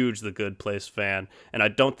huge The Good Place fan, and I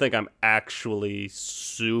don't think I'm actually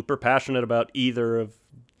super passionate about either of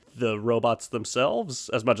the robots themselves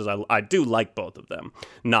as much as I do like both of them.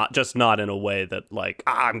 Not in a way that like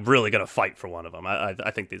I'm really gonna fight for one of them.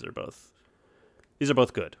 I think these are both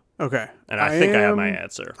good. Okay. And I think I have my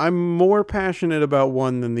answer. I'm more passionate about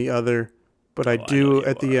one than the other, but I do,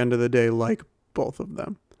 at the end of the day, like both of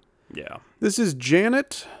them. Yeah. This is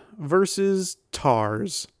Janet versus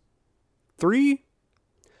Tars. 3,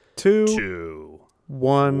 2,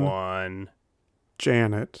 1.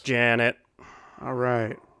 Janet. All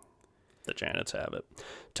right. The Janets have it.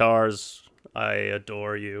 Tars, I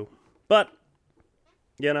adore you. But,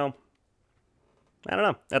 I don't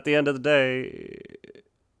know. At the end of the day,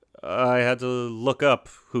 I had to look up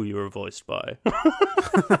who you were voiced by.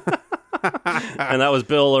 And that was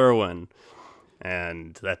Bill Irwin.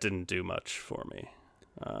 And that didn't do much for me.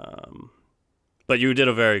 But you did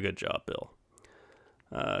a very good job, Bill.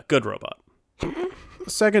 Good robot.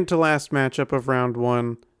 Second to last matchup of round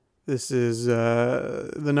 1. This is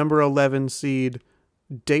the number 11 seed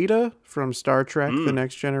Data from Star Trek The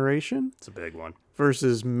Next Generation. It's a big one.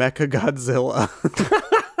 Versus Mechagodzilla.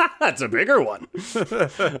 That's a bigger one.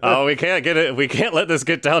 Oh, we can't get it. We can't let this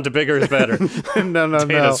get down to bigger is better. No.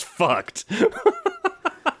 Data's fucked.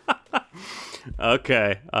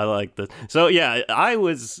 Okay, I like this. So yeah, I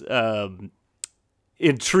was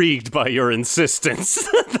intrigued by your insistence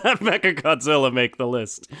that Mechagodzilla make the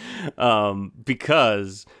list,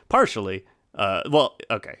 because partially,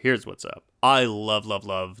 okay, here's what's up. I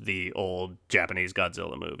love the old Japanese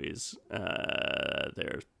Godzilla movies.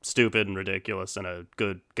 They're stupid and ridiculous and a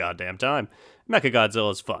good goddamn time.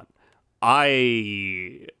 Mechagodzilla is fun.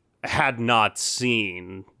 I had not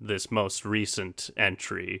seen this most recent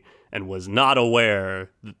entry and was not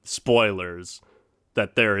aware, spoilers,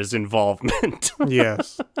 that there is involvement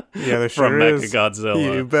Yes. Yeah, there from sure is.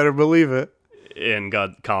 Mechagodzilla You better believe it. in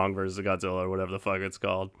Kong vs. Godzilla or whatever the fuck it's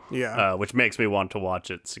called. Yeah. Which makes me want to watch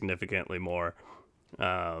it significantly more.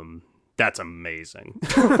 That's amazing.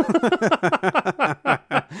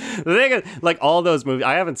 The thing is, like, all those movies,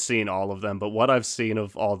 I haven't seen all of them, but what I've seen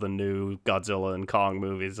of all the new Godzilla and Kong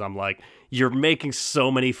movies, I'm like, you're making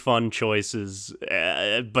so many fun choices,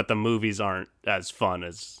 but the movies aren't as fun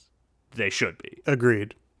as they should be.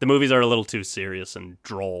 Agreed. The movies are a little too serious and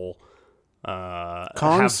droll.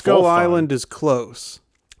 Kong have Skull full fun. Island is close.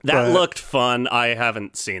 That but- looked fun. I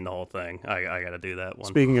haven't seen the whole thing. I gotta do that one.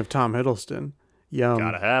 Speaking of Tom Hiddleston, yum.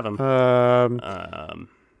 Gotta have him.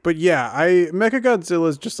 But yeah, Mechagodzilla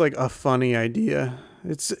is just like a funny idea.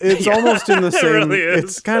 It's almost in the it same. really is.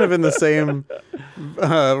 It's kind of in the same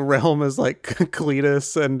realm as like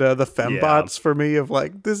Cletus and the Fembots for me. Of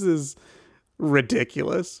like, this is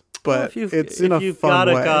ridiculous, but it's in a if you've fun got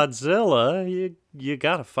way. a Godzilla, you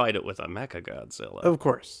gotta fight it with a Mechagodzilla. Of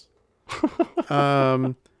course.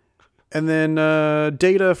 And then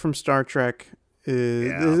Data from Star Trek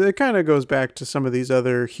it kind of goes back to some of these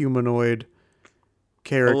other humanoid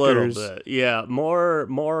characters. A little bit, yeah.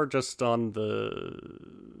 More just on the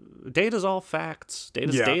Data's all facts.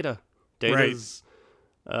 Data's data. Data's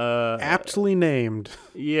aptly named.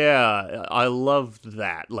 Yeah, I loved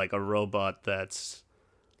that. Like a robot that's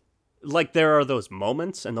like, there are those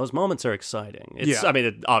moments, and those moments are exciting. It's, Yeah. I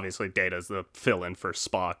mean, obviously Data's the fill-in for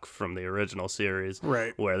Spock from the original series,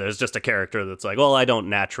 Right. where there's just a character that's like, well, I don't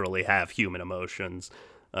naturally have human emotions.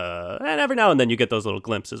 And every now and then you get those little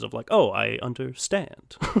glimpses of like, oh, I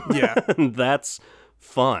understand. Yeah. And that's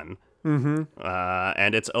fun. Mm-hmm.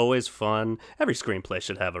 And it's always fun. Every screenplay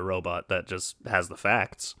should have a robot that just has the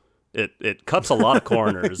facts. It cuts a lot of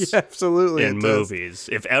corners. Yeah, absolutely. In it does. movies,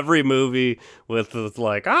 if every movie with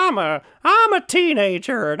like, I'm a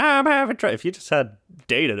teenager and I'm having if you just had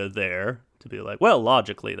Data there to be like, well,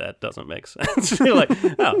 logically that doesn't make sense. You're like,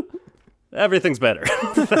 oh, everything's better.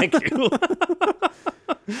 Thank you.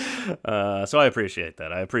 So I appreciate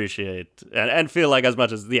that. I appreciate and feel like, as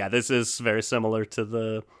much as this is very similar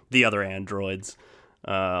to the other androids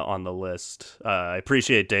on the list. I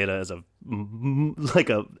appreciate Data as a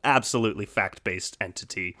absolutely fact-based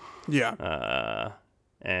entity. Yeah.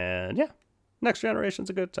 And yeah, Next Generation's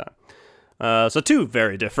a good time. So two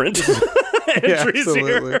very different entries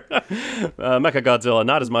absolutely. here. Mechagodzilla,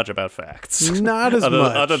 not as much about facts. Not as much.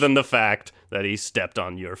 Other than the fact that he stepped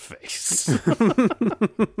on your face.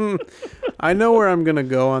 I know where I'm gonna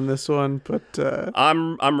go on this one, but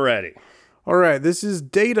I'm ready. all right, this is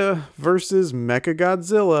Data versus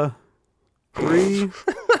Mechagodzilla. 3,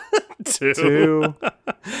 2,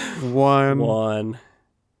 1. One.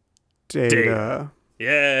 Data.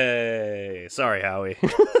 Yay. Sorry, Howie.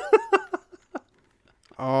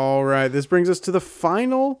 All right, this brings us to the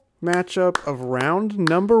final matchup of round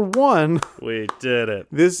number 1. We did it.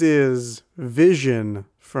 This is Vision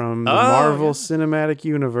from the Marvel Cinematic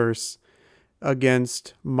Universe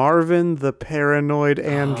against Marvin the Paranoid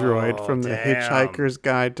Android from the damn. Hitchhiker's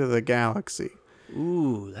Guide to the Galaxy.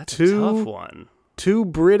 Ooh, that's a Two- tough one. Two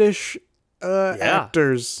British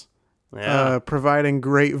actors Yeah. providing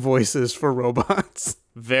great voices for robots.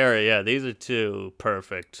 These are two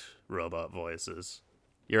perfect robot voices.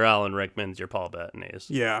 Your Alan Rickmans, your Paul Bettany's.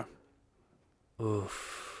 Yeah.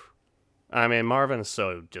 Oof. I mean, Marvin is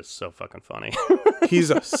so fucking funny.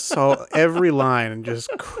 He's so every line just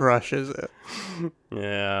crushes it.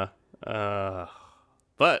 Yeah.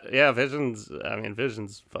 But yeah, Vision's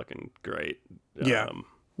fucking great. Yeah.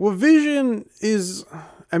 Well, Vision is,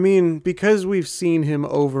 I mean, because we've seen him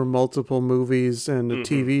over multiple movies and a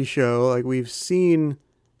TV show, like we've seen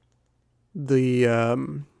his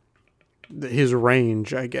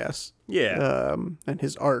range, I guess. Yeah. And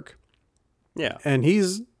his arc. Yeah. And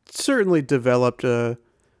he's certainly developed a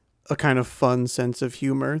kind of fun sense of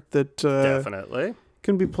humor that Definitely.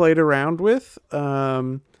 can be played around with.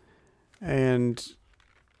 And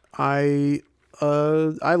I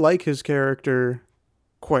like his character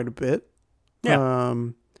quite a bit. Yeah.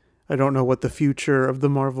 I don't know what the future of the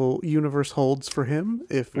Marvel Universe holds for him,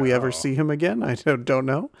 if we ever see him again. I don't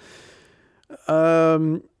know.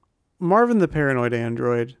 Marvin the Paranoid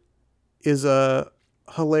Android is a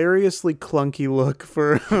hilariously clunky look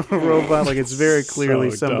for a robot. Like, it's very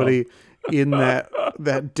clearly So somebody in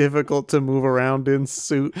that difficult to move around in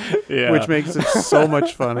suit, Yeah. which makes it so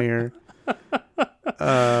much funnier.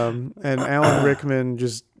 And Alan Rickman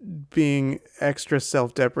just being extra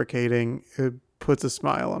self-deprecating, it puts a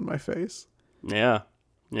smile on my face. Yeah.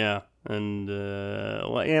 Yeah. And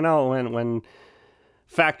well, when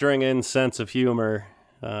factoring in sense of humor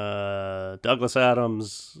Douglas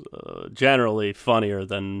Adams, generally funnier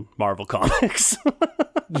than Marvel Comics.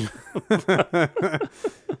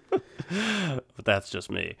 But that's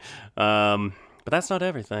just me. But that's not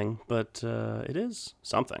everything, but it is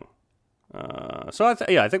something. So I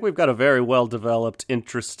think we've got a very well-developed,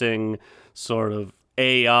 interesting sort of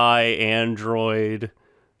AI android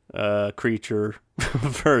creature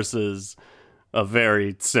versus a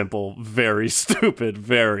very simple, very stupid,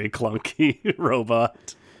 very clunky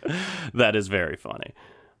robot that is very funny.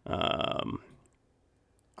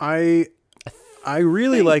 I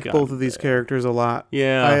really like I'm both of these characters a lot.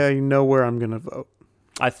 Yeah. I know where I'm going to vote.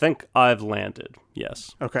 I think I've landed.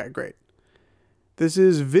 Yes. Okay, great. This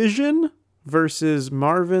is Vision versus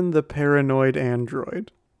Marvin the Paranoid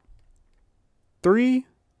Android. 3,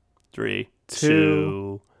 3,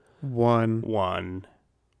 2, 1. 1.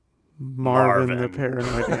 Marvin the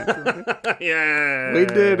Paranoid Android. Yeah. We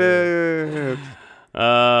did it.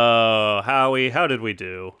 Howie, how did we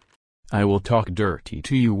do? I will talk dirty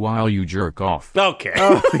to you while you jerk off. Okay.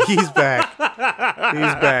 Oh, he's back.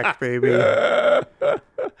 He's back, baby. I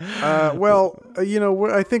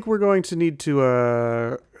think we're going to need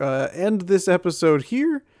to end this episode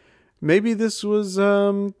here. Maybe this was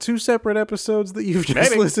 2 separate episodes that you've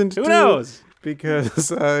just listened to. Who knows?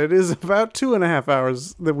 Because it is about 2.5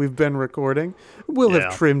 hours that we've been recording. We'll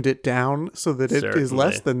have trimmed it down so that it is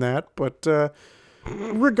less than that. But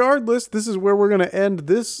regardless, this is where we're going to end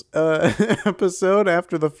this episode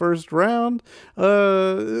after the first round.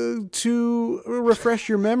 To refresh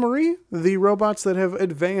your memory, the robots that have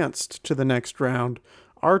advanced to the next round: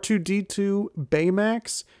 R2-D2,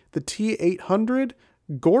 Baymax, the T-800,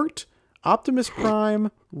 Gort, Optimus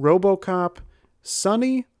Prime, RoboCop,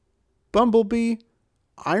 Sunny, Bumblebee,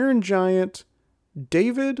 Iron Giant,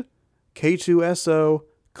 David, K2SO,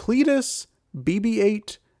 Cletus,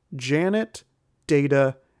 BB-8, Janet,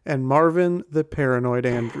 Data, and Marvin the Paranoid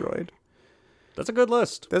Android. That's a good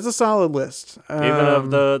list. That's a solid list. Even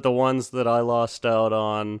of the ones that I lost out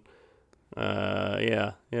on.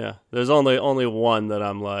 Yeah. There's only one that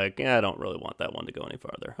I'm like, I don't really want that one to go any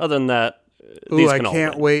farther. Other than that, ooh, I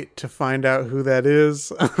can't wait to find out who that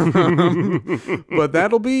is. But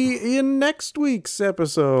that'll be in next week's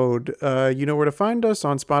episode. You know where to find us: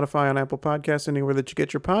 on Spotify, on Apple Podcasts, anywhere that you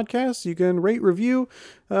get your podcasts. You can rate, review,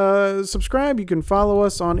 subscribe. You can follow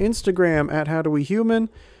us on Instagram at HowDoWeHuman.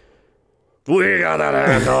 We got that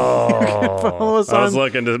handle. Follow us I was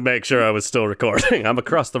looking to make sure I was still recording. I'm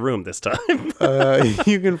across the room this time.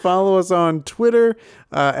 You can follow us on Twitter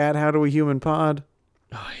at HowDoWeHumanPod.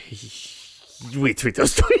 We tweet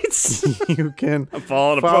those tweets. You can I'm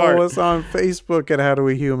falling follow apart. us on Facebook at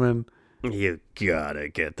HowDoWeHuman. You gotta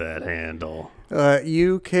get that handle.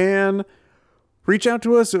 You can reach out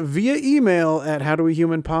to us via email at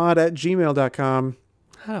howdowehumanpod@gmail.com.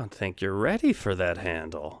 I don't think you're ready for that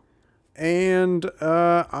handle. And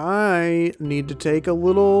I need to take a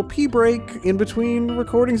little pee break in between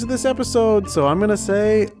recordings of this episode, so I'm going to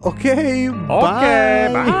say, okay,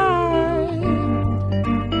 bye. Bye.